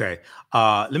Jihad. Okay.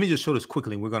 Let me just show this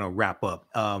quickly. We're going to wrap up.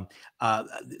 I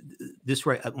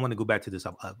want to go back to this.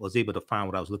 I was able to find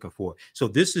what I was looking for. So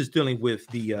this is dealing with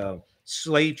the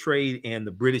slave trade and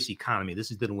the British economy.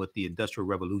 This is dealing with the Industrial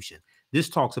Revolution. This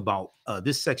talks about,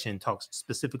 this section talks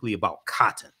specifically about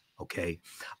cotton. Okay.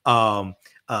 From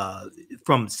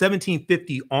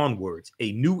 1750 onwards,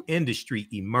 a new industry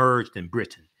emerged in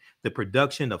Britain, the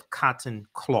production of cotton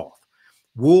cloth.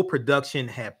 Wool production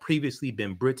had previously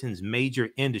been Britain's major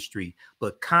industry,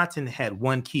 but cotton had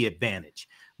one key advantage: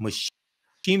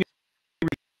 machinery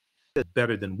is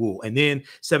better than wool. And then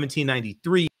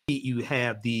 1793, you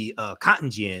have the cotton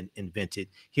gin invented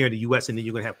here in the US, and then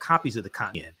you're going to have copies of the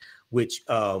cotton gin, which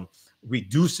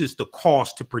reduces the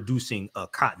cost to producing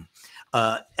cotton.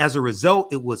 As a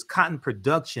result, it was cotton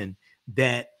production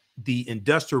that the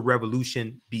Industrial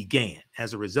Revolution began.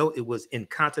 As a result, it was in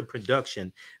cotton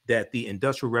production that the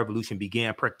Industrial Revolution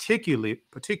began,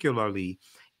 particularly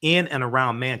in and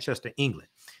around Manchester, England.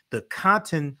 The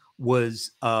cotton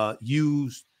was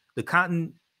used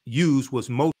was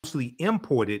mostly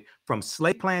imported from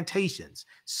slave plantations.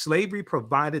 Slavery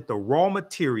provided the raw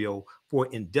material for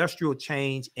industrial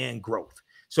change and growth.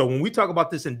 So when we talk about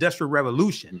this Industrial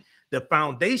Revolution, the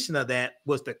foundation of that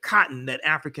was the cotton that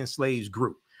African slaves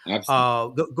grew.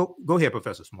 Go ahead,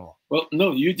 Professor Small. Well,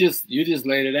 no, you just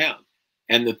laid it out.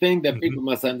 And the thing that people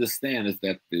must understand is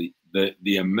that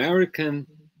the American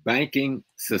banking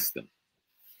system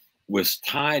was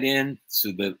tied in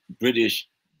to the British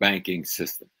banking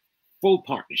system, full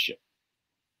partnership.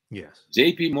 Yes.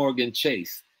 J.P. Morgan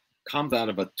Chase comes out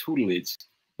of a tutelage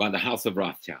by the House of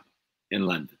Rothschild in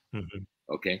London.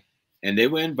 Okay. And they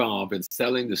were involved in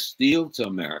selling the steel to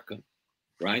America,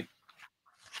 right?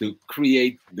 To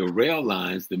create the rail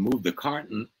lines to move the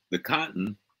cotton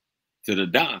to the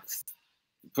docks,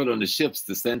 put on the ships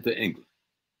to send to England.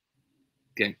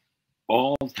 Okay.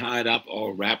 All tied up,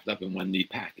 all wrapped up in one neat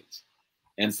package.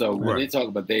 And so when they talk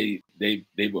about they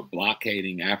were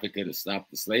blockading Africa to stop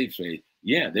the slave trade,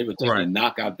 yeah, they were trying to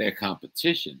knock out their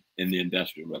competition in the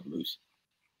Industrial Revolution.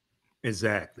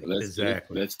 Exactly. So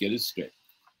let's get it straight.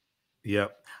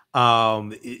 Yep.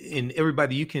 And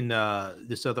everybody, you can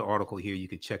this other article here you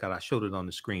can check out. I showed it on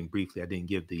the screen briefly. I didn't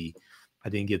give the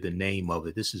name of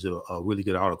it. This is a really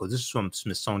good article. This is from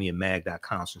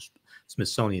SmithsonianMag.com,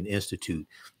 Smithsonian Institute.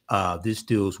 This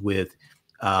deals with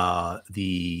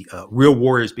the real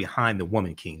warriors behind the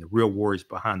Woman King, the real warriors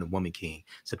behind the Woman King,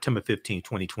 September 15,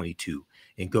 2022.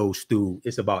 And goes through,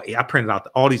 it's about, I printed out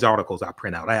all these articles I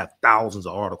print out. I have thousands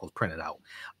of articles printed out.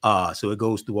 So it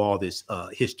goes through all this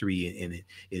history, and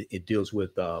it deals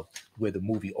with where the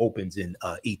movie opens in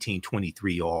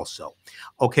 1823 also.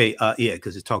 Okay, yeah,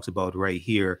 because it talks about right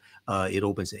here, it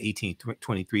opens in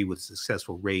 1823 with a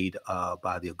successful raid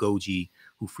by the Agojie,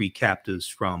 who freed captives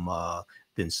from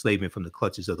the enslavement from the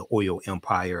clutches of the Oyo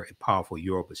Empire, a powerful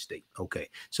Yoruba state. Okay,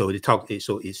 so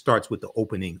it starts with the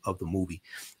opening of the movie.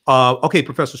 Okay,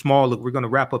 Professor Small, look, we're going to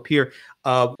wrap up here.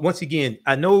 Once again,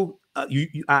 I know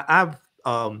I've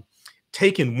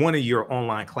taken one of your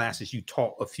online classes you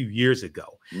taught a few years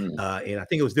ago, and I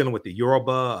think it was dealing with the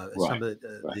Yoruba, some of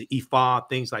the Ifa,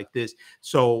 things like this.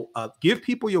 So give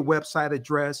people your website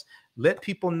address. Let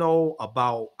people know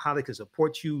about how they can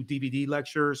support you, DVD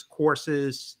lectures,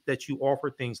 courses that you offer,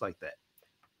 things like that.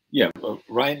 Yeah, well,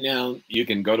 right now you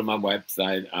can go to my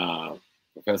website,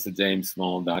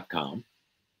 ProfessorJamesSmall.com.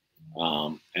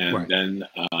 Then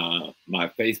my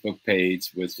Facebook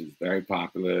page, which is very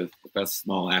popular, is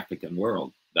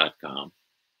ProfessorSmallAfricanWorld.com.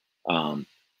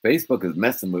 Facebook is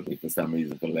messing with me for some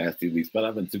reason for the last few weeks, but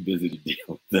I've been too busy to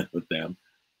deal with them.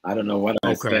 I don't know what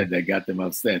I said that got them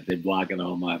upset. They're blocking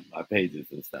all my pages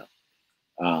and stuff.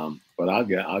 But I'll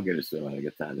get it soon when I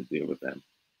get time to deal with them.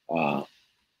 But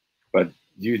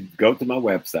you go to my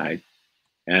website,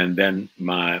 and then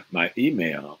my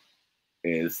email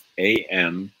is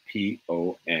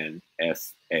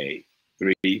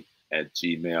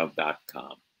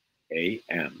amponsa3@gmail.com.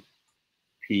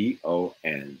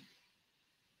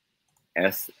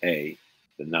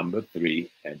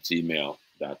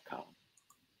 amponsa3@gmail.com.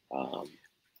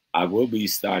 I will be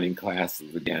starting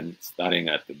classes again, starting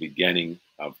at the beginning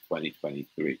of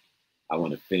 2023. I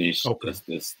want to finish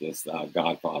this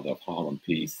Godfather of Harlem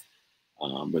piece,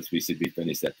 which we should be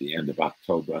finished at the end of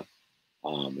October.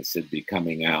 It should be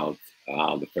coming out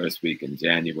the first week in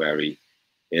January.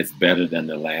 It's better than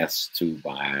the last two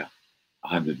by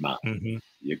 100 miles.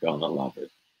 You're gonna love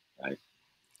it, right?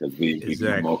 Because we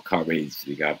got more courage,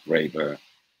 we got braver.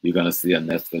 You're gonna see a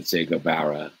Nesta Che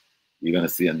Guevara. You're going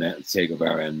to see Che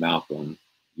Guevara and Malcolm.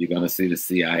 You're going to see the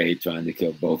CIA trying to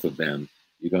kill both of them.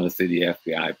 You're going to see the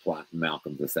FBI plotting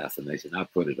Malcolm's assassination. I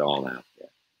put it all out there.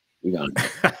 We're going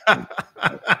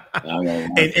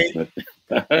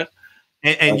to.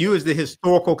 And you, as the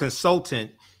historical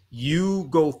consultant, you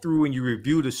go through and you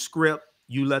review the script.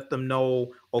 You let them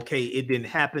know, okay, it didn't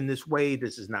happen this way.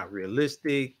 This is not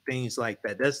realistic. Things like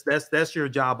that. That's your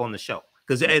job on the show.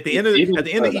 Because at the end of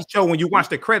each show, when you watch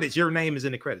the credits, your name is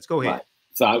in the credits. Go ahead. Right.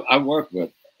 So I work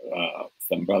with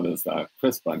some brothers,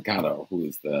 Chris Brancato, who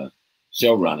is the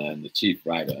showrunner and the chief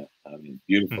writer. I mean,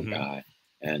 beautiful guy,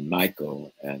 and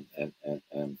Michael and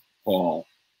Paul,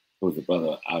 who's a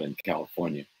brother out in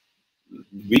California.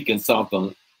 We consult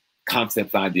on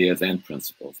concepts, ideas, and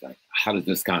principles. Like, how does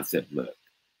this concept look?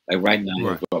 Like right now,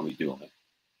 here's what we're doing.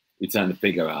 We're trying to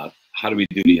figure out, how do we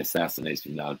do the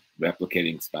assassination without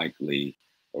replicating Spike Lee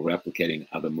or replicating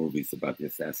other movies about the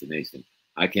assassination?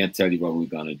 I can't tell you what we're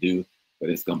going to do, but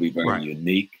it's going to be very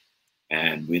unique,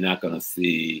 and we're not going to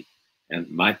see. And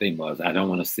my thing was, I don't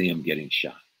want to see him getting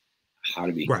shot. How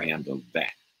do we handle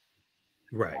that?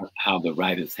 Right. How the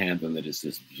writers handle it is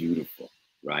just beautiful,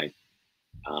 right?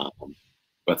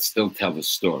 But still tell the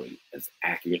story as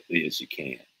accurately as you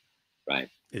can, right?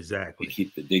 Exactly. You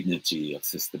keep the dignity of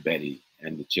Sister Betty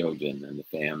and the children and the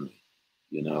family,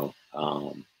 you know.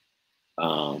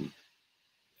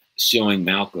 Showing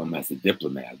Malcolm as a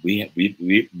diplomat.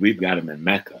 We've got him in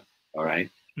Mecca, all right?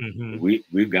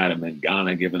 We've got him in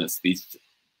Ghana giving a speech,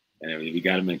 and we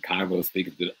got him in Cairo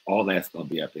speaking to. All that's going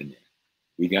to be up in there.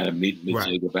 We got to meet with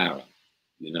Che Guevara.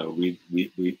 You know,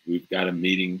 we've got a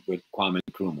meeting with Kwame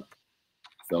Nkrumah.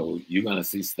 So you're going to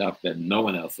see stuff that no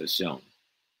one else has shown.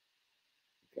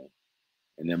 Okay,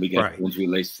 and then we got a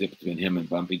relationship between him and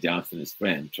Bumpy Johnson, his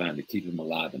friend, trying to keep him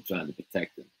alive and trying to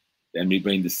protect him. Then we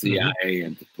bring the CIA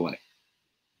into play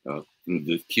through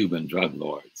the Cuban drug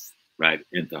lords, right,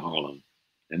 into Harlem.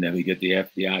 And then we get the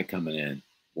FBI coming in,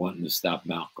 wanting to stop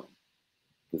Malcolm.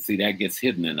 But see, that gets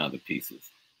hidden in other pieces.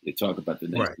 They talk about the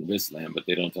Nation of Islam, but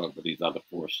they don't talk about these other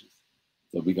forces.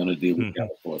 So we're going to deal with the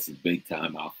other forces big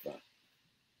time out front.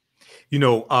 You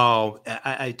know,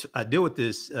 I deal with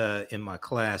this in my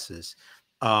classes.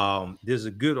 There's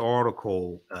a good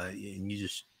article, and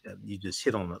you just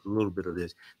hit on a little bit of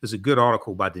this. There's a good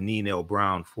article by Deneen L.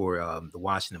 Brown for the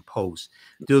Washington Post.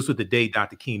 It deals with the day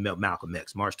Dr. King met Malcolm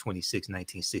X, March 26,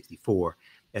 1964,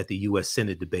 at the U.S.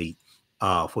 Senate debate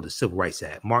for the Civil Rights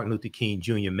Act. Martin Luther King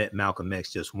Jr. met Malcolm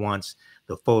X just once.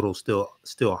 The photo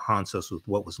still haunts us with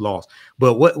what was lost.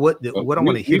 But what I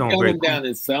want to hit on very quickly. Down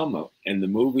in Selma in the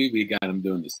movie, we got him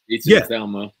doing the speech in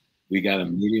Selma. We got a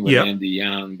meeting with Andy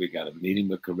Young. We got a meeting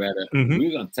with Coretta.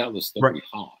 We're going to tell the story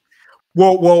hard.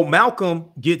 Well,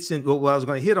 Malcolm gets in. What I was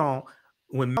going to hit on,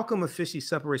 when Malcolm officially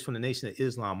separates from the Nation of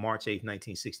Islam, March 8,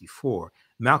 1964,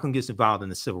 Malcolm gets involved in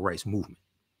the Civil Rights Movement.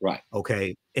 Right.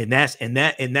 Okay. And that's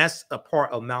a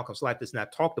part of Malcolm's life that's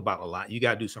not talked about a lot. You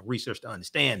got to do some research to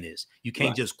understand this. You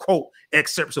can't just quote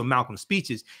excerpts of Malcolm's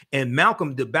speeches. And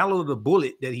Malcolm, the Battle of the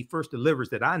Bullet that he first delivers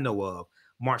that I know of,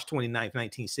 March 29,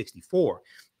 1964,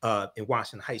 in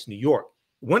Washington Heights, New York.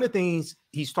 One of the things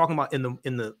he's talking about in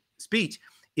the speech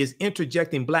is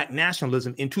interjecting Black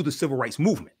nationalism into the Civil Rights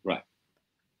Movement. Right.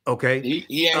 Okay.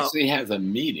 He actually has a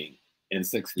meeting in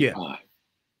 65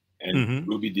 and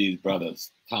Ruby Dee's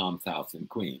brother's Tom's house in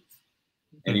Queens.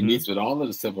 And he meets with all of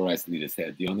the civil rights leaders.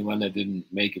 The only one that didn't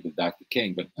make it was Dr.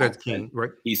 King, but that's King, right?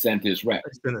 He sent his rep.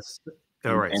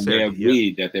 All right. And they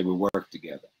agreed that they would work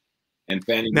together. And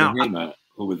Fannie Mahima,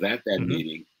 who was at that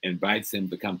meeting, invites him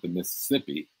to come to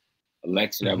Mississippi, a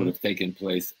lecture that would have taken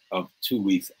place of 2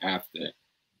 weeks after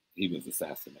he was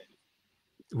assassinated.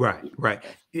 Right.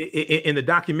 In the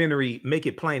documentary, Make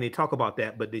It Plain, they talk about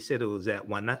that, but they said it was at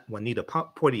Juanita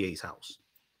Portier's house.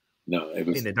 No, it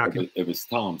was it was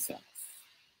Tom's house.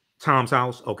 Tom's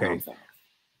house? Okay. Tom's house.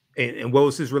 And what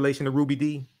was his relation to Ruby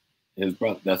Dee? His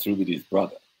brother. That's Ruby Dee's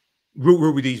brother.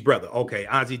 Ruby Dee's brother. Okay.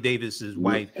 Ozzie Davis's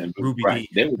wife, and Ruby Dee.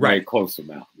 They were very close to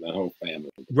Malcolm, that whole family.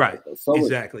 Right. So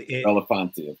exactly.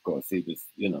 Belafonte, of course. He was,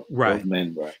 those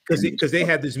men were. Because they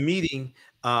had this meeting.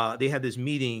 They had this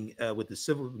meeting with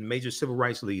the major civil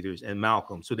rights leaders and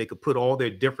Malcolm, so they could put all their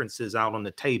differences out on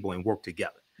the table and work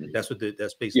together. That's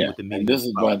basically what the meeting.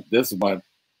 And this is what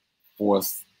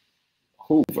forced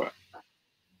Hoover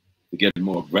to get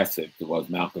more aggressive towards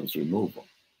Malcolm's removal.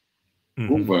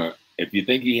 Hoover, if you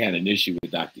think he had an issue with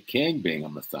Dr. King being a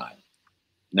Messiah,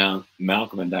 now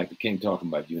Malcolm and Dr. King talking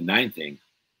about uniting,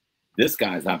 this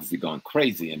guy's obviously gone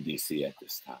crazy in DC at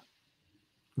this time.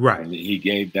 Right.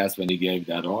 And that's when he gave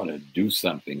that order, do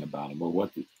something about him.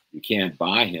 Well, you can't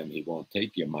buy him. He won't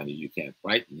take your money. You can't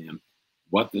frighten him.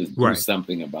 What does do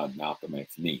something about Malcolm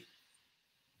X mean?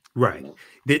 Right.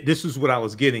 This is what I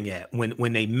was getting at.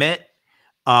 When they met,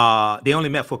 they only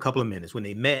met for a couple of minutes. When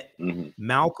they met,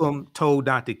 Malcolm told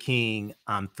Dr. King,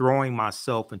 "I'm throwing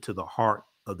myself into the heart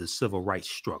of the civil rights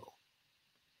struggle."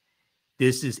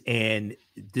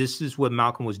 This is what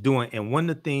Malcolm was doing. And one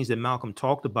of the things that Malcolm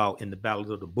talked about in the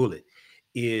Battle of the Bullet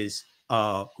is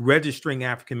registering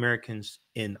African Americans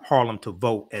in Harlem to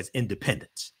vote as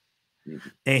independents.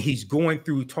 And he's going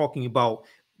through talking about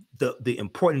the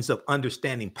importance of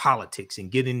understanding politics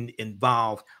and getting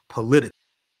involved politically.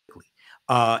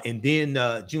 And then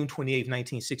June 28th,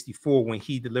 1964, when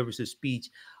he delivers his speech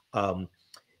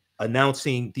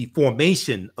announcing the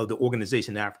formation of the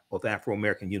Organization of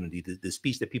Afro-American Unity, the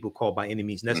speech that people call By Any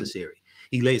Means Necessary.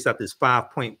 He lays out this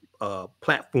 5-point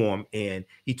platform, and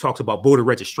he talks about voter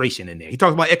registration in there. He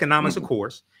talks about economics, of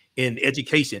course, and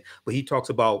education, but he talks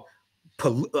about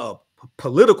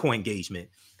political engagement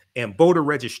and voter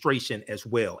registration as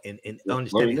well, and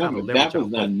understanding how to leverage. That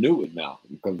was not new with Malcolm,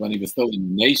 because when he was still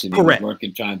in the nation, he was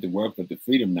trying to work with the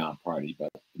Freedom Now Party, but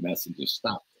the messenger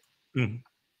stopped it.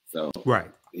 So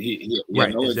he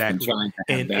always been trying to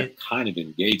have that kind of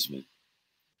engagement,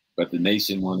 but the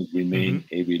nation wanted to remain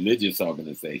a religious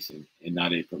organization and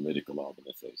not a political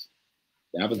organization.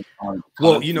 That was part of the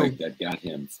conflict that got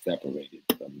him separated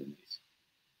from the nation.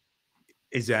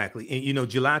 Exactly. And,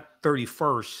 July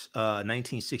 31st,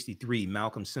 1963,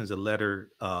 Malcolm sends a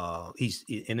letter. He's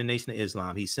in the Nation of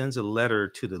Islam. He sends a letter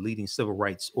to the leading civil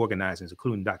rights organizers,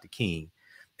 including Dr. King,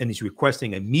 and he's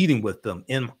requesting a meeting with them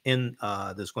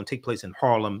that's going to take place in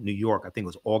Harlem, New York. I think it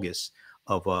was August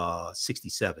of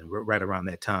 67, right around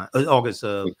that time, August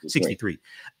of 63.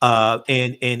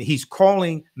 And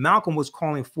Malcolm was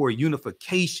calling for a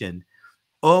unification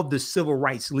of the civil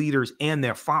rights leaders and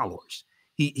their followers.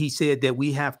 He said that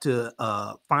we have to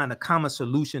find a common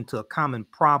solution to a common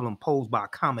problem posed by a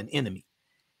common enemy.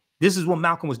 This is what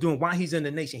Malcolm was doing while he's in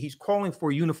the nation. He's calling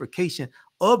for unification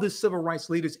of the civil rights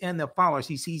leaders and their followers.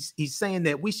 He's saying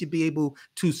that we should be able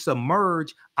to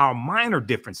submerge our minor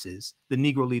differences, the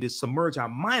Negro leaders submerge our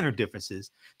minor differences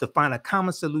to find a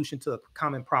common solution to a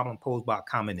common problem posed by a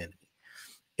common enemy.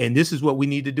 And this is what we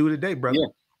need to do today, brother. Yeah.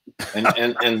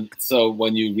 And so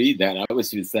when you read that, I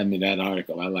wish you'd send me that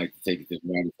article. I like to take it to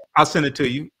the I'll send it to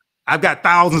you. I've got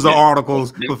thousands of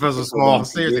articles, Professor Small.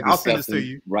 Seriously, I'll send it to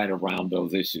you. Right around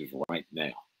those issues right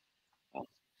now.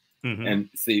 And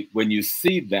see, when you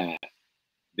see that,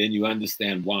 then you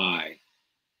understand why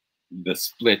the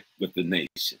split with the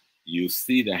nation. You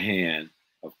see the hand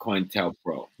of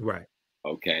COINTELPRO. Right.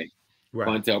 Okay. Right.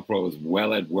 COINTELPRO is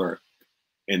well at work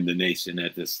in the nation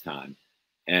at this time.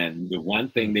 And the one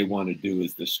thing they want to do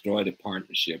is destroy the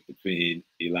partnership between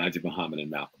Elijah Muhammad and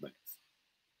Malcolm X.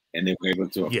 And they were able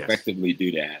to effectively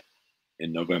do that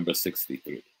in November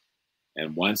 '63.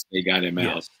 And once they got him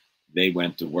out, they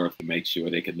went to work to make sure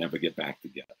they could never get back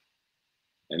together.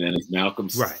 And then as Malcolm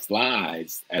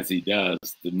slides, as he does,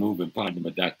 to move in partner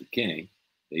with Dr. King,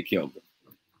 they killed him.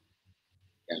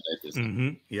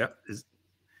 Yep.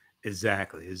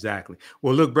 Exactly.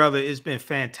 Well, look, brother, it's been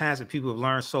fantastic. People have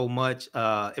learned so much.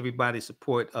 Everybody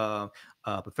support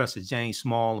Professor James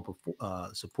Small,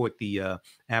 support the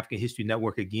African History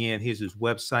Network again. Here's his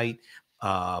website,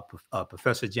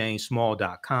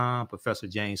 ProfessorJamesSmall.com,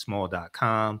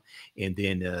 ProfessorJamesSmall.com. And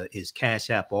then his Cash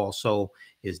App also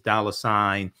is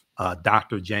 $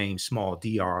 Dr. James Small,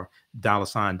 $,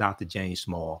 Dr. James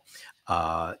Small.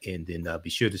 And then be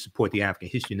sure to support the African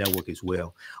History Network as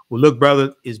well. Well, look,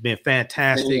 brother, it's been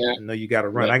fantastic. I know you got to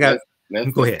run.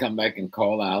 Let's go ahead. Come back and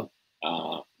call out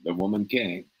the Woman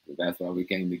King. That's why we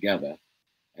came together,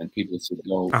 and people should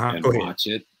go and watch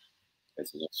it.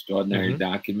 It's an extraordinary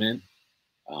document.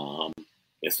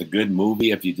 It's a good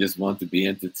movie if you just want to be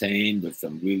entertained with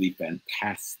some really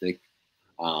fantastic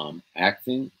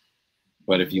acting.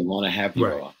 But if you want to have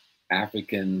your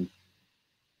African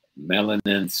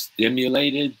melanin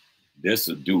stimulated, this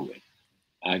will do it.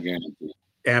 I guarantee.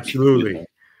 Absolutely.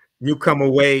 You'll come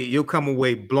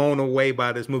away blown away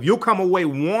by this movie. You'll come away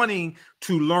wanting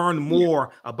to learn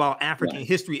more about African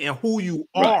history and who you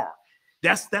are.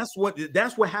 That's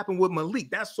what happened with Malik.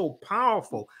 That's so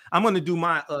powerful. I'm going to do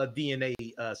my DNA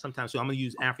sometime, so I'm going to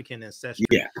use African ancestry.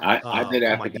 Yeah, I did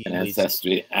African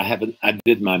ancestry. I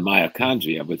did my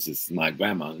mitochondria, which is my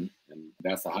grandma, and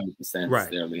that's 100%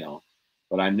 Sierra Leone.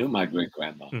 But I knew my great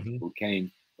grandma who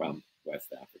came from West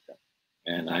Africa,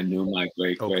 and I knew my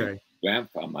great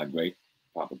grandpa, my great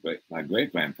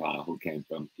grandpa who came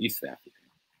from East Africa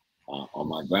on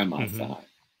my grandma's side.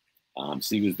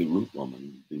 She was the root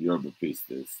woman, the Yoruba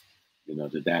priestess,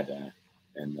 the Dada,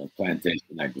 and the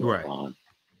plantation I grew up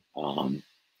on.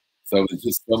 So it's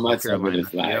just so much of it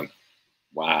is like,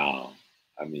 wow.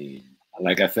 I mean,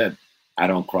 like I said, I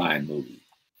don't cry in movies.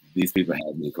 These people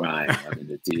had me crying. I mean,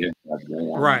 the tears.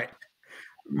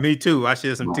 Me too. I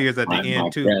shed some tears at the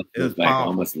end too. It was like I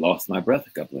almost lost my breath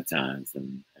a couple of times,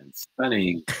 and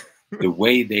stunning the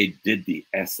way they did the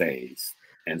essays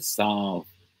and solved,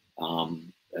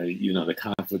 the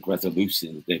conflict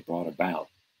resolutions they brought about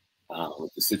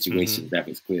with the situations that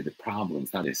was clear, the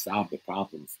problems, how they solved the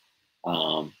problems.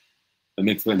 Let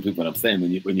me explain to people what I'm saying.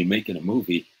 When you're making a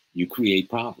movie, you create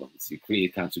problems, you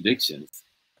create contradictions,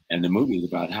 and the movie is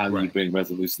about how do you bring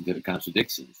resolution to the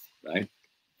contradictions, right?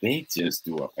 They just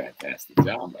do a fantastic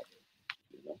job of it.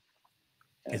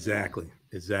 And, exactly.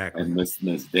 And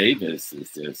Miss Davis is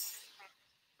just,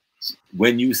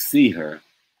 when you see her,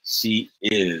 she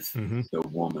is the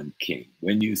woman king.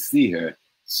 When you see her,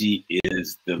 she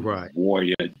is the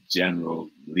warrior general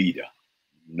leader.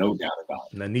 No doubt about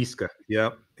it. Naniska.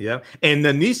 Yep. And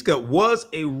Naniska was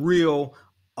a real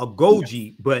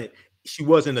Agojie, but she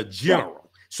wasn't a general. Right.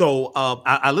 So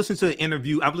I listened to an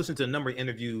interview. I've listened to a number of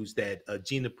interviews that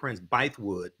Gina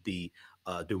Prince-Bythewood, the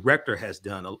director, has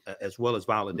done, as well as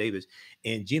Viola Davis.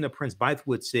 And Gina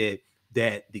Prince-Bythewood said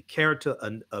that the character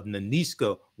of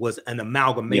Naniska was an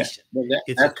amalgamation. Yeah. Well,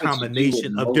 it's a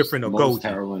combination of different Agojie.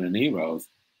 Heroine and heroes,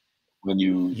 when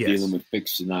you dealing with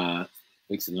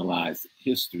fictionalized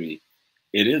history,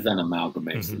 it is an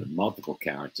amalgamation of multiple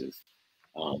characters.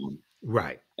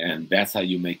 Right. And that's how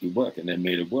you make it work. And they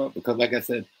made it work because, like I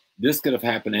said, this could have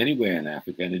happened anywhere in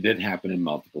Africa, and it did happen in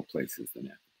multiple places in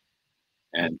Africa.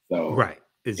 And so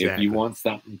if you want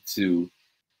something to,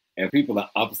 and people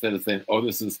are upset and saying, oh,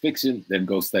 this is fiction, then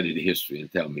go study the history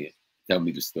and tell me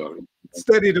the story.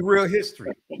 Study the real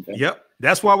history. Yep.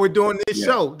 That's why we're doing this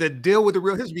show, that deal with the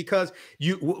real history, because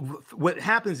what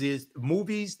happens is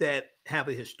movies that have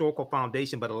a historical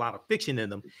foundation, but a lot of fiction in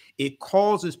them, it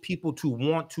causes people to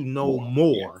want to know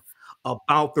more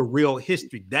about the real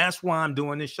history. That's why I'm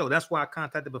doing this show. That's why I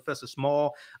contacted Professor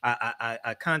Small.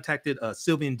 I contacted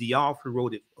Sylvian Diop, who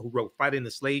wrote Fighting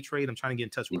the Slave Trade. I'm trying to get in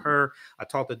touch with her. I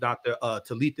talked to Dr.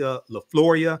 Talitha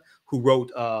LaFloria, who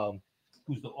wrote,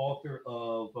 who's the author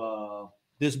of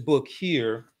this book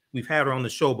here. We've had her on the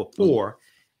show before.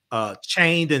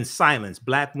 Chained in Silence,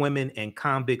 Black Women and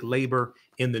Convict Labor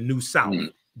in the New South.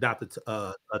 Dr.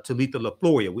 Talitha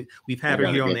LaFloria. We've had her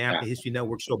here on the African History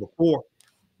Network show before.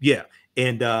 Yeah.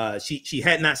 And she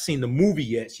had not seen the movie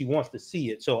yet. She wants to see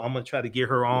it. So I'm going to try to get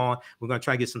her on. We're going to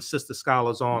try to get some sister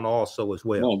scholars on also as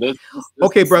well. No,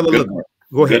 okay, brother. Look,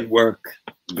 go ahead. Good work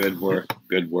to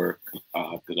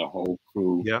the whole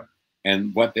crew. Yeah.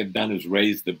 And what they've done is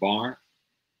raise the bar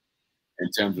in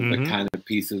terms of the kind of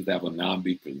pieces that will now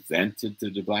be presented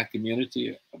to the Black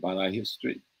community about our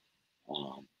history.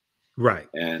 Right.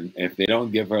 And if they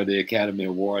don't give her the Academy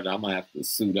Award, I'm going to have to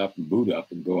suit up and boot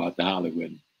up and go out to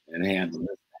Hollywood and handle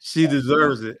it. She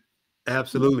deserves it.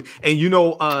 Absolutely. And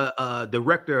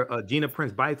director Gina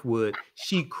Prince-Bythewood,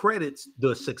 she credits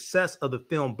the success of the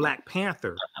film Black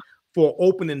Panther for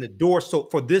opening the door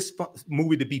for this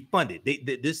movie to be funded.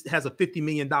 This has a $50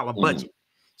 million budget.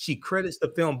 She credits the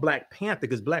film Black Panther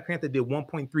because Black Panther did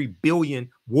 $1.3 billion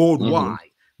worldwide.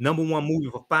 #1 movie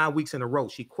for 5 weeks in a row.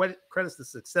 She credits the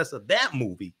success of that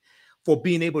movie for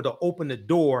being able to open the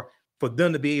door for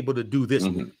them to be able to do this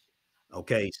movie.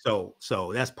 Okay, so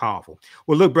that's powerful.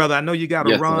 Well, look, brother, I know you got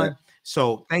to run. Man.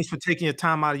 So thanks for taking your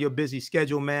time out of your busy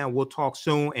schedule, man. We'll talk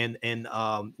soon, and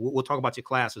we'll talk about your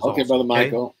classes. Okay, also, Brother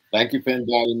Michael. Thank you for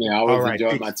inviting me. I always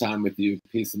enjoy my time with you.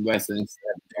 Peace and blessings.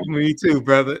 Me too,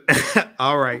 brother.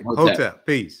 All right. Hotep.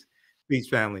 Peace,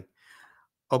 family.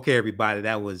 Okay, everybody.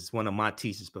 That was one of my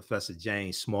teachers, Professor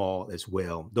James Small, as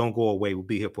well. Don't go away. We'll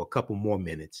be here for a couple more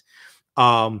minutes.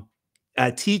 I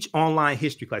teach online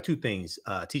history class. 2 things.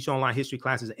 Teach online history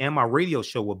classes, and my radio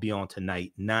show will be on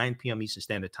tonight, 9 p.m. Eastern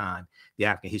Standard Time, the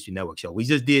African History Network show. We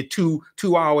just did 2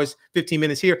 hours, 15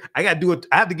 minutes here. I have to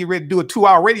get ready to do a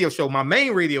 2-hour radio show. My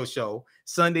main radio show,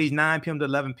 Sundays, 9 p.m. to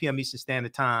 11 p.m. Eastern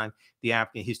Standard Time, the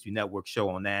African History Network show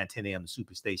on 9-10 a.m. the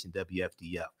Superstation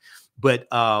WFDF. But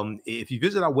if you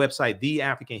visit our website,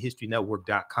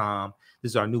 TheAHNShow.com,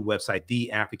 this is our new website,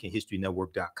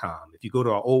 TheAHNShow.com. If you go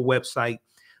to our old website,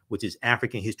 which is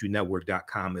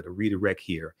AfricanHistoryNetwork.com. It'll redirect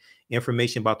here.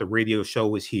 Information about the radio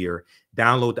show is here.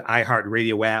 Download the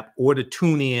iHeartRadio app or the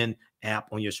TuneIn app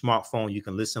on your smartphone. You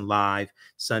can listen live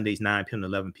Sundays, 9 p.m. to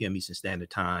 11 p.m. Eastern Standard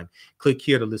Time. Click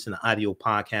here to listen to audio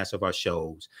podcasts of our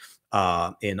shows.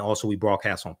 And also we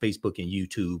broadcast on Facebook and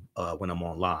YouTube when I'm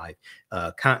on live.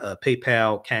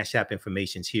 PayPal, Cash App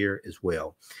information's here as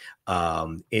well.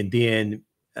 And then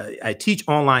I teach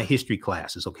online history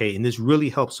classes, okay? And this really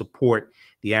helps support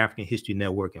the African History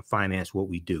Network and finance what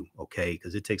we do, okay?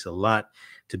 Because it takes a lot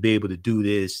to be able to do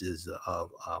this. There's a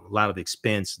lot of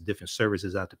expense, different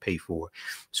services I have to pay for.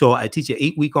 So I teach an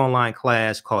 8-week online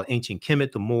class called Ancient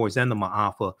Kemet, the Moors, and the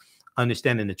Ma'afa,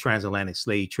 Understanding the Transatlantic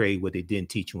Slave Trade, what they didn't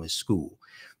teach you in school.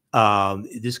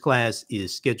 This class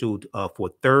is scheduled for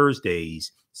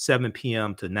Thursdays, 7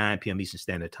 p.m. to 9 p.m. Eastern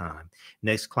Standard Time.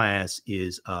 Next class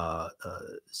is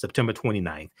September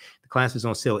 29th. The class is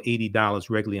on sale $80,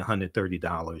 regularly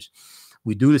 $130.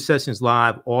 We do the sessions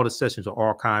live. All the sessions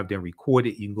are archived and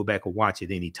recorded. You can go back and watch it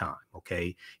anytime,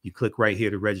 okay? You click right here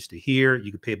to register here.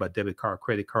 You can pay by debit card,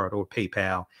 credit card, or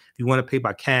PayPal. If you want to pay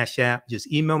by Cash App,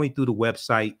 just email me through the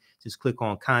website. Just click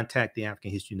on Contact the African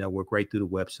History Network right through the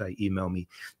website. Email me,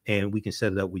 and we can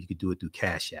set it up where you can do it through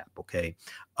Cash App, okay?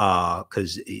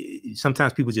 Because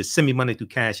sometimes people just send me money through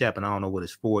Cash App, and I don't know what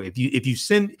it's for. If you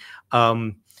send...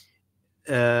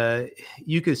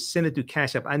 you could send it through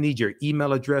Cash App. I need your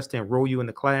email address to enroll you in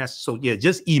the class. So yeah,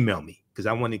 just email me because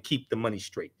I want to keep the money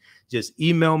straight. Just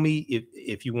email me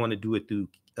if you want to do it through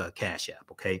Cash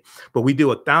App, okay? But we deal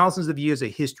with thousands of years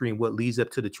of history and what leads up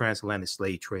to the transatlantic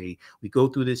slave trade. We go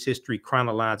through this history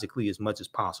chronologically as much as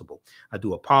possible. I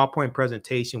do a PowerPoint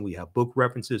presentation. We have book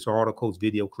references, articles,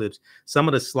 video clips. Some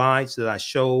of the slides that I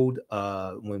showed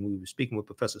when we were speaking with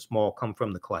Professor Small come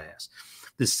from the class.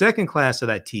 The second class that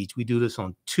I teach, we do this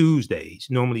on Tuesdays,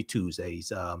 normally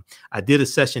Tuesdays. I did a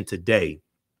session today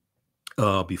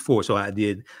before. So I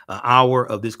did an hour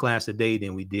of this class today.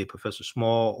 Then we did Professor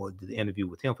Small, or did the interview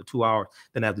with him for 2 hours.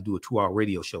 Then I have to do a 2-hour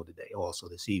radio show today, also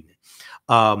this evening.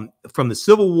 From the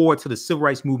Civil War to the Civil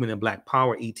Rights Movement and Black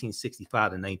Power, 1865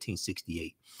 to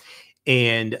 1968.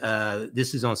 And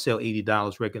this is on sale,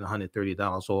 $80, regular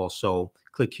 $130 also.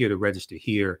 Click here to register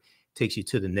here. Takes you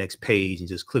to the next page and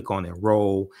just click on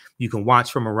enroll. You can watch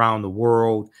from around the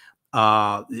world.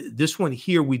 This one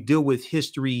here, we deal with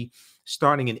history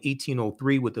starting in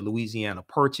 1803 with the Louisiana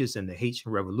Purchase and the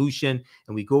Haitian Revolution.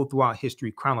 And we go throughout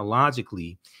history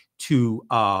chronologically to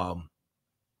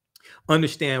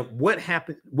understand what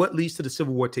happened, what leads to the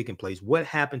Civil War taking place, what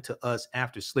happened to us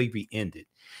after slavery ended,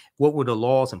 what were the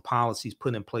laws and policies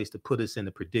put in place to put us in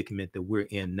the predicament that we're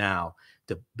in now,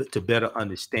 to better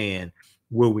understand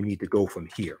where we need to go from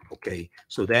here, okay?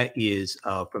 So that is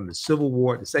from the Civil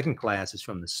War. The second class is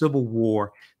from the Civil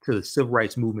War to the Civil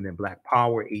Rights Movement and Black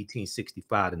Power, 1865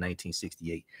 to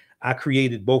 1968. I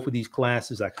created both of these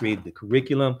classes. I created the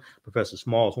curriculum. Professor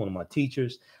Small is one of my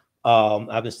teachers.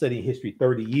 I've been studying history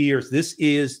 30 years. This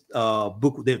is a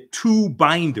book. There are 2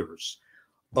 binders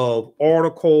of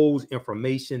articles,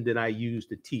 information that I use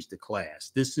to teach the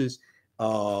class. This is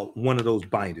one of those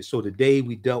binders. So today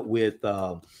we dealt with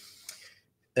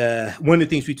one of the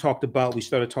things we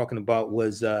started talking about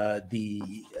was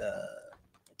the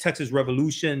Texas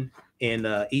Revolution in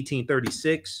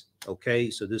 1836.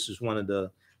 Okay, so this is one of the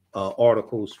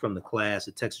articles from the class,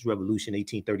 the Texas Revolution,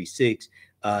 1836.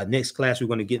 Next class, we're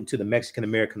going to get into the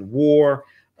Mexican-American War,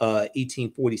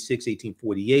 1846,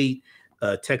 1848.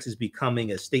 Texas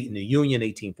becoming a state in the Union,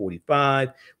 1845.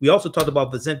 We also talked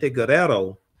about Vicente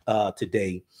Guerrero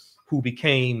today, who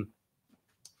became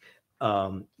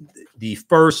the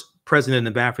first president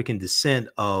of African descent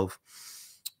of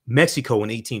Mexico in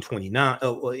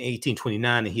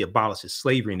 1829, and he abolishes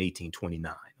slavery in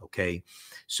 1829. Okay,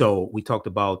 so we talked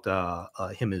about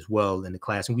him as well in the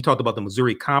class, and we talked about the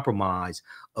Missouri Compromise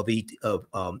of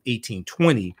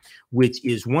 1820, which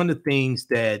is one of the things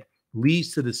that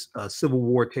leads to this Civil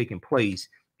War taking place,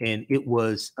 and it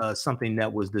was something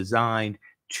that was designed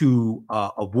to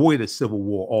avoid a civil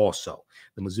war also.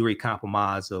 The Missouri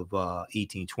Compromise of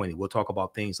 1820. We'll talk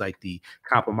about things like the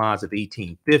Compromise of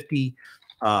 1850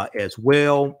 as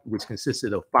well, which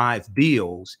consisted of 5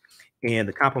 bills. And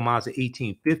the Compromise of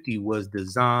 1850 was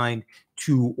designed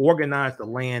to organize the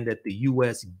land that the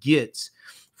U.S. gets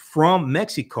from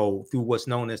Mexico through what's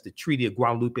known as the Treaty of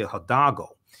Guadalupe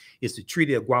Hidalgo. It's the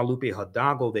Treaty of Guadalupe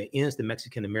Hidalgo that ends the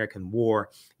Mexican-American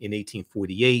War in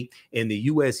 1848. And the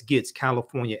U.S. gets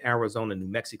California, Arizona, New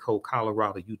Mexico,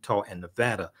 Colorado, Utah, and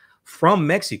Nevada from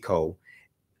Mexico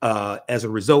as a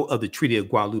result of the Treaty of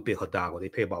Guadalupe Hidalgo. They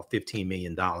pay about $15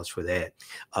 million for that.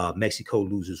 Mexico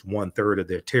loses 1/3 of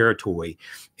their territory.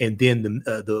 And then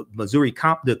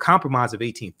the Compromise of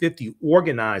 1850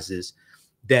 organizes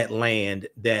that land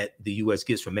that the U.S.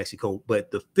 gets from Mexico. But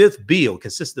the 5th bill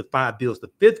consists of 5 bills. The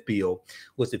 5th bill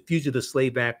was the Fugitive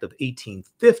Slave Act of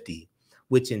 1850,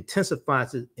 which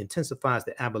intensifies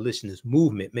the abolitionist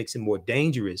movement, makes it more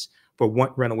dangerous for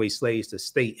runaway slaves to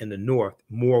stay in the North.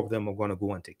 More of them are going to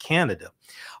go into Canada.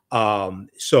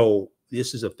 So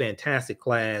this is a fantastic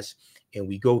class. And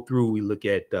we go through, we look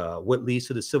at what leads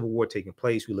to the Civil War taking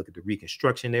place. We look at the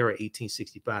Reconstruction era,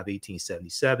 1865,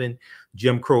 1877,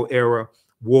 Jim Crow era,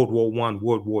 World War I,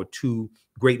 World War II,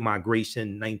 Great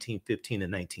Migration, 1915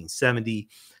 and 1970,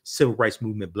 Civil Rights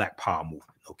Movement, Black Power movement.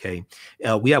 Okay,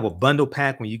 we have a bundle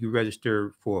pack when you can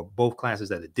register for both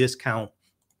classes at a discount.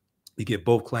 You get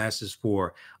both classes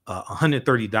for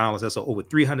 $130. That's an over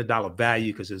 $300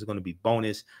 value, because there's going to be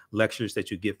bonus lectures that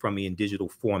you get from me in digital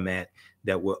format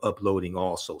that we're uploading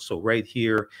also. So right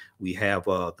here, we have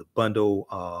the bundle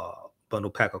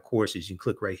pack of courses. You can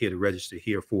click right here to register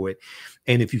here for it.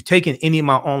 And if you've taken any of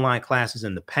my online classes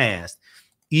in the past,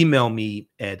 email me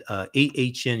at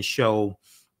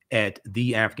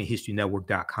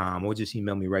TheAHNShow@TheAfricanHistoryNetwork.com, or just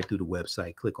email me right through the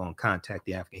website. Click on Contact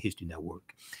the African History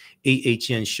Network.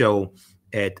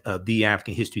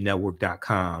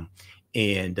 TheAHNShow@TheAfricanHistoryNetwork.com,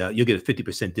 and you'll get a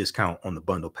 50% discount on the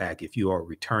bundle pack if you are a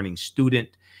returning student.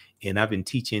 And I've been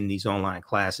teaching these online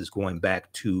classes going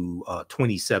back to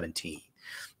 2017.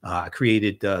 I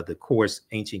created the course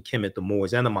Ancient Kemet, the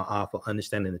Moors, and the Ma'afa,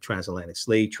 Understanding the Transatlantic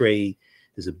Slave Trade.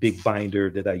 There's a big binder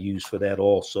that I use for that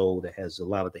also that has a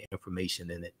lot of the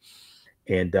information in it.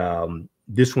 And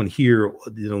this one here,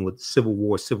 dealing with Civil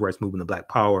War, Civil Rights Movement, and Black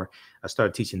Power, I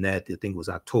started teaching that, I think it was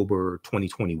October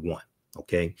 2021.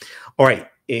 Okay. All right.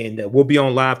 And we'll be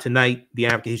on live tonight, the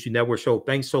African History Network show.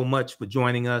 Thanks so much for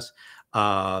joining us.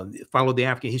 Follow the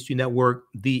African History Network,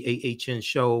 the AHN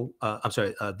show.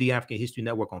 The African History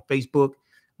Network on Facebook,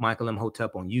 Michael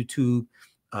Imhotep on YouTube.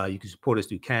 You can support us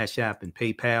through Cash App and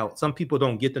PayPal. Some people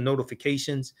don't get the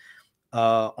notifications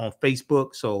on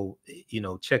Facebook, so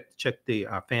check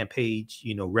our fan page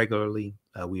regularly.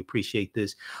 We appreciate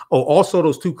this. Oh, also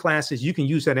those 2 classes, you can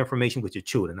use that information with your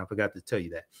children. I forgot to tell you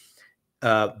that.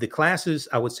 The classes,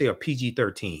 I would say, are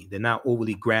PG-13. They're not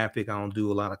overly graphic. I don't do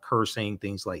a lot of cursing,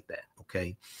 things like that.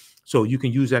 Okay, so you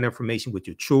can use that information with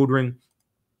your children.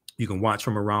 You can watch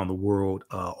from around the world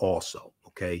also.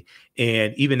 Okay,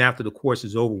 and even after the course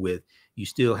is over with, you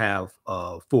still have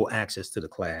full access to the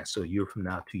class. So a year from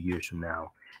now, 2 years from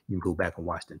now, you can go back and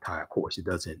watch the entire course. It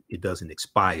doesn't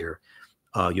expire.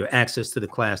 Your access to the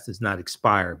class does not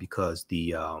expire because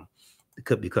the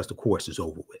course is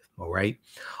over with. All right.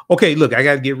 Okay. Look, I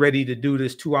got to get ready to do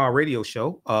this 2-hour radio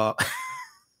show.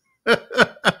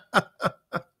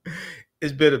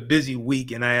 It's been a busy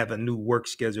week, and I have a new work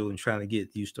schedule and trying to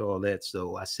get used to all that.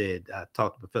 So I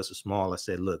talked to Professor Small. I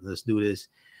said, look, let's do this.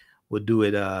 We'll do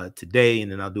it today,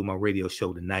 and then I'll do my radio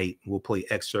show tonight. We'll play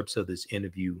excerpts of this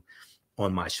interview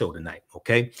on my show tonight.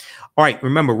 Okay. All right.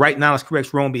 Remember, right now, it's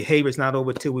correct wrong behavior. It's not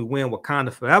over till we win.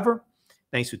 Wakanda forever.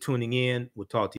 Thanks for tuning in. We'll talk to you.